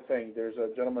 one more thing. There's a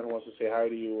gentleman who wants to say hi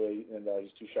to you, and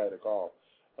he's too shy to call.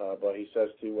 But he says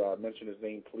to mention his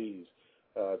name, please.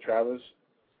 Travis?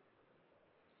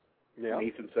 Yeah.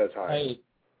 Nathan says hi.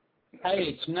 Hey,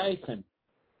 it's Nathan.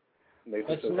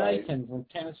 It's Nathan from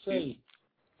Tennessee.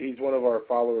 He's one of our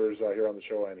followers here on the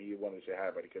show, and he wanted to say hi,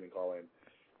 but he couldn't call in.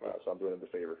 So I'm doing him the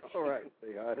favor. All right.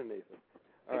 Say hi to Nathan.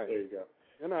 All right. There you go.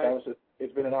 Good night. Travis,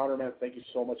 it's been an honor, man. Thank you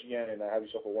so much again, and have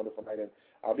yourself a wonderful night. And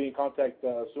I'll be in contact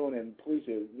soon, and please,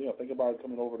 think about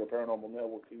coming over to Paranormal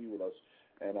Network TV with us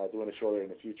and doing a show there in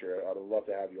the future. I'd love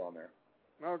to have you on there.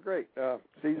 Oh, great.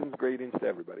 Season's greetings to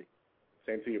everybody.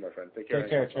 Same to you, my friend. Take care. Take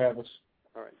care, Travis.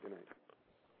 All right. Good night.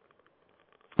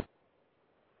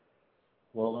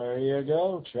 Well, there you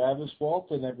go. Travis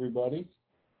Walton, everybody.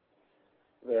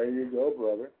 There you go,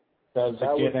 brother. Does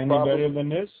it get any better than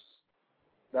this?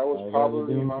 That was I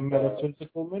probably do my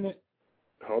metaphysical minute.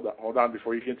 Hold on,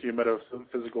 before you get to your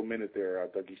metaphysical minute there,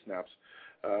 Dougie Snaps.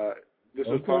 This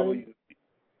is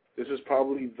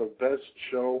probably the best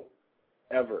show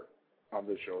ever on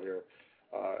this show here,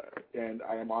 and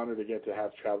I am honored to get to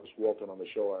have Travis Walton on the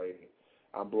show.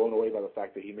 I'm blown away by the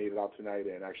fact that he made it out tonight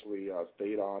and actually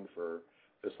stayed on for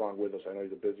this long with us. I know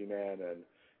he's a busy man, and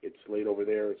it's late over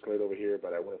there, it's late over here,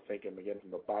 but I want to thank him again from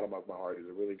the bottom of my heart. He's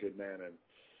a really good man, and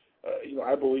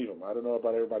I believe him. I don't know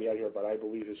about everybody out here, but I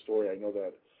believe his story. I know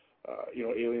that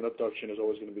alien abduction is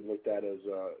always going to be looked at as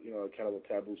kind of a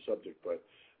taboo subject, but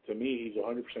to me, he's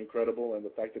 100% credible, and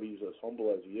the fact that he's as humble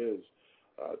as he is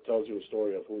tells you a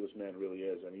story of who this man really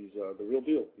is, and he's the real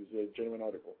deal. He's a genuine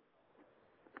article.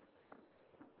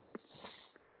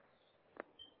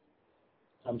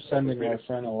 I'm sending our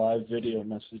friend a live video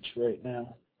message right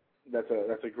now. That's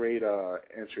a great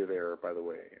answer there, by the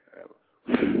way.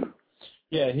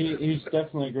 Yeah, he's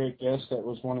definitely a great guest. That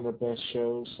was one of the best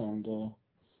shows, and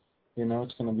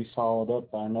it's going to be followed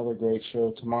up by another great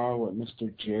show tomorrow with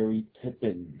Mr. Jerry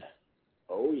Pippin.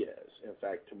 Oh yes, in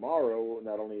fact, tomorrow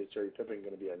not only is Jerry Pippin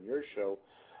going to be on your show,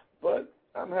 but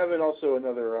I'm having also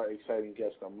another exciting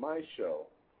guest on my show.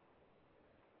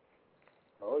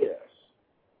 Oh yes.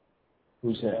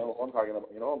 Who's that? You know what I'm talking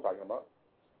about?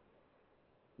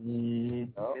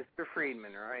 No? Mr.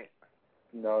 Friedman, right?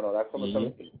 No, that's on the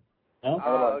 17th. No?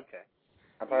 Oh, okay.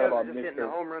 I'm talking about just hitting the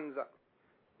home runs.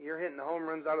 You're hitting the home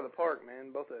runs out of the park,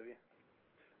 man, both of you.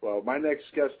 Well, my next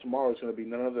guest tomorrow is going to be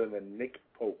none other than Nick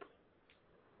Pope.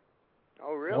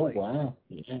 Oh, really? Oh, wow.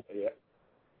 Yeah.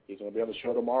 He's going to be on the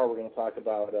show tomorrow. We're going to talk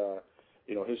about,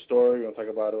 his story. We're going to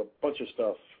talk about a bunch of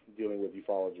stuff dealing with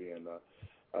ufology, and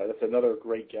that's another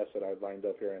great guest that I've lined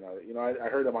up here. And I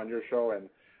heard him on your show, and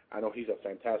I know he's a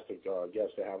fantastic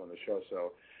guest to have on the show.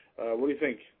 So, what do you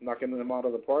think? Knocking them out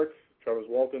of the park? Travis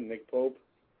Walton, Nick Pope,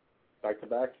 back to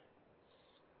back.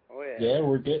 Oh yeah. Yeah,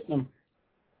 we're getting them.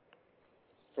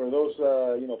 For those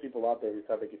people out there who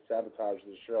thought they could sabotage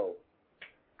the show,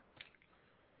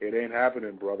 it ain't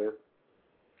happening, brother.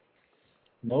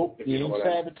 Nope, you ain't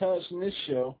sabotaging this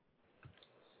show.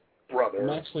 Brother.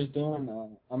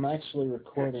 I'm actually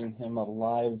recording him a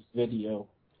live video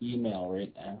email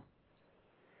right now.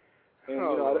 And,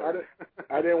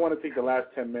 I didn't want to take the last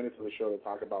 10 minutes of the show to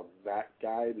talk about that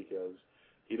guy because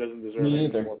he doesn't deserve any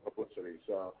more publicity.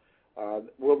 So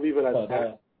we'll leave it at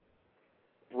that.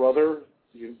 Brother,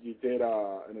 you did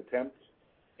an attempt,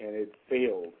 and it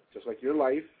failed. Just like your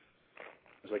life,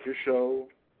 just like your show,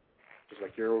 just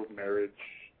like your marriage,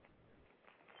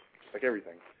 just like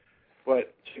everything.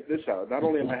 But check this out. Not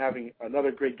only am I having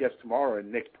another great guest tomorrow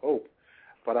in Nick Pope,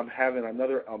 but I'm having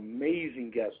another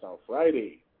amazing guest on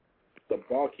Friday. The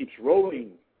ball keeps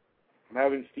rolling. I'm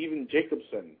having Stephen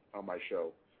Jacobson on my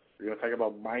show. We're going to talk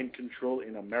about mind control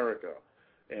in America.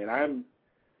 And I'm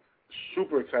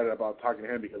super excited about talking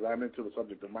to him because I'm into the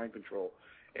subject of mind control.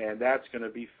 And that's going to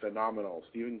be phenomenal.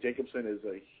 Stephen Jacobson is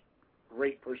a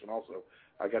great person also.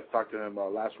 I got to talk to him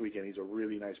last week, and he's a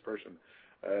really nice person.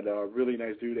 And a really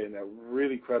nice dude and a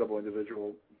really credible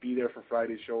individual. Be there for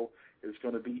Friday's show. It's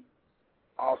going to be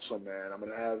awesome, man. I'm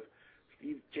going to have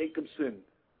Steve Jacobson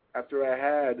after I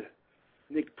had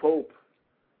Nick Pope,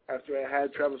 after I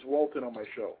had Travis Walton on my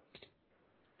show.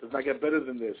 Does not get better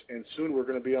than this. And soon we're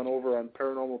going to be over on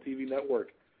Paranormal TV Network.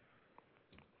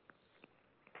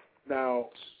 Now,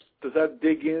 does that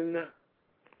dig in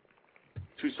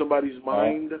to somebody's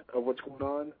mind of what's going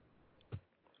on?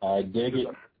 I dig it.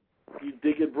 You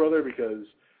dig it, brother, because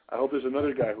I hope there's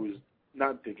another guy who's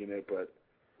not digging it, but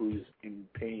who's in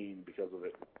pain because of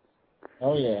it.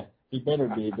 Oh, yeah. He better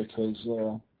be, because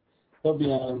he'll be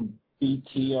on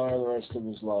BTR the rest of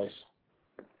his life.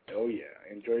 Oh, yeah.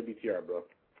 Enjoy BTR, bro.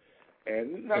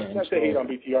 And not to hate on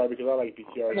BTR, because I like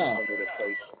BTR. It's a fun little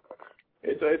place.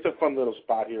 It's a fun little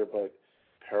spot here, but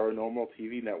Paranormal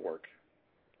TV Network,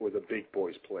 where the big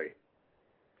boys play.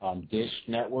 On Dish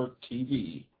Network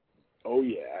TV. Oh,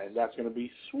 yeah, and that's going to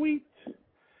be sweet.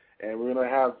 And we're going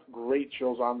to have great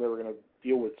shows on there. We're going to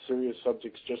deal with serious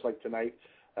subjects just like tonight.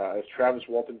 If Travis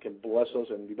Walton can bless us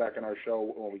and be back on our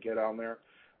show when we get on there,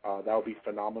 that would be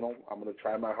phenomenal. I'm going to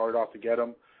try my heart off to get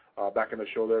him back on the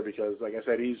show there because, like I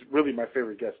said, he's really my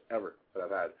favorite guest ever that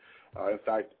I've had. In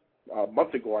fact, a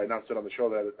month ago I announced it on the show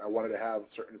that I wanted to have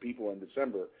certain people in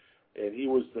December, and he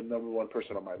was the number one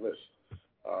person on my list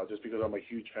just because I'm a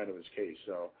huge fan of his case.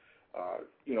 So,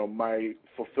 my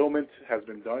fulfillment has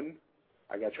been done.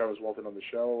 I got Travis Walton on the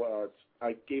show.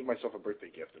 I gave myself a birthday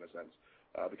gift in a sense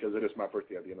because it is my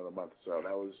birthday at the end of the month. So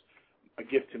that was a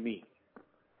gift to me,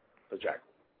 the Jack.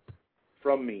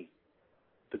 From me,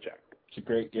 the Jack. It's a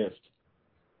great gift.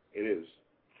 It is.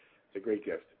 It's a great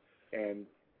gift. And,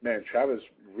 man, Travis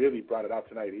really brought it out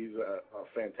tonight. He's a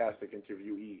fantastic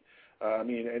interviewee.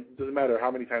 It doesn't matter how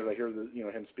many times I hear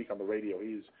him speak on the radio.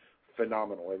 He's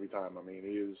phenomenal every time. He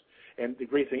is. And the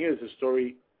great thing is his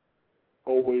story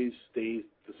always stays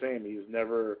the same. He's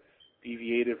never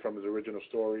deviated from his original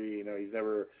story. He's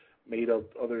never made up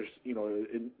others,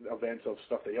 in events of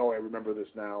stuff that, I remember this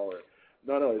now. Or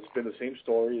no, it's been the same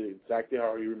story, exactly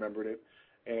how he remembered it.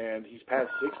 And he's passed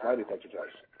 6 lie detector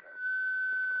tests.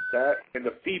 That and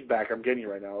the feedback I'm getting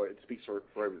right now, it speaks for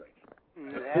everything.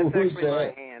 That's actually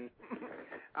my hand.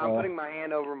 I'm putting my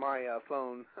hand over my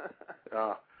phone.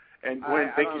 And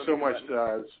Gwen, thank you so much.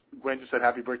 Gwen just said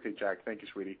happy birthday, Jack. Thank you,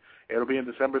 sweetie. It'll be on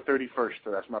December 31st,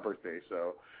 so that's my birthday.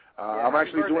 So I'm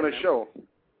actually doing a show.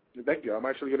 Thank you. I'm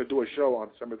actually going to do a show on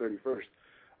December 31st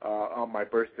on my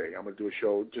birthday. I'm going to do a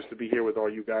show just to be here with all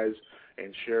you guys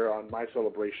and share on my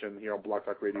celebration here on Block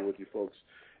Talk Radio with you folks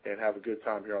and have a good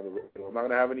time here on the radio. I'm not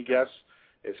going to have any guests.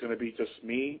 It's going to be just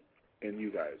me and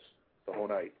you guys the whole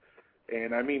night.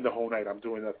 And I mean the whole night. I'm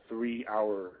doing a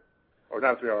 3-hour, or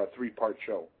not 3-hour, a 3-part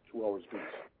show, 2 hours piece,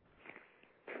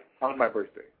 on my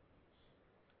birthday.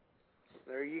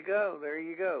 There you go.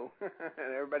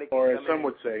 Everybody can or as come some in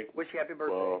would say, wish you happy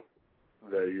birthday. Well,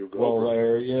 there you go. Well, brother.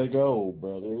 there you go,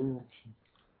 brother.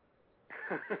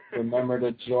 Remember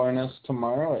to join us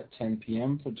tomorrow at 10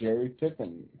 p.m. for Jerry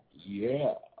Pippin.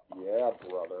 Yeah. Yeah,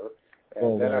 brother. And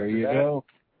well, then there you go.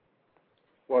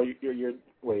 Well, you're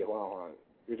wait, hold on.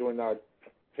 You're doing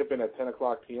Pippin at 10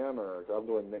 o'clock p.m. or I'm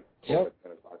doing Nick at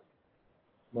 10 o'clock?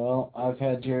 Well, I've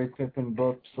had Jerry Pippin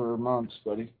booked for months,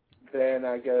 buddy. Then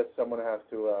I guess I'm going to have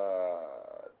to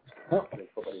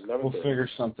we'll figure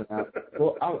something out.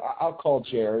 Well, I'll call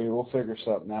Jerry. We'll figure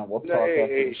something out. We'll talk after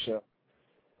the show.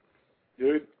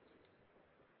 Dude,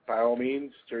 by all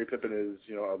means, Jerry Pippin is,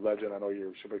 a legend. I know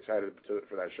you're super excited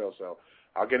for that show, so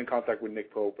I'll get in contact with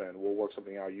Nick Pope, and we'll work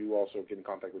something out. You also get in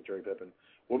contact with Jerry Pippin.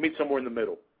 We'll meet somewhere in the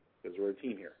middle, because we're a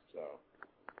team here, so.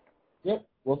 Yep,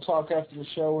 we'll talk after the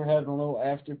show. We're having a little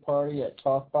after party at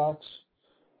Talkbox.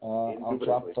 I'll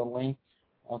drop the link.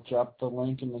 I'll drop the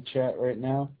link in the chat right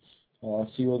now. A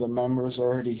few of the members are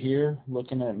already here,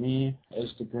 looking at me as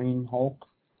the Green Hulk.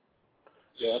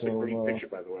 Yeah, that's a great picture,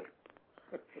 by the way.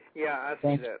 Yeah, I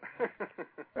see that.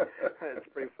 That's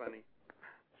pretty funny.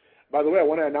 By the way, I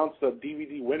want to announce the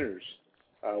DVD winners,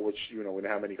 which, we didn't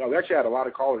have many callers. We actually had a lot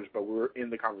of callers, but we were in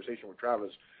the conversation with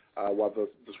Travis while the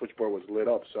switchboard was lit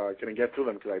up, so I couldn't get to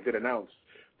them because I did announce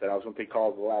that I was going to take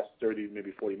calls the last 30,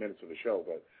 maybe 40 minutes of the show.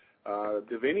 But,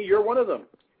 Davini, you're one of them.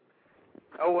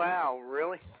 Oh, wow,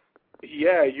 really?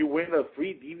 Yeah, you win a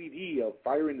free DVD of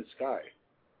Fire in the Sky.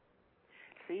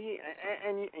 See,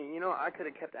 and I could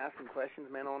have kept asking questions,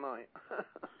 man, all night.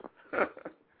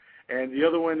 And the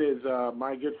other one is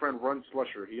my good friend Ron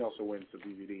Slusher. He also wins the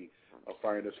DVD of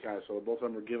Fire in the Sky. So both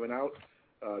of them are given out.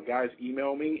 Guys,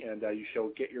 email me, and you shall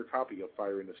get your copy of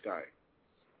Fire in the Sky.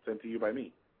 Sent to you by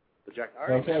me, the Jack. All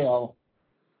right, okay,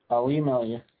 I'll email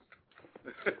you.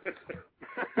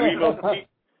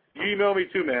 You email me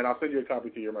too, man. I'll send you a copy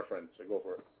to you. You're my friend, so go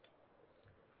for it.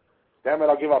 Damn it,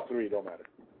 I'll give out 3. Don't matter.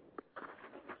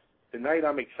 tonight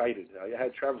I'm excited. I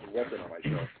had Travis Walton on my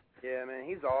show. Yeah, man,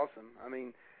 he's awesome. I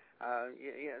mean,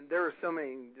 there are so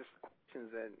many just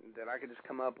questions that I could just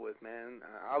come up with, man.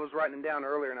 I was writing them down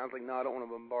earlier, and I was like, no, I don't want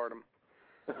to bombard them.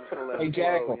 I'm just gonna let Hey, them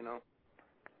Jackal. flow, you know.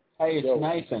 Hey, it's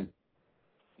Nathan.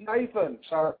 Nathan.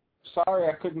 Sorry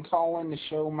I couldn't call in the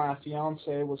show. My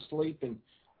fiance was sleeping.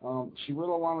 She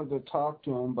really wanted to talk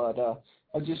to him, but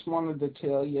I just wanted to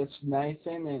tell you it's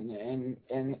Nathan,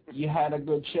 and you had a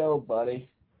good show, buddy.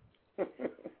 You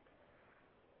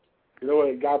know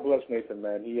what? God bless Nathan,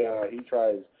 man. He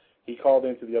tries. He called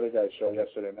into the other guy's show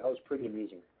yesterday, and that was pretty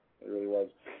amusing. It really was.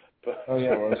 But oh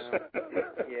yeah, it was.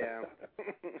 Yeah.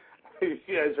 You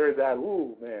guys heard that?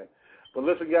 Ooh, man. But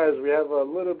listen, guys, we have a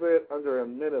little bit under a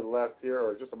minute left here,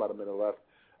 or just about a minute left.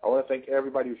 I want to thank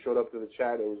everybody who showed up to the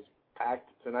chat. It was packed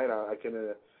tonight.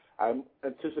 I'm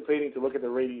anticipating to look at the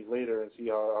ratings later and see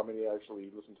how many actually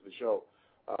listen to the show.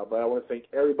 But I want to thank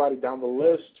everybody down the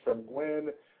list, from Gwen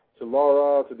to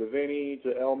Laura to Davini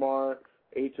to Elmar,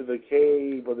 A to the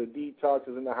K, Brother Detox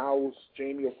is in the house.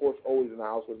 Jamie, of course, always in the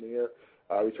house with me here.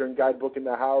 Return Guidebook in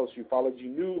the house. Ufology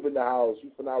Noob in the house.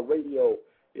 UFONOW Radio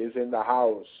is in the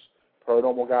house.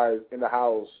 Paranormal Guys in the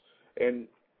house. And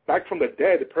back from the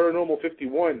dead, Paranormal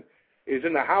 51 is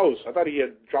in the house. I thought he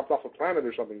had dropped off a planet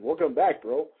or something. Welcome back,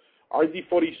 bro.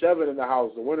 RD47 in the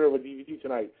house, the winner of a DVD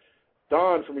tonight.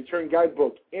 Don from Return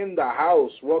Guidebook in the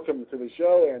house. Welcome to the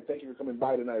show, and thank you for coming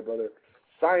by tonight, brother.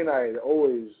 Cyanide,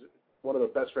 always one of the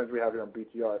best friends we have here on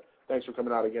BTR. Thanks for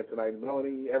coming out again tonight.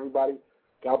 Melanie, everybody,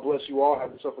 God bless you all.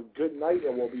 Have yourself a good night,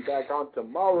 and we'll be back on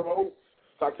tomorrow.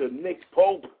 Talk to Nick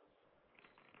Pope.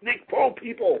 Nick Pope,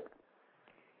 people.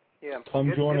 Yeah.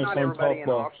 Come join us on Talkbox.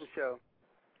 Awesome show.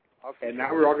 And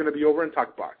now we're all going to be over in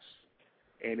Talkbox.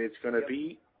 And it's going to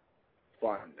be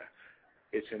fun.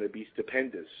 It's going to be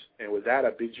stupendous. And with that,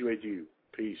 I bid you adieu.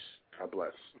 Peace. God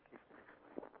bless.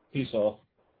 Peace all.